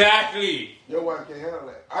 Exactly. Your wife can't handle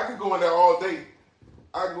that. I could go in there all day.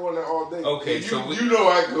 Okay, And so you know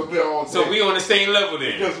I could go there all day. So we on the same level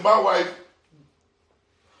then. Because my wife is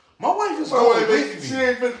My wife my going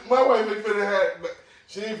wife ain't finna have.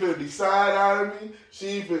 She ain't finna be side-eyeing me. She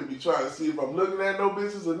ain't finna be trying to see if I'm looking at no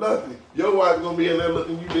bitches or nothing. Your wife gonna be in there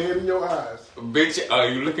looking you dead in your eyes. Bitch, are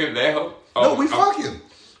you looking at that hoe? No, we fucking.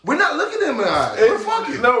 We're not looking them in the eyes. We're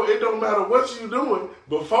fucking. No, it don't matter what you doing.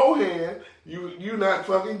 Beforehand, you not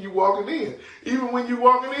fucking, you walking in. Even when you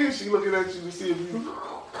walking in, she looking at you to see if you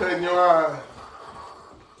cutting your eye.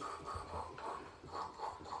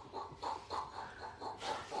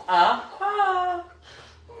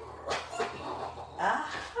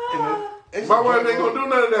 My wife ain't gonna do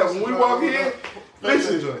none of that. When we walk in,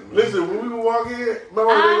 listen, when we walk in, my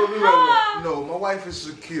wife ain't gonna do none of that. No, my wife is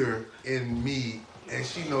secure in me, and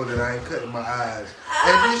she know that I ain't cutting my eyes.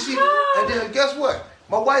 And then guess what?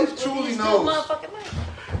 My wife truly knows. Motherfucking life.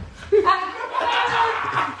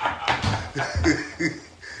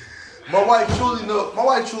 My wife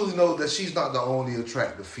truly knows that she's not the only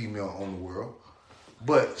attractive female on the world.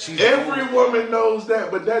 But she's Every woman knows that,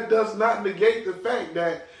 but that does not negate the fact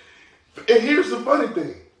that. And here's the funny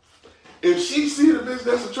thing: if she see the bitch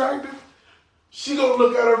that's attractive, she gonna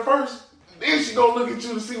look at her first. Then she gonna look at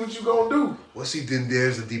you to see what you gonna do. Well, see, then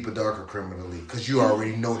there's a deeper, darker criminally because you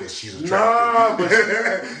already know that she's attractive.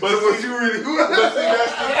 Nah, but so what you really? but see,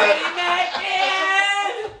 that's the Dirty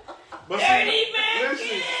Mackin! But Dirty see, Mackin!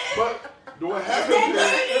 listen, but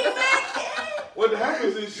what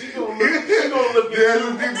happens is she gonna look There's at a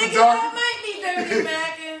you. deeper, Nigga, darker. don't make me Dirty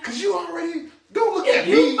Mackin! Because you already don't look If at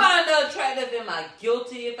you me. find her attractive, am I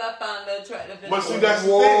guilty if I find her attractive? But see, that's the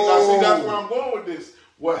thing. Now, see, that's where I'm going with this.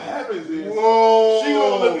 What happens is Whoa. she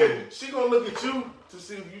gonna look at you to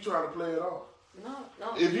see if you try to play it off. No.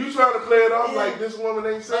 If you try to play it off like this woman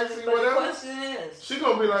ain't sexy, But the whatever, question is, she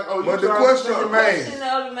gonna be like, oh, you But the trying question to remains. question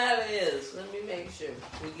of the matter is, let me make sure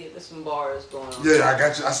we get some bars going on. Yeah, I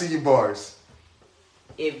got you. I see your bars.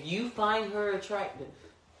 If you find her attractive,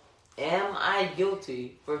 am I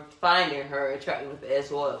guilty for finding her attractive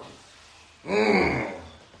as well?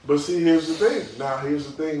 But see, here's the thing. Now, here's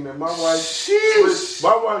the thing that my Sheesh.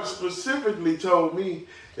 wife specifically told me,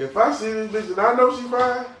 if I see this bitch and I know she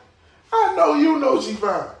fine, I know you know she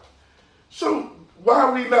fine. So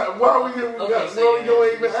why we don't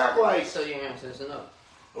even act like? So your answer is no.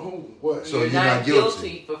 Oh, what? So you're you're not not guilty.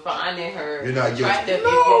 guilty for finding her You're not guilty. attractive. If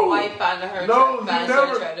No. your wife finding her No, you finds her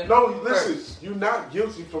never. attractive. No, first. listen. You're not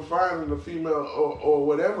guilty for finding a female or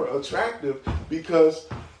whatever attractive because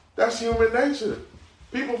that's human nature.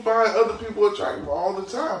 People find other people attractive all the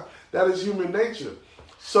time. That is human nature.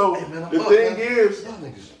 So Hey, man, the look, thing man. is, Y'all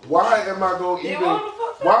niggas- why am I gonna Then even? why the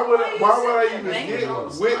fuck Why would you I saying even that, man? get No,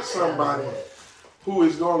 with stop somebody that. who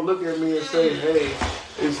is gonna look at me and say, "Hey,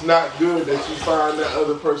 it's not good that you find that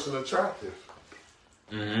other person attractive."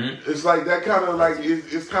 Mm-hmm. It's like that kind of like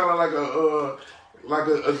it's kind of like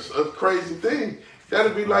a crazy thing.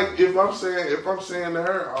 That'd be like if I'm saying to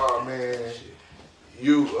her, "Oh man,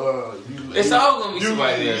 you It's all gonna be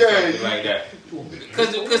somebody that's attractive yeah, like that.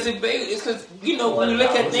 Because you know when you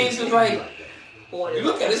look at things, it's like you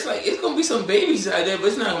look at it, it's like it's gonna be some babies out there, but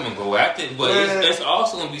it's not gonna go after it. But Man, it's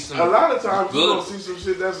also gonna be some. a lot of times good. you gonna see some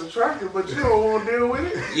shit that's attractive, but you don't want to deal with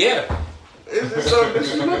it. Yeah. It's just something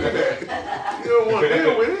that you looking at. You don't want to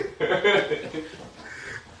deal with it.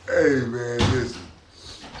 Hey man, listen.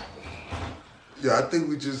 Yeah, I think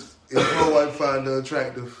we just if my wife find her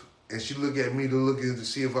attractive and she look at me to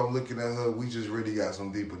see if I'm looking at her, we just really got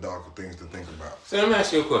some deeper, darker things to think about. So let me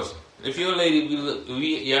ask you a question. If your lady,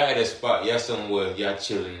 y'all at a spot, y'all somewhere, y'all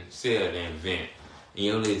chilling, say at an event, and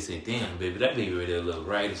your lady say, "Damn, baby, that baby right there look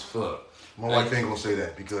right as fuck." My wife ain't gonna say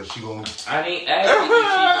that because she gonna. I didn't ask you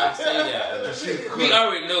if she gonna say that. We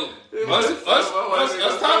already know.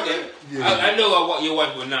 Us talking. Yeah. I know your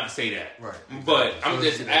wife would not say that. Right. But I'm So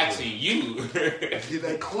just get that asking you. Let's get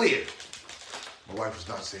that clear. My wife is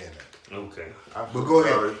not saying that. Okay. But go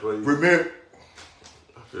ahead. Remember,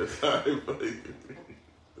 Sorry for you.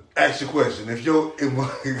 ask your question.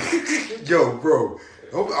 Yo, bro,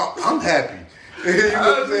 I'm happy. You know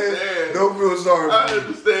what I'm saying? understand. Don't feel sorry I for me.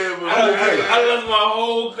 understand, but I lost my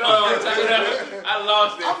whole car. I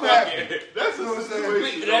lost it. I'm Fuck happy. it. that's You know what a I'm saying?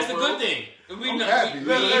 situation. That's a bro. good thing. We I'm not happy.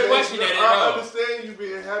 we ain't question that at I all. understand you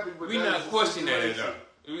being happy, but We that's not a question that at situation.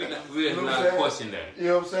 all. We You know not what I'm saying? question that. You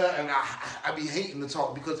know what I'm saying? And I be hating to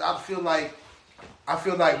talk because I feel like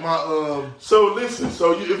my So listen,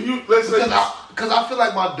 let's say because I feel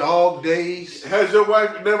like my dog days. has your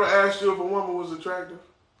wife never asked you if a woman was attractive?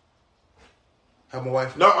 Have my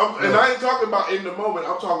wife? No, and I ain't talking about in the moment.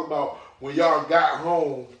 I'm talking about when y'all got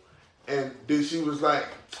home, and then she was like,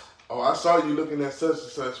 "Oh, I saw you looking at such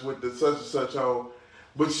and such with the such and such on,"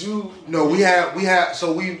 but you. No, we had.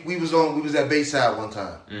 So we was at Bayside one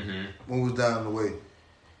time when we was down the way,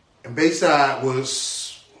 and Bayside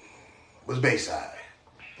was Bayside.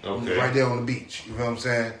 Okay. Right there on the beach. You know what I'm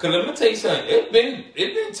saying? Cause let me tell you something. It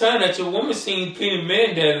been time that your woman seen plenty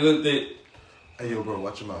men that looked at. Hey yo, bro,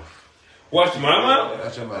 watch your mouth. Watch my mouth.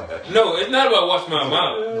 Watch your mouth. No, it's not about watch my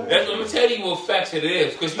mouth. That's I'm gonna tell you what facts it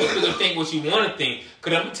is. Cause you gonna think what you want to think.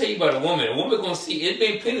 Cause I'm gonna tell you about a woman. A woman gonna see. It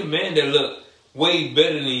been plenty men that look way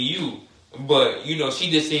better than you, but you know she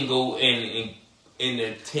just didn't go and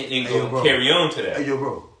yo, bro. carry on to that. Hey yo,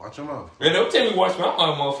 bro, watch your mouth. And don't tell me watch my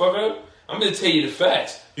mouth, motherfucker. I'm gonna tell you the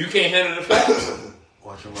facts. You can't handle the facts.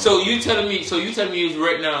 Watch your mouth. So you telling me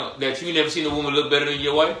right now that you never seen a woman look better than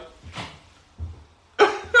your wife?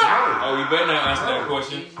 Oh, you better not answer that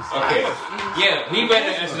question. Okay. Yeah, he better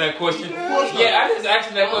not answer that question. Yeah, I just asked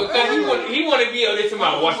him that question because he want to be able to listen to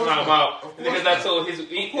my watch my mouth because I told his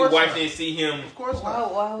wife didn't see him. Of course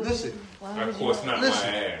not. Why would Listen. Of course not.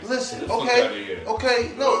 Listen, my ass. listen, Get the fuck outta okay, here.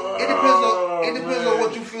 okay, no, it depends on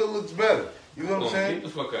what you feel looks better. You know what I'm Get saying? the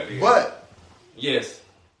fuck out of here. But Yes.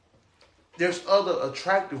 there's other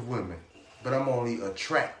attractive women, but I'm only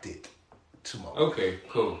attracted to my wife. Okay,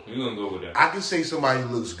 cool. We're gonna go with that. I can say somebody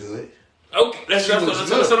looks good. Okay, that's She looks what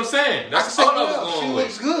good. I'm saying. I can That's say, all I was yeah, going she with.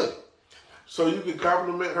 looks good. So you can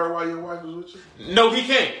compliment her while your wife is with you? No, he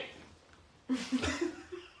can't.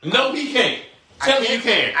 No, he can't. Tell me you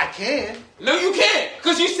can. I can. No, you can't.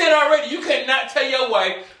 Because you said already, you cannot tell your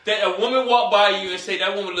wife that a woman walked by you and say,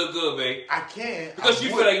 that woman look good, babe. I can. Because I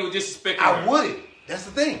you would. feel like you were disrespecting her. I wouldn't. That's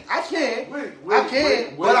the thing. I can. Wait, I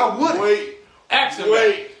can, but I wouldn't. Wait, Ask him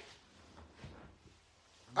wait.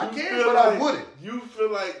 I You can, feel but I like- wouldn't. You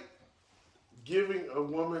feel like giving a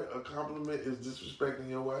woman a compliment is disrespecting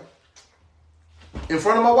your wife? In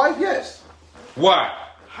front of my wife, yes. Why?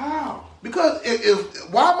 How? Because if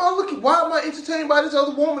why am I entertained by this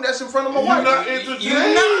other woman that's in front of my You're wife? not entertained.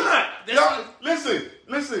 You're not. Y'all, listen.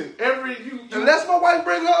 You Unless my wife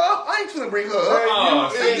bring her up, I ain't finna bring her up.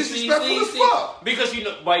 Oh, That's disrespectful as fuck. Because you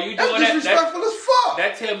know, by you That's doing that, disrespectful as fuck.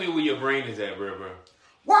 that tell me where your brain is at, bro.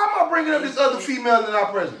 Why am I bringing up this other female in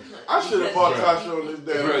our presence? I should have bought Tasha on this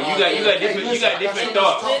damn. Bro, you got different listen, I got different something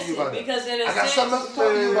thoughts. to talk to you about Listen, that. because in a I got something else sense, to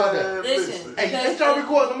talk to you about that. listen, Hey, because ain't y'all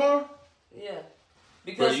recording tomorrow? yeah, Bro,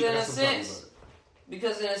 because you in got a something to talk sense, about.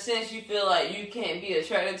 because in a sense, you feel like you can't be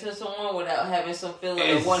attracted to someone without having some feeling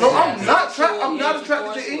It's- of wanting No, to I'm have not sexual I'm not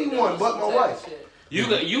attracted to intercourse with anyone them, but my some type wife. of shit.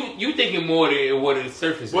 You thinking more than what the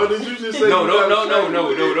surface What is. did you just say? No, you're not don't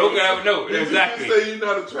attracted to grab no. Did Exactly. you just say you're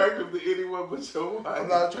not attractive to anyone but your wife? I'm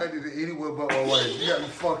not attracted to anyone but my wife. You got me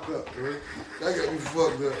fucked up, man. That got me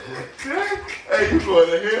fucked up, man. Hey, you going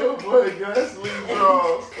to hell, boy? Guys, leave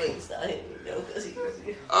draws. Wait, stop hitting me though, because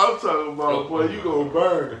I'm talking about, boy, you gonna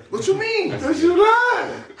burn. What you mean? Cause you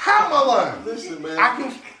lying. How am I lying? Listen, man.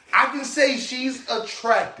 I can say she's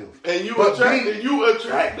attractive. And you But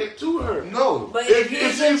attracted to her. No. But If if he's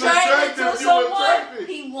she's attracted to attractive, you someone, attracted.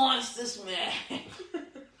 he wants to smash.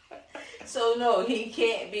 So no, he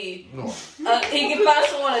can't be. No. He can find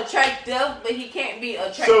someone attractive, but he can't be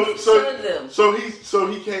attracted to them. So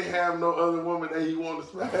he can't have no other woman that he want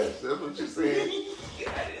to smash. That's what you're saying.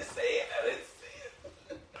 I didn't say it.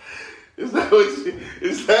 Is that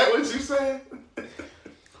what you saying?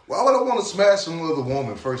 Why would I want to smash some other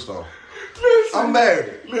woman, first off? Listen, I'm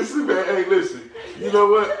married. Listen, man. Hey, listen. You know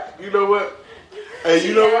what? Hey,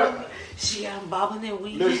 you know what? She got bobbing and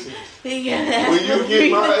weaving. Listen. When When you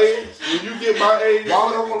get my age, Why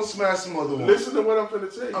would I want to smash some other woman? listen to what I'm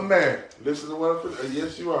finna tell you. I'm married. Listen to what I'm finna.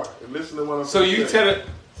 Yes, you are. And listen to what I'm. So finna you tell tell it.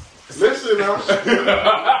 Listen now.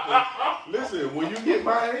 Listen, when you get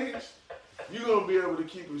my age, you gonna be able to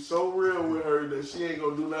keep it so real with her that she ain't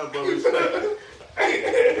gonna do nothing but respect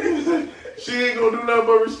it. She ain't gonna do nothing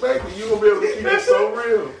but respect it. You gonna be able to keep it so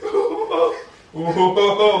real. You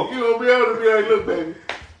gonna be able to be like, look, baby.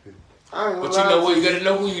 I ain't gonna But you lie know to what? You gotta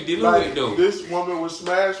know who you dealing Like, with, though. this woman was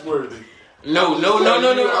smash worthy. No. Whoa.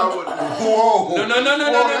 No.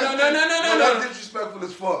 That's disrespectful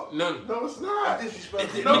as fuck. No. No, it's not. That's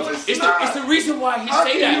disrespectful. No, it's not. It's the reason why he How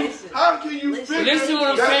say can that. you? How can you figure Listen what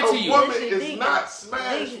I'm that saying a to you. woman Listen, is Deacon, not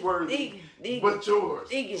smash worthy, but yours?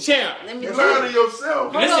 Champ. Let me You tell lie to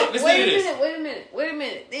yourself. Listen, Hold on, listen wait to a this.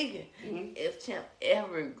 minute, Deacon. If Champ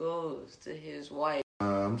ever goes to his wife,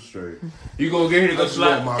 I'm straight. You gonna get her to go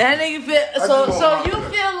slap? that nigga feel just so. want So my you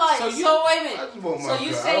cut. feel like So so. you- Wait a I minute. just want my So you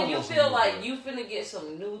cut. I say don't you want feel some like more. you finna get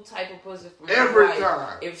some new type of pussy from Every your wife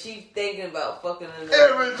time. if she's thinking about fucking another.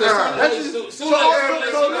 Every time. That's just So so listen, listen,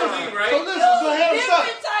 Yo, so have some.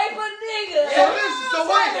 different type of nigga. So listen, so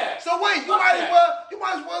wait, that. you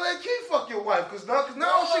might as well let Keith fuck your wife, cause now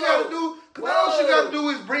all she gotta do,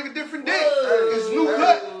 is bring a different dick. Whoa. It's new Whoa.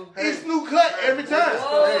 cut. It's new cut every time.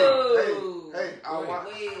 Whoa. Hey, I watch.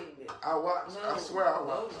 Wait a minute. I watch. I swear I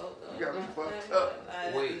watch. You got me fucked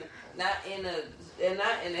up. Wait. Not in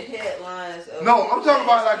the headlines. Of No, I'm talking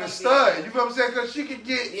about like a stud. You know what I'm saying? Cause she could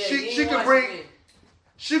get, Yeah, she you could watch bring, it.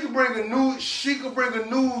 she could bring a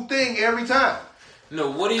new thing every time.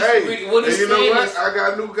 No, what he's Hey, what he's and you know saying what? is I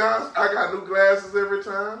got new guys. I got new glasses every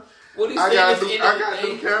time. what he's I saying got is new. I got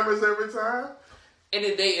new cameras every time. end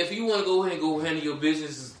of the day, if you want to go ahead and go handle your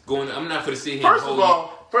business, I'm not for to sit here. First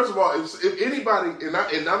of all, if anybody,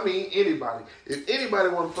 and I mean anybody, if anybody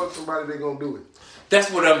want to fuck somebody, they gonna do it. that's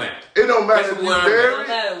what I'm at. It don't matter That's if you where I'm at. married.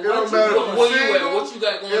 It It don't matter Where if you you at? single. What you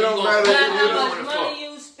got going? It You don't gonna matter fuck if Not or you you how don't much wanna fuck? money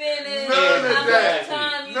you spending, None of how that. much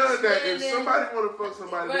time none of that. If standing- somebody want to fuck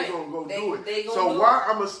somebody, Right. they gonna go They do gonna it. So do why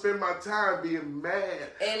I'm gonna spend my time being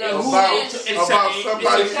mad And about upset. somebody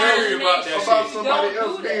It's serious about that about shit. somebody Don't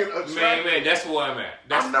else do being that. attractive? Man, that's where I'm at.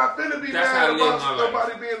 I'm not finna be that's mad how I live about my life.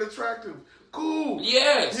 somebody being attractive. Cool.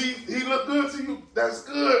 Yes. He look good to you. That's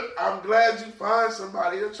good. I'm glad you find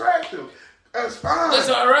somebody attractive. That's fine. That's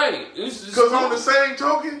all right. It's just Because cool. on the same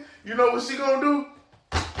token, you know what she gonna do?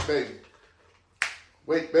 Baby.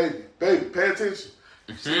 Wait, baby, pay attention.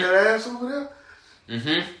 See that ass over there?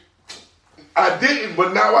 Mm-hmm. I didn't,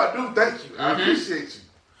 but now I do. Thank you. I appreciate you.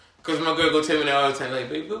 Cause my girl go tell me that all the time, like,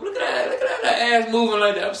 baby, look at that ass moving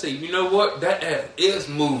like that. I'm saying, you know what? That ass is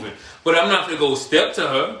moving, but I'm not gonna go step to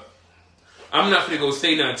her. I'm not gonna go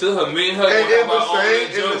say nothing to her. Me and her And gonna in have our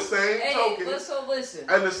own the joke. same Hey, token, listen.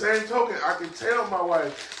 and the same token, I can tell my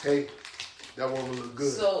wife, hey, that woman look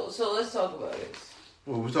good. So let's talk about this.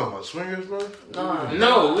 What, we talking about swingers, bro?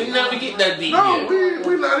 No, we never get that deep no, yet.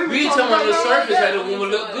 we not even We talking talking on the about surface that. that the woman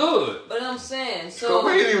look good. But I'm saying, So so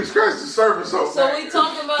we ain't even scratched the surface on so that. we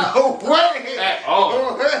talking about. Oh, wait. At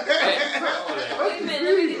all. Wait a minute,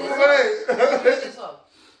 let me get this off. Let me get this off.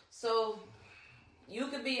 So you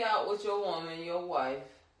could be out with your woman, your wife,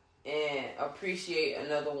 and appreciate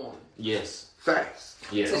another woman. Yes. Facts.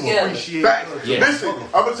 Yes. Together. Appreciate Facts. Yes. Listen,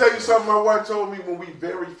 I'm gonna tell you something my wife told me when we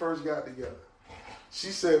very first got together. She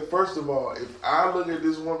said, first of all, if I look at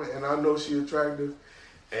this woman and I know she attractive,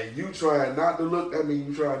 and you trying not to look, that means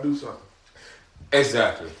you trying to do something.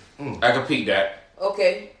 Exactly. I can peek that.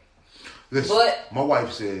 Okay. Listen, But- my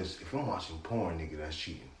wife says if I'm watching porn, nigga, that's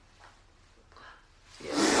cheating.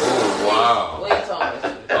 Oh wow. We ain't talking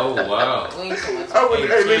about you. Oh wow. We ain't talking about I wouldn't.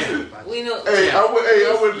 Hey, Hey, listen. you. We know. Hey, I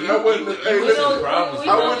wouldn't. Hey, you listen. know- problems, I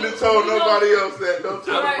bro. wouldn't have told we know- nobody else that. Don't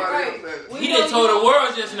tell Right, nobody right. else that. We He know done told you- the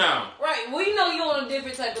world just now. Right. We know you on a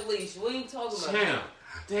different type of leash. We ain't talking about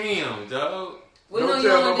Damn, dog. We know Don't you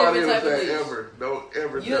tell on a nobody different else type of that leash. ever. Don't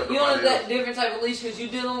ever You tell on nobody that else. different type of leash because you're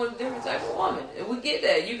dealing with a different type of woman. And we get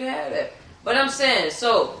that. You can have that. But I'm saying,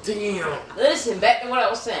 so Damn. listen, back to what I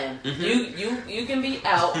was saying. You can be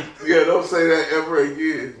out. Yeah, don't say that ever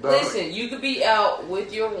again. Dog. Listen, you could be out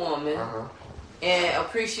with your woman Uh-huh. and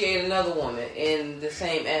appreciate another woman in the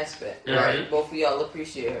same aspect. Right. Both of y'all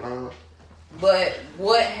appreciate her. Uh-huh. But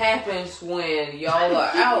what happens when y'all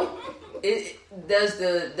are out? Does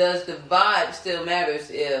the vibe still matters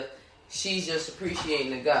if she's just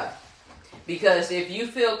appreciating the guy? Because if you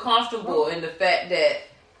feel comfortable in the fact that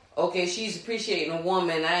okay, she's appreciating a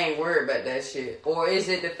woman, I ain't worried about that shit, or is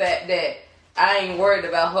it the fact that I ain't worried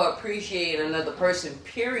about her appreciating another person,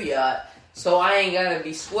 period? So I ain't gotta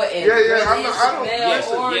be sweating. Yeah, whether I it's don't- a male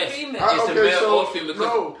yes, or yes. a female. It's a male or female.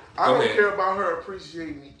 No, I Go don't ahead. care about her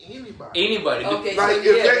appreciating anybody. Anybody. Okay, Like, so if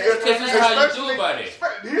yeah, they- that's if- what I'm This is saying. how you especially- do about it.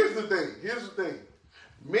 Here's the thing.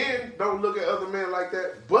 Men don't look at other men like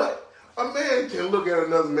that, but a man can look at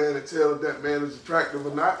another man and tell if that man is attractive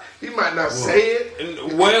or not. He might not say it.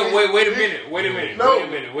 And wait a minute. No, Wait a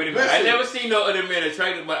minute. I listen. never seen no other man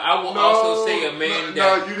attractive, but I will No, also say a man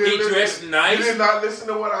that you didn't he listen. dressed nice. You did not listen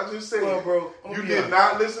to what I just said. Well, bro, I'm you gonna be did honest.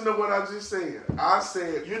 not listen to what I just said. I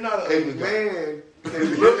said You're not a an ugly guy. man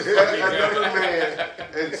can look at another man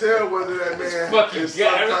and tell whether that man fucking is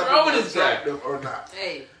guy. What's wrong with sometimes this guy? attractive or not.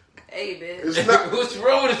 Hey, man. It's not. What's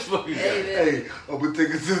wrong with this fucking guy? Hey, man. Hey, I'm gonna take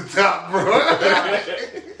it to the top, bro.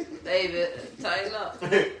 David, tighten up.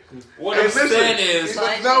 What Hey, I'm saying is,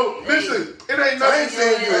 listen. It ain't nothing. I ain't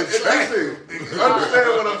saying you're Listen, understand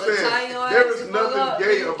what I'm Tie saying. your There ass is the fuck up. nothing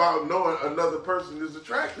gay about knowing another person is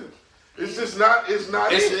attractive. It's just not. It's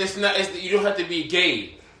not. it's not. You don't have to be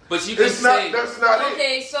gay, but you can It's not. say. That's not it.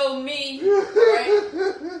 Okay, so me, right?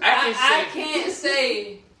 I I can't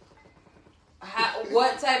say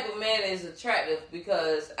what type of man is attractive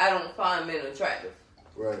because I don't find men attractive.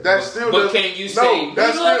 Right. That still. But doesn't- can you no, say-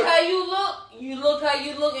 that's You look still. how you look. You look how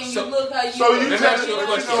you look, and So- you look how you So look. you Let me ask you a telling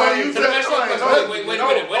question. so Let you me ask you a telling- question. no, Wait a no,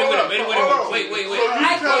 minute. hold on. Wait. So you I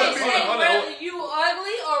telling can't me- say hold on. whether you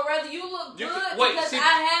ugly or whether you look You good can- wait, because see- I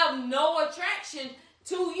have no attraction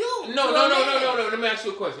to you. No. to a man. Let me ask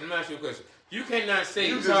you a question. You cannot say.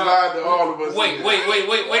 You just Todd- lied to all of us. Wait a minute,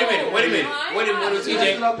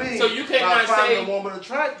 TJ. So you cannot Not finding say. a woman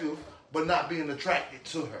attractive, but not being attracted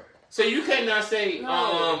to her. So you cannot say,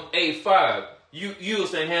 No. A5. You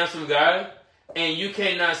is a handsome guy, and you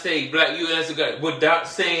cannot say black you as a guy without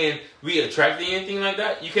saying we attracted anything like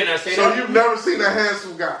that. You cannot say So that. you've never seen a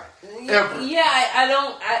handsome guy ever. Yeah, I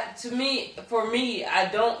don't. For me, I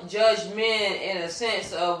don't judge men in a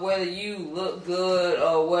sense of whether you look good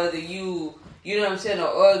or whether you know what I'm saying,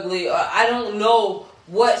 or ugly. Or I don't know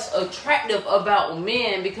what's attractive about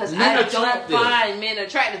men because Men I attractive. don't find men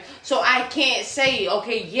attractive. So I can't say,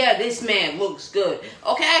 okay, yeah, this man looks good.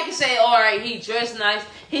 Okay, I can say, all right, he dressed nice,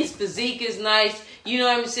 his physique is nice. You know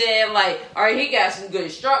what I'm saying? Like, all right, he got some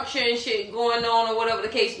good structure and shit going on or whatever the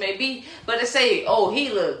case may be. But to say, oh,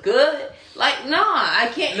 he look good, like, nah,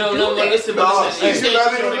 I can't do that. Listen, No, listen. you're You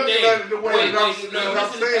not said even different looking thing. at it the way Wait, that wait, I'm listen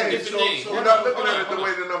to saying it. different things. You're not looking at it the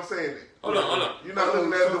way that I'm saying it. Hold on. You're not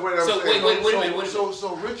looking at it the way that I'm So, saying wait it. a minute.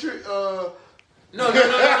 So Richard, No.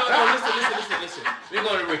 Listen. We're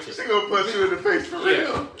going to Richard. She gonna punch you in the face for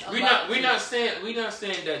real. Yeah. We're not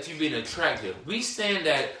saying that you being attractive. We saying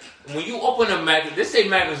that when you open a magazine, let's say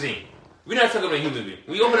magazine. We're not talking about a human being.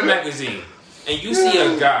 When you open a magazine and you see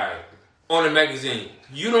a guy on the magazine,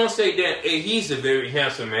 you don't say that hey, he's a very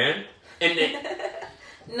handsome man. And then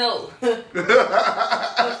No. What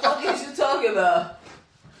the fuck is you talking about?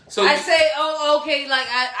 so I say, oh, okay, like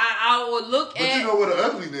I would look but at. you know what an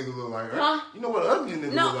ugly nigga look like, right? Huh? You know what an ugly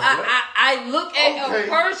nigga No, look like, right? I look at Okay.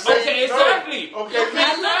 a person. okay, exactly. Okay, I look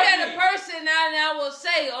at a Exactly. person and I will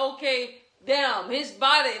say, okay, damn, his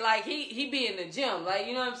body, like he be in the gym, like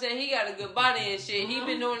you know what I'm saying. He got a good body and shit. He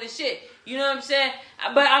been doing this shit. You know what I'm saying.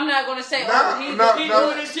 But I'm not gonna say, he's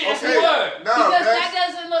doing this shit. It's what? No, because that's,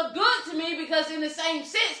 that doesn't look good to me. Because in the same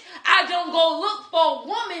sense, I don't go look for a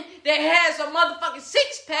woman that has a motherfucking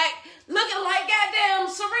six pack looking like goddamn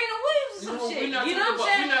Serena Williams or some No, shit. we're not You know what I'm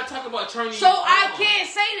saying? We're not talking about turning. So you I on. can't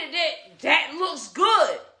say that looks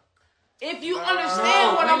good. If you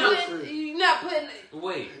understand what we're I'm not- putting, you're not putting.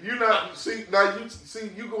 Wait. you not see now.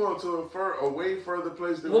 You going to a way further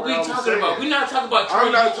place than What we I was talking saying. about? We're not talking about I'm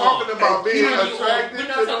turning not you talking on. about being Turning you on. attracted We're to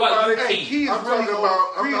not talking about nobody. you Hey, Key is I'm really talking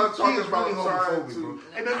about. I'm Key- not Key talking is about really trying homophobic, to. bro.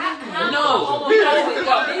 And How am No. I homophobic? How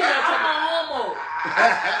am I homo?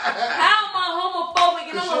 How am I homophobic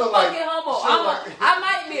and I'm She'll a like- fucking homo? she'll like- I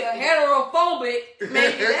might be a heterophobic.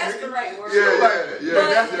 Maybe that's the right word. Yeah, But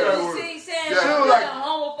that's the right you word. see, saying Yeah. She don't I'm like-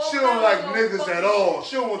 homophobic. She don't like I'm niggas fucking at all.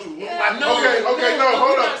 She don't want you. Yeah. Like, No. Okay, no,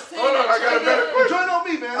 hold on. I got a better question. Join on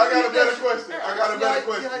me, man. I got a Leave better that question. shit. I got a better See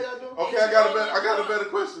question. how y'all doing? Okay, I got a better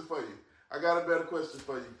question for you. I got a better question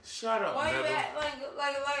for you. Shut up, Why you brother. act like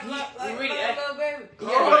You really a act- little baby?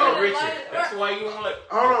 Hold on, Richard. That's why you want.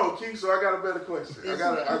 Hold on, Keith. So I got a better question. I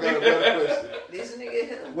got a better question. This nigga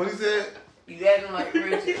here. What he said? You acting like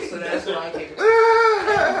Richard, so that's why I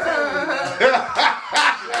can't.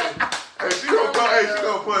 Hey, she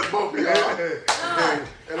gonna put both of y'all.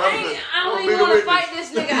 And I don't even want to fight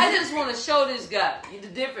this nigga. I just want to show this guy the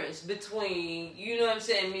difference between, you know what I'm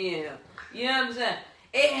saying, me and him. You know what I'm saying?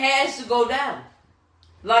 It has to go down.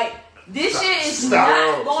 Like, this shit is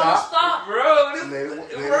not going to stop. Bro,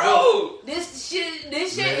 bro. This shit Let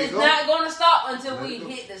is it go. not going to stop until Let we it go.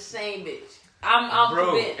 hit the same bitch. I'm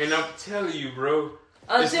Bro, convinced. and I'm telling you, bro.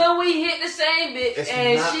 Until we hit the same bitch It's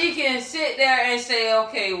and not- she can sit there and say,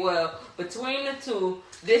 okay, well, between the two,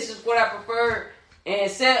 this is what I prefer,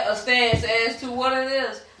 and set a stance as to what it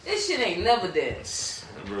is. This shit ain't never dead.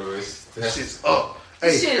 Bro, it's That shit's up.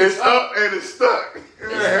 This Hey, shit is It's up and it's stuck.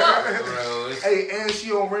 It's up. bro. It's, hey, and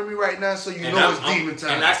she on Remy right now, so you and know I'm- it's demon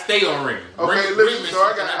time. And I stay on Remy. Okay, Remy- listen, Remy so I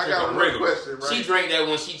is got something one drink on regular. question, right? She drank that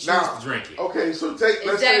when she chooses Now, to drink it. Okay, so let's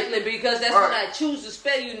Exactly, because that's All when right. I choose to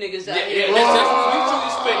spell you niggas out Yeah, here. yeah, that's what you choose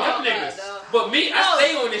to spend them Oh, niggas. God, But me, I No.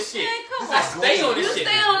 stay on this shit. Man, come I on. stay on You this shit.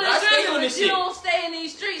 stay on I this stay street, on but this you shit. don't stay in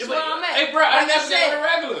these streets Yeah, where but- I'm at. Hey, bro, I Like never said, get on the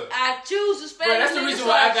regular. I choose to spell Bro, you that's the niggas, reason so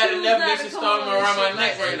why I got choose a not navigation to come starting on around this my shit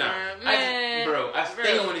neck like right that, now. man. Bro, I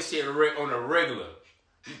stay Bro. on this shit on a regular.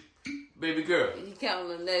 Baby girl. You counting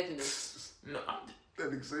the necklace. No,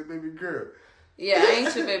 That nigga say baby girl. Yeah, I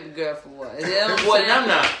ain't your baby girl for what? Is that what I'm What? saying? I'm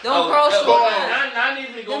not. Don't cross the line. Not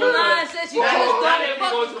even to go Them into lines that you not just even- not don't even to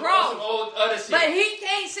go fucking to cross. some old other shit. But he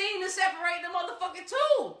can't seem to separate the motherfucking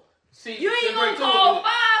two. See, You ain't separate gonna two. call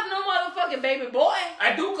five no motherfucking baby boy.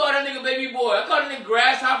 I do call that nigga baby boy. I call that nigga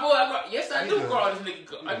grasshopper. Yes, I do Yeah. call this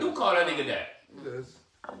nigga. I do call that nigga that. Yes.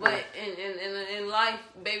 But in life,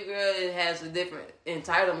 baby girl has a different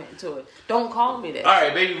entitlement to it. Don't call me that. All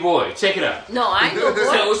right, baby boy, check it out. No, I ain't no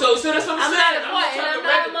boy. So that's what I'm I'm saying. not a boy, and I'm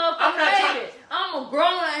not a motherfucking baby. I'm a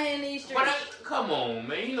grown out here in these But streets. come on,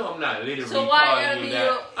 man. You know I'm not literally So why calling gotta you be that.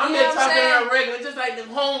 your- I'm you just know what I'm talking saying? about regular, just like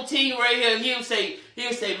the home team right here. He'll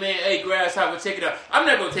say, man, hey, grasshopper, check it out. I'm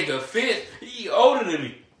not gonna take offense. He older than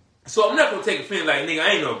me, so I'm not gonna take offense. Like nigga,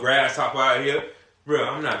 I ain't no grasshopper out here, bro.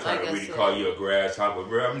 I'm not trying Like to I really said. call you a grasshopper,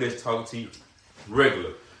 bro. I'm just talking to you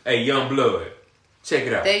regular. Hey, young blood, check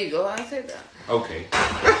it out. There you go. I said that. Okay.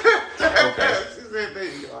 Okay. She said, there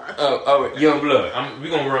you are. All right, young blood. We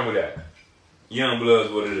gonna run with that. Young blood's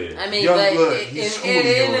what it is. I mean, Young but blood, at he's the end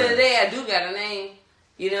schooling of your the day, I do got a name.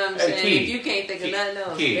 You know what I'm Hey, saying? kid, If you can't think of nothing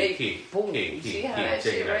else, boom. You see how that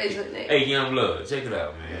check shit it out, kid. resonate? Hey, Young Blood, check it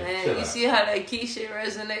out, man. Man, Chill you out. see how that key shit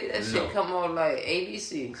resonate? That No. shit come on like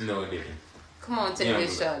ABC. No, it didn't. Come on, take Yeah,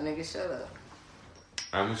 this but- shot, nigga. Shut up.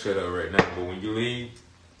 I'm gonna shut up right now, but when you leave,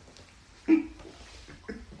 let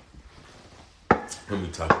me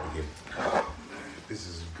talk again. This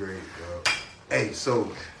is great, bro. Hey,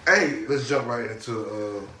 so Hey, let's jump right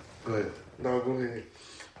into go ahead. no, go ahead.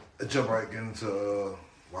 Let's jump right into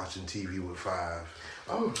watching TV with Five.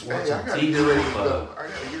 Oh, hey, I Watching gotta TV get ready to with go. I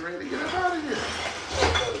gotta get ready to get up out of here.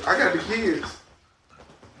 I got the kids.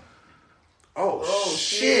 Oh,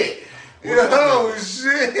 shit. Yo,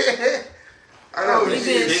 shit. I got the We been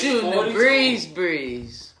kids. shooting the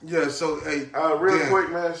breeze. Yeah, so hey, Real damn. quick,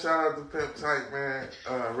 man, shout out to Pimp Tight, man.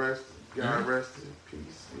 God rest in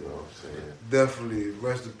peace, you know what I'm saying? Definitely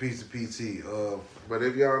rest in peace to PT. But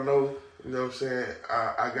if y'all know, you know what I'm saying,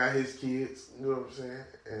 I got his kids, you know what I'm saying?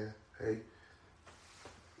 And hey,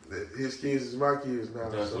 his kids is my kids now.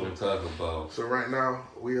 That's what I'm talking about. So right now,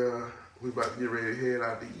 we about to get ready to head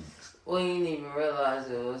out the east. We didn't even realize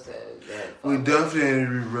it was that. we definitely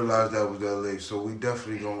didn't realize that was that late, so we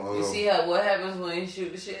definitely gonna. You see how what happens when you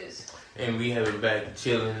shoot the shits? And we have it back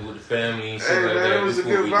chilling with the family and shit Hey like man, that. it was a That's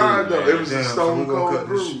what good we vibe do, though. man. It was a Damn, so stone we gonna cold cut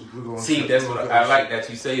this. groove. We gonna See, cut- that's we what gonna I cut like that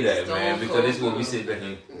you say that, Stone man, because this is what we cold. sit back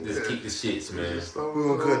and just keep the shits, man.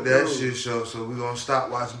 We're gonna cut that shit short, so we're gonna stop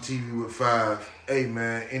watching TV with Five. Hey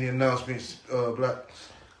man, any announcements, Black?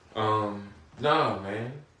 Nah,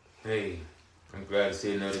 man. Hey, I'm glad to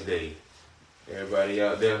see another day. Everybody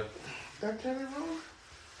out there. That Kenny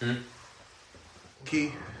Roll?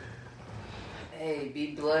 Key? Hey,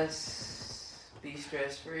 be blessed. Be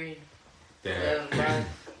stress free. Damn. Love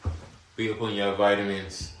life. Be up on your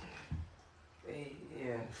vitamins. Hey,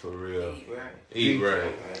 yeah. For real. Eat right. Eat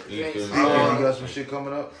right. You feel me? Hey, Oh, you got some shit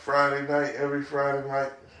coming up? Friday night, every Friday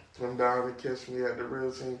night, come down and catch me at the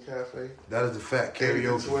Real Team Cafe. That is the fact. 8 to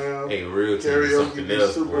Karaoke. 12. Hey, real team is Karaoke something be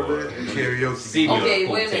else, super boy. lit. Karaoke. See me Okay, on the wait a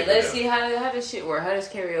pool minute. table Let's now. see how does shit work. How does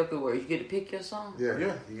karaoke work? You get to pick your song. Yeah,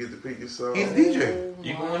 Yeah. you get to pick your song. He's a DJ.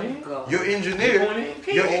 You going in? God. Your You engineer. going in?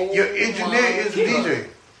 Keep Your on. engineer is a DJ.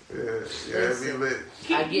 Yeah, it be lit.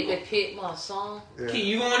 I get to pick my song. Yeah, Key,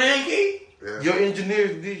 you going in, Key? yeah. Your engineer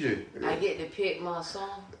is a DJ. I get to pick my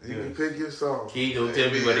song. You can pick your song. Key, don't tell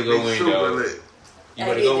It me be- where to it go be in, super dog. lit. You I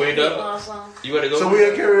better get go to in, pick dog. my song. You better go So in. we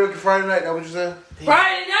at karaoke Friday night. That what you said?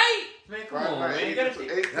 Friday night. Man, come Friday on, night, man. You 8 gotta to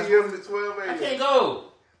pick. 8 p.m. to 12 I a.m. can't go.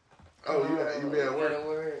 Oh, you be at work. Gotta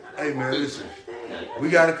work. Hey man, listen. We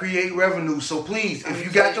gotta create revenue. So please, if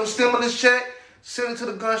you got your stimulus check, send it to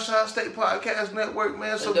the Gunshot State Podcast Network,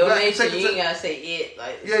 man. So A Black can donation, take you it ain't to, gotta say it.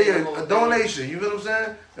 Like yeah, say the whole a thing. donation. You feel what I'm saying? You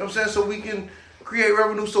know what I'm saying? So we can create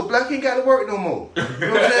revenue. So Black ain't got to work no more. You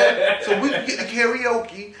know what I'm saying? So we can get the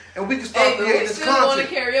karaoke and we can start Hey, but creating we this still going to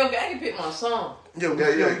content. karaoke. I can pick my song. Yeah,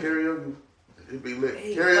 Yeah, karaoke. It be lit.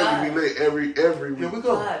 Hey, Karaoke be God. lit every week. Here we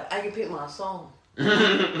go. God, I can pick my song.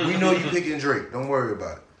 We know you picking Drake. Don't worry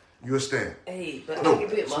about it. You a stand. Hey, but No, I can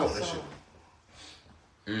pick my smoke that song.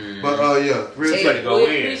 But yeah, real Hey, better go we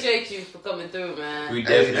in. appreciate you for coming through, man. We Hey,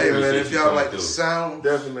 definitely hey man, appreciate if you y'all coming like the through. sound,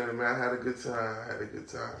 Definitely, man. I had a good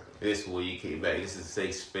time. This is where you kick back. This is a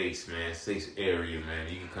safe space, man. Safe area, man.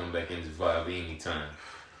 You can come back and just vibe anytime.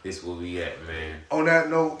 This is where we at, man. on that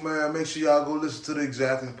note, man, make sure y'all go listen to the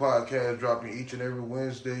Exactly podcast dropping each and every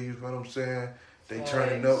Wednesday. You know what I'm saying? They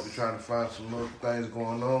turning up. They're trying to find some other things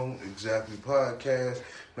going on. Exactly podcast.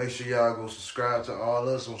 Make sure y'all go subscribe to all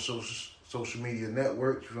us on social media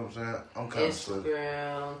networks. You know what I'm saying? I'm kind of slow.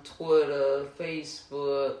 Instagram, Twitter,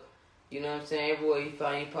 Facebook. You know what I'm saying? Everywhere you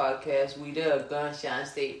find your podcast, we there. Gunshot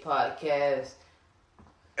State Podcast.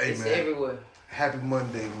 Hey It's man, everywhere. happy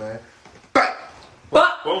Monday, man. But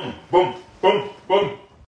Boom, boom, boom, boom.